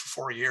be there for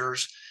 4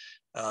 years.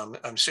 I'm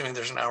assuming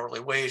there's an hourly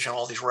wage and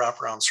all these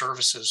wraparound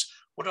services.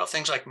 What about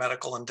things like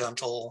medical and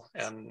dental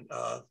and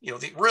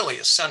the really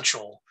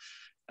essential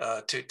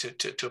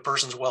to a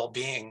person's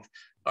well-being?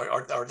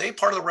 Are they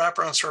part of the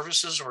wraparound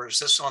services, or is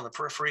this on the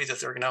periphery that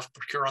they're going to have to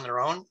procure on their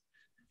own?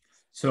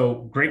 So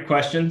great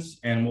questions,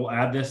 and we'll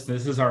add this.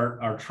 This is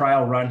our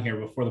trial run here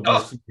before the Board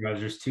of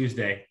Supervisors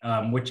Tuesday,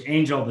 which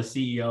Angel, the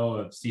CEO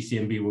of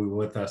CCNB, will be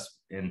with us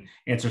and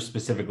answer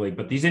specifically.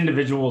 But these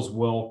individuals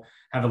will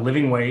have a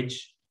living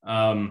wage,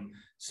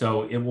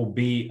 so it will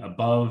be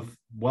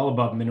well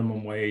above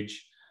minimum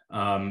wage,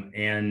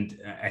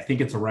 and I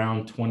think it's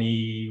around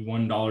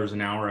 $21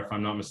 an hour, if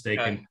I'm not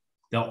mistaken. Okay.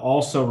 They'll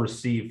also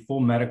receive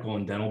full medical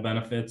and dental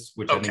benefits,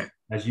 which I think,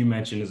 as you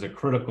mentioned, is a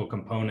critical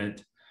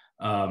component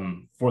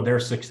for their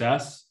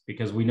success,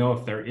 because we know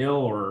if they're ill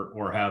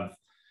or have,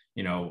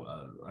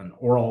 an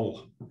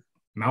oral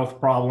mouth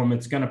problem,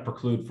 it's going to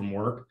preclude from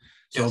work.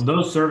 So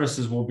those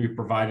services will be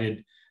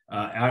provided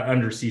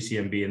under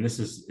CCNB, and this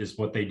is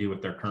what they do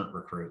with their current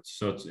recruits.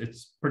 So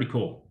it's pretty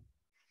cool.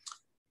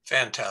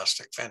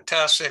 Fantastic.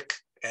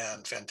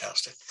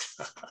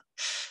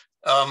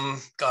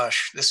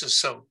 Gosh, this is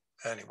so.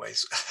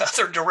 Anyways,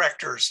 other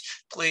directors,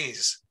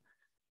 please.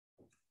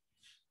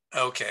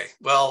 Okay,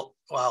 well,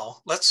 wow.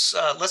 Let's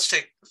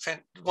take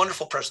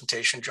wonderful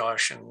presentation,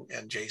 Josh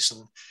and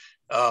Jason.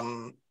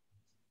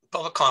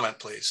 Public comment,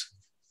 please.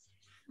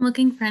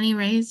 Looking for any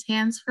raised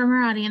hands from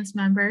our audience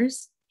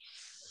members.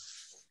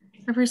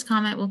 Our first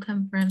comment will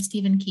come from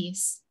Stephen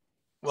Keese.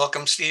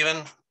 Welcome,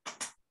 Stephen.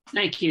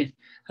 Thank you.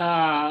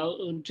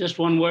 Just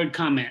one word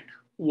comment.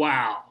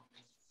 Wow.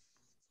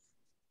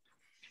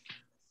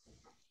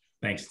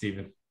 Thanks,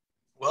 Stephen.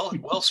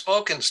 Well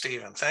spoken,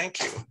 Stephen.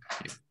 Thank you.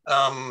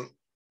 I'm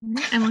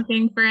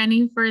looking for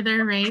any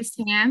further raised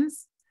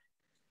hands.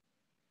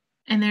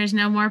 And there's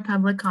no more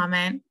public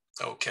comment.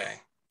 Okay.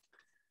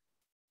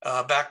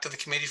 Back to the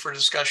committee for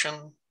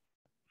discussion.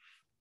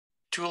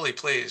 Julie,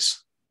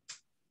 please.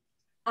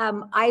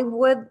 I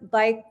would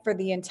like for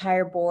the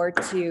entire board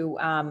to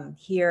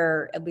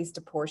hear at least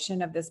a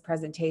portion of this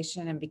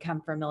presentation and become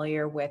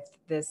familiar with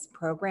this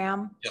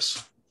program.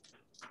 Yes.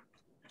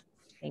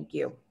 Thank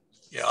you.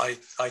 Yeah,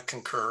 I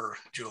concur,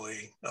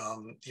 Julie.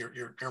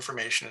 Your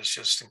information is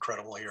just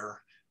incredible here.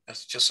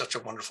 It's just such a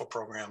wonderful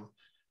program.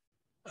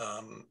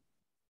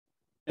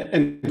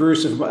 And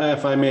Bruce,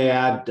 if I may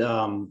add,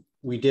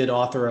 we did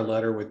author a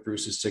letter with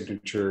Bruce's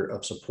signature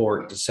of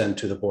support to send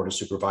to the Board of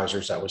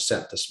Supervisors that was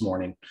sent this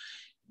morning.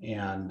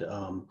 And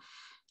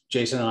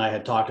Jason and I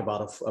had talked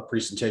about a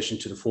presentation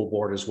to the full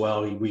board as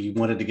well. We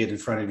wanted to get in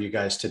front of you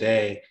guys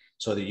today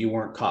so that you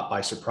weren't caught by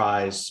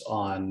surprise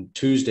on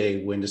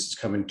Tuesday when this is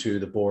coming to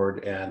the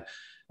board. And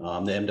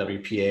The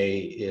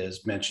MWPA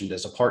is mentioned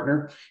as a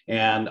partner,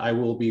 and I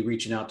will be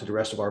reaching out to the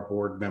rest of our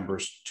board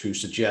members to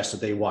suggest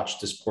that they watch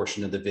this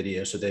portion of the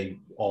video so they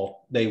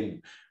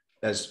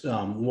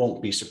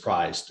won't be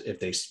surprised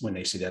when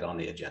they see that on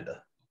the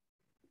agenda.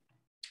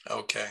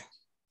 Okay.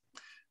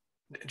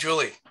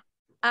 Julie.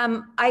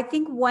 I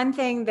think one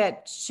thing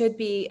that should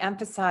be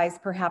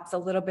emphasized perhaps a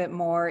little bit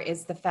more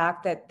is the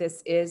fact that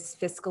this is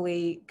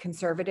fiscally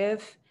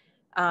conservative,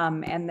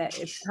 and that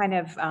it's kind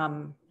of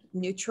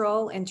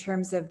neutral in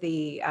terms of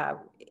the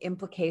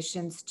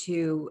implications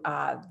to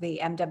the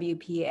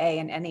MWPA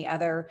and any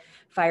other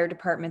fire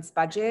department's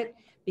budget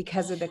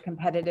because of the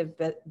competitive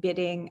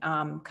bidding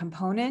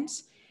component.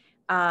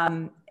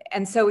 And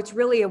so it's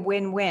really a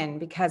win-win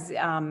because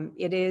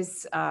it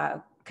is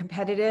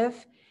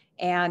competitive,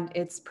 and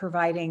it's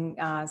providing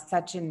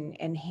such an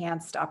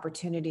enhanced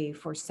opportunity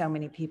for so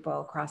many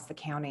people across the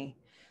county.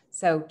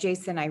 So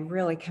Jason, I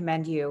really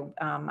commend you.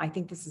 I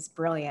think this is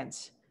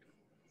brilliant.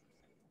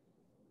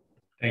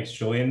 Thanks,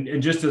 Julie.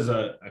 And just as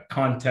a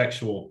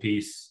contextual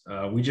piece,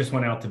 we just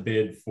went out to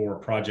bid for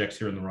projects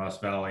here in the Ross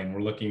Valley, and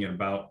we're looking at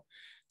about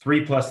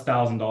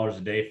 $3,000+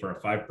 a day for a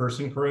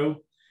 5-person crew.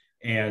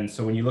 And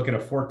so when you look at a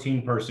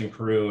 14-person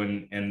crew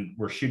and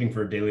we're shooting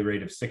for a daily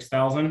rate of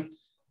 6,000,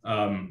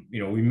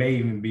 we may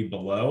even be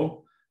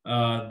below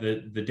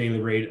the daily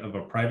rate of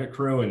a private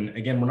crew. And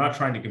again, we're not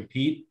trying to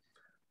compete,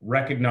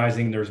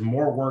 recognizing there's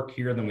more work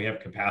here than we have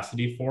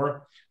capacity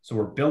for. So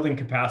we're building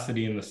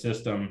capacity in the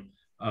system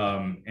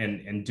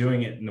and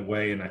doing it in a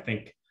way. And I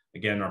think,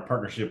 again, our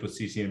partnership with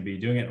CCNB,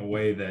 doing it in a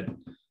way that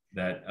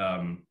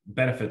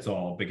benefits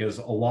all, because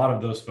a lot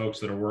of those folks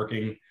that are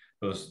working,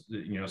 those,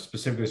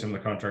 specifically some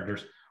of the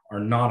contractors, are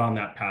not on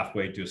that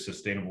pathway to a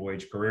sustainable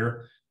wage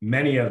career.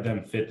 Many of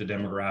them fit the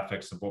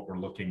demographics of what we're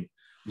looking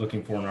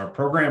for in our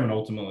program and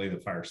ultimately the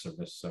fire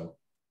service. So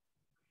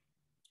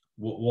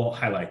we'll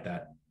highlight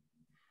that.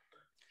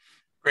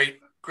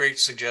 Great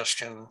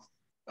suggestion.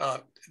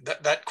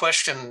 That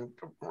question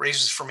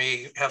raises for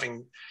me,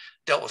 having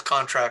dealt with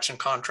contracts and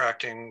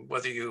contracting,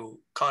 whether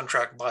you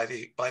contract by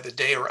the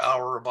day or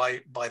hour or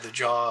by the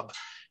job.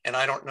 And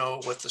I don't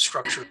know what the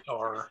structures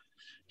are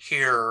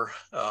here,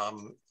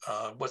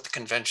 what the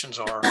conventions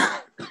are.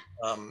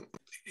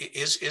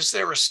 Is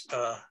there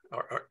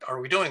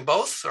are we doing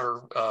both,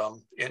 or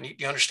and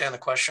you understand the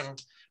question,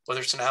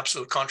 whether it's an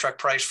absolute contract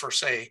price for,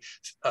 say,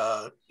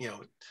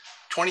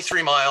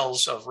 23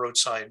 miles of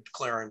roadside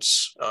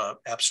clearance,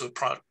 absolute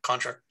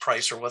contract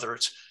price, or whether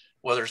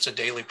it's a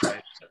daily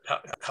price?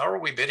 How are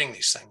we bidding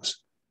these things?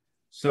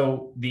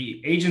 So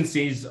the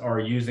agencies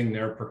are using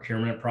their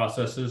procurement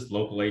processes,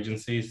 local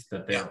agencies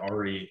that they're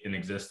already in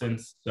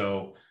existence.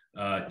 So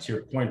to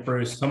your point,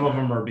 Bruce, some of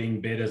them are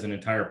being bid as an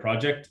entire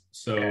project.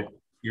 So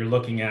you're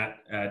looking at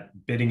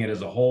bidding it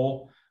as a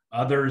whole.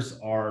 Others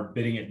are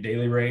bidding at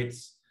daily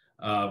rates.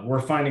 We're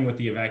finding with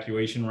the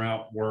evacuation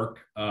route work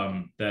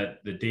that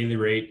the daily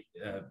rate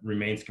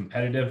remains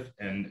competitive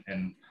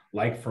and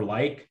like for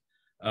like,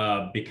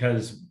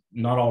 because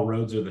not all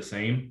roads are the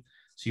same.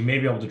 So you may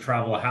be able to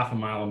travel a half a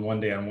mile in one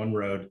day on one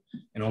road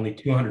and only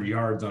 200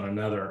 yards on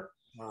another.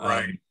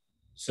 Right.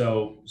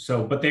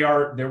 But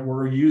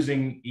we're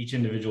using, each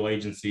individual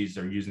agencies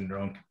are using their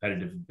own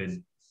competitive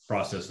bid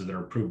processes that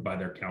are approved by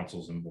their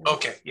councils and boards.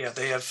 Okay, yeah,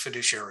 they have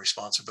fiduciary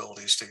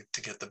responsibilities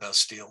to get the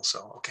best deal.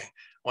 So, okay,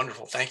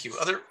 wonderful, thank you.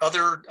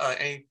 Other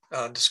any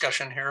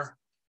discussion here?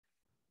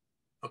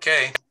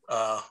 Okay,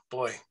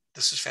 boy,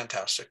 this is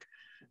fantastic.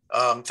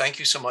 Thank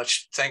you so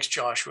much. Thanks,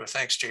 Joshua.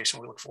 Thanks,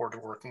 Jason. We look forward to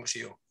working with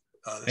you.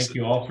 Thank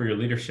you all for your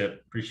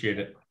leadership. Appreciate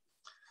it.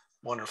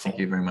 Wonderful.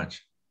 Thank you very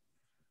much.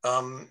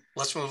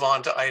 Let's move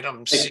on to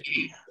item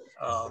C,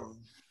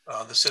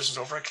 the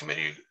Citizen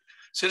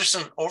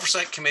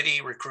Oversight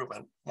Committee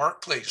recruitment.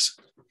 Mark, please.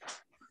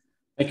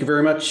 Thank you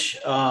very much.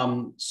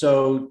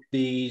 So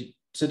the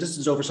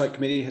Citizens Oversight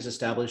Committee has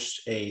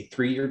established a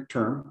 3-year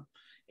term,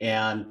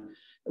 and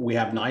we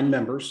have 9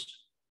 members.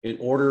 In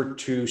order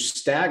to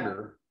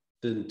stagger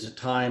the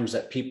times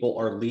that people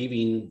are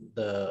leaving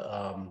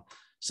the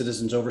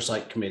Citizens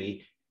Oversight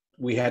Committee,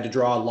 we had to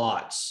draw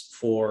lots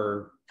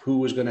for who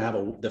was going to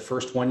have the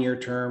first 1-year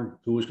term,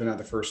 who was going to have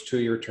the first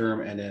 2-year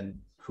term, and then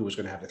who was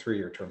going to have the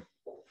 3-year term.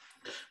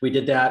 We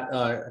did that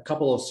a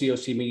couple of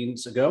COC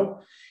meetings ago,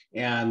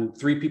 and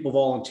 3 people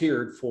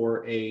volunteered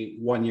for a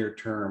 1-year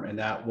term, and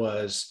that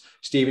was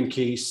Stephen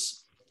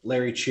Keese,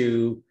 Larry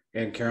Chu,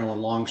 and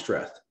Carolyn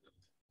Longstreth.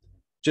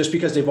 Just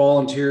because they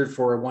volunteered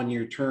for a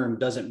 1-year term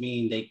doesn't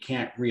mean they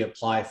can't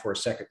reapply for a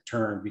second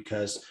term,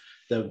 because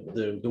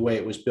the way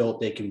it was built,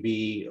 they can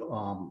be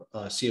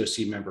a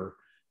COC member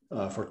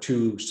for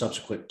 2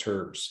 subsequent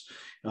terms.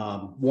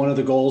 One of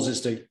the goals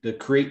is to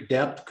create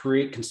depth,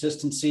 create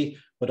consistency,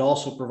 but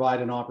also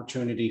provide an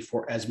opportunity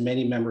for as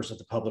many members of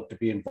the public to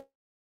be involved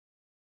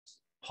as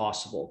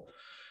possible.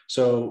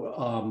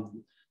 So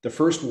the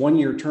first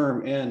 1-year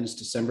term ends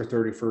December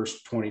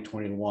 31st,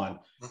 2021.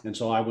 And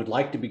so I would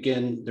like to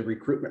begin the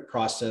recruitment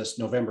process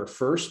November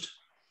 1st,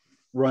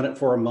 run it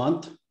for a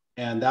month,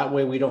 and that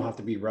way we don't have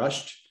to be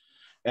rushed.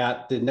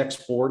 At the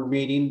next board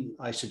meeting,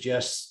 I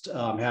suggest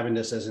having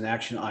this as an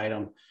action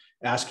item,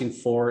 asking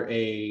for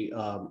a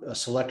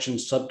selection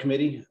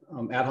subcommittee,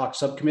 ad hoc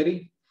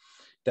subcommittee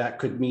that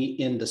could meet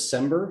in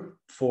December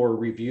for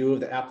review of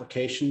the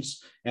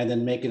applications and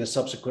then making a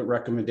subsequent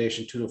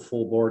recommendation to the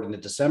full board in the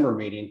December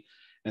meeting.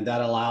 And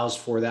that allows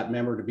for that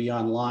member to be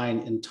online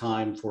in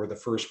time for the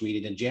first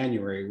meeting in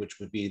January, which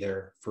would be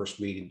their first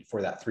meeting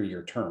for that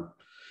 3-year term.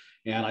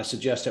 And I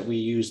suggest that we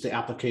use the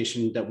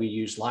application that we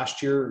used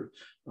last year.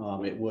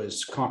 It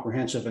was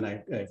comprehensive, and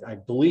I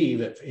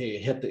believe it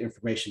hit the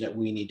information that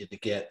we needed to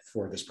get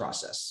for this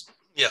process.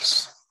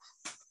 Yes.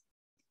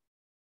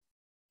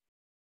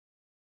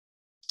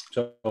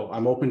 So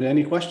I'm open to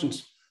any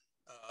questions.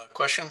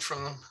 Question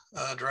from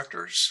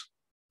directors?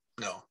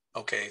 No.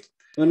 Okay.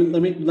 Let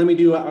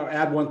me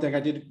add one thing. I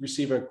did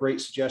receive a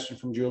great suggestion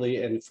from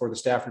Julie, and for the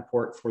staff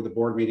report for the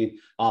board meeting,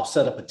 I'll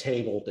set up a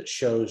table that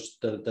shows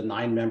the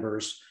 9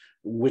 members,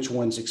 which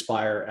ones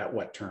expire at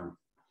what term.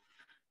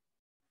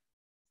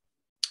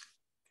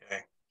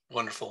 Okay,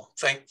 wonderful.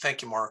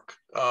 Thank you, Mark.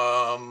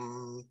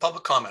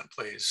 Public comment,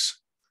 please.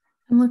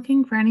 I'm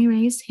looking for any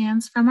raised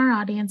hands from our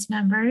audience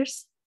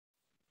members.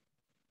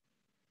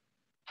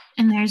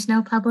 And there's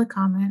no public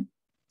comment.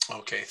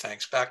 Okay,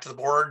 thanks. Back to the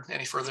board.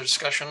 Any further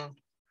discussion?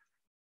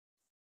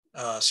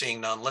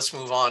 Seeing none, let's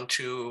move on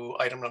to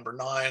item number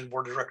 9,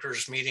 board of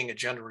directors meeting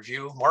agenda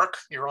review. Mark,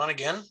 you're on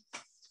again.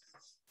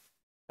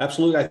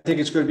 Absolutely. I think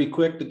it's going to be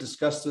quick to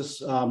discuss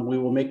this. We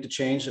will make the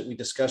change that we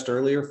discussed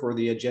earlier for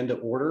the agenda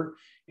order.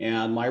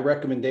 And my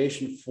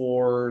recommendation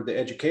for the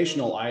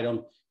educational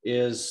item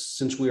is,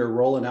 since we are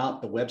rolling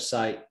out the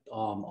website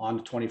on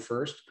the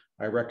 21st,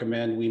 I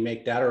recommend we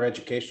make that our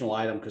educational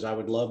item, because I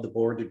would love the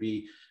board to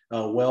be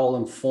well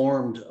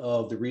informed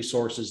of the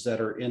resources that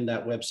are in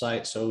that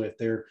website. So if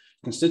their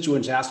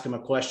constituents ask them a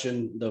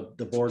question,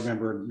 the board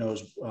member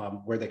knows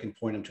where they can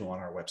point them to on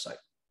our website.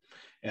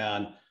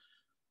 And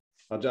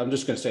I'm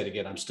just going to say it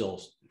again, I'm still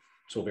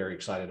so very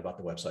excited about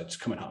the website. It's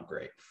coming out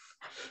great.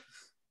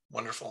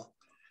 Wonderful.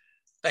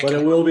 Thank you. But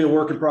it will be a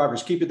work in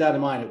progress. Keep that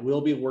in mind. It will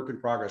be a work in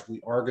progress.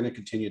 We are going to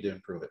continue to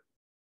improve it.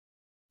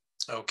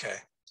 Okay.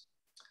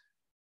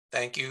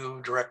 Thank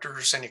you,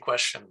 directors. Any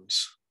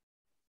questions?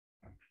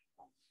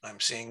 I'm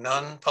seeing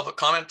none. Public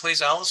comment,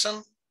 please,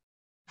 Allison.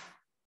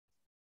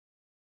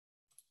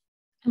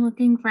 I'm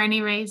looking for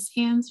any raised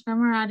hands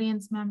from our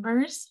audience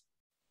members.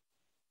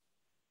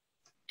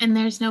 And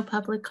there's no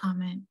public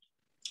comment.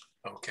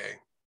 Okay,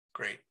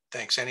 great.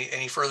 Thanks.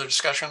 Any further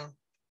discussion?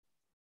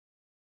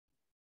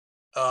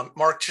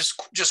 Mark,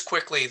 just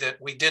quickly,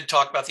 that we did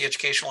talk about the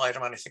educational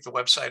item, and I think the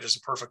website is a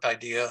perfect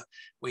idea.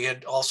 We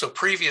had also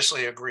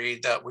previously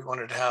agreed that we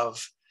wanted to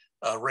have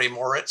Ray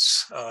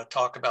Moritz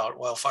talk about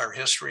wildfire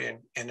history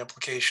and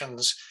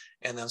implications,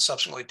 and then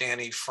subsequently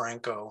Danny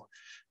Franco.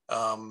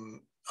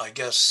 I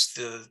guess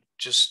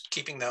just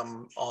keeping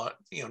them on,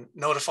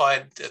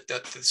 notified that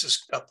this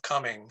is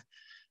upcoming,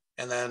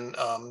 and then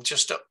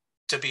just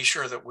to be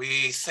sure that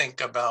we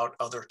think about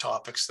other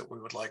topics that we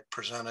would like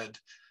presented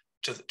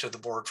to the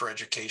board for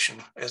education.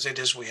 As it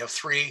is, we have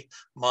 3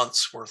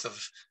 months worth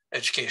of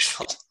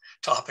educational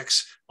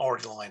topics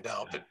already lined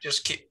out, but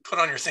just put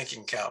on your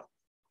thinking cap.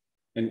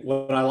 And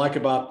what I like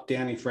about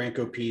Danny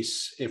Franco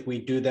piece, if we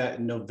do that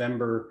in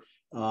November,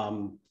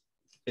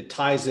 it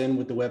ties in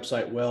with the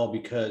website well,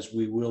 because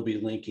we will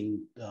be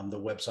linking the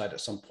website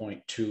at some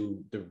point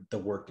to the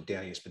work that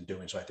Danny has been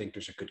doing. So I think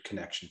there's a good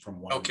connection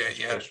from one. Okay,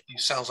 yeah, it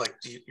sounds like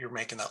you're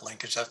making that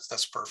linkage.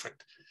 That's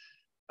perfect.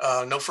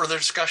 No further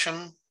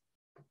discussion.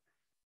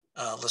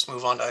 Let's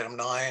move on to item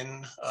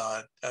 9.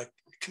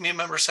 Committee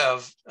members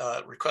have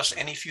requested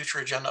any future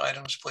agenda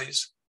items,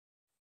 please.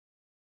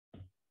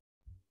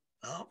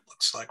 Oh,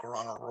 looks like we're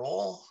on a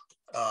roll.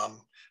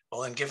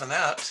 Well, then, given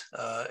that,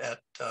 at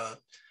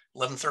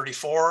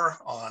 11:34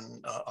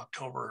 on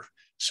October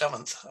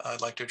 7th,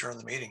 I'd like to adjourn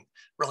the meeting.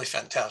 Really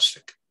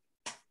fantastic.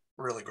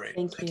 Really great.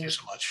 Thank you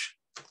so much.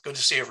 Good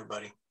to see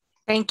everybody.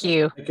 Thank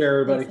you. Take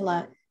care, everybody. Thanks a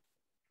lot.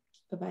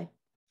 Bye-bye.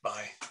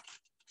 Bye.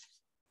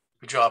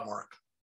 Good job, Mark.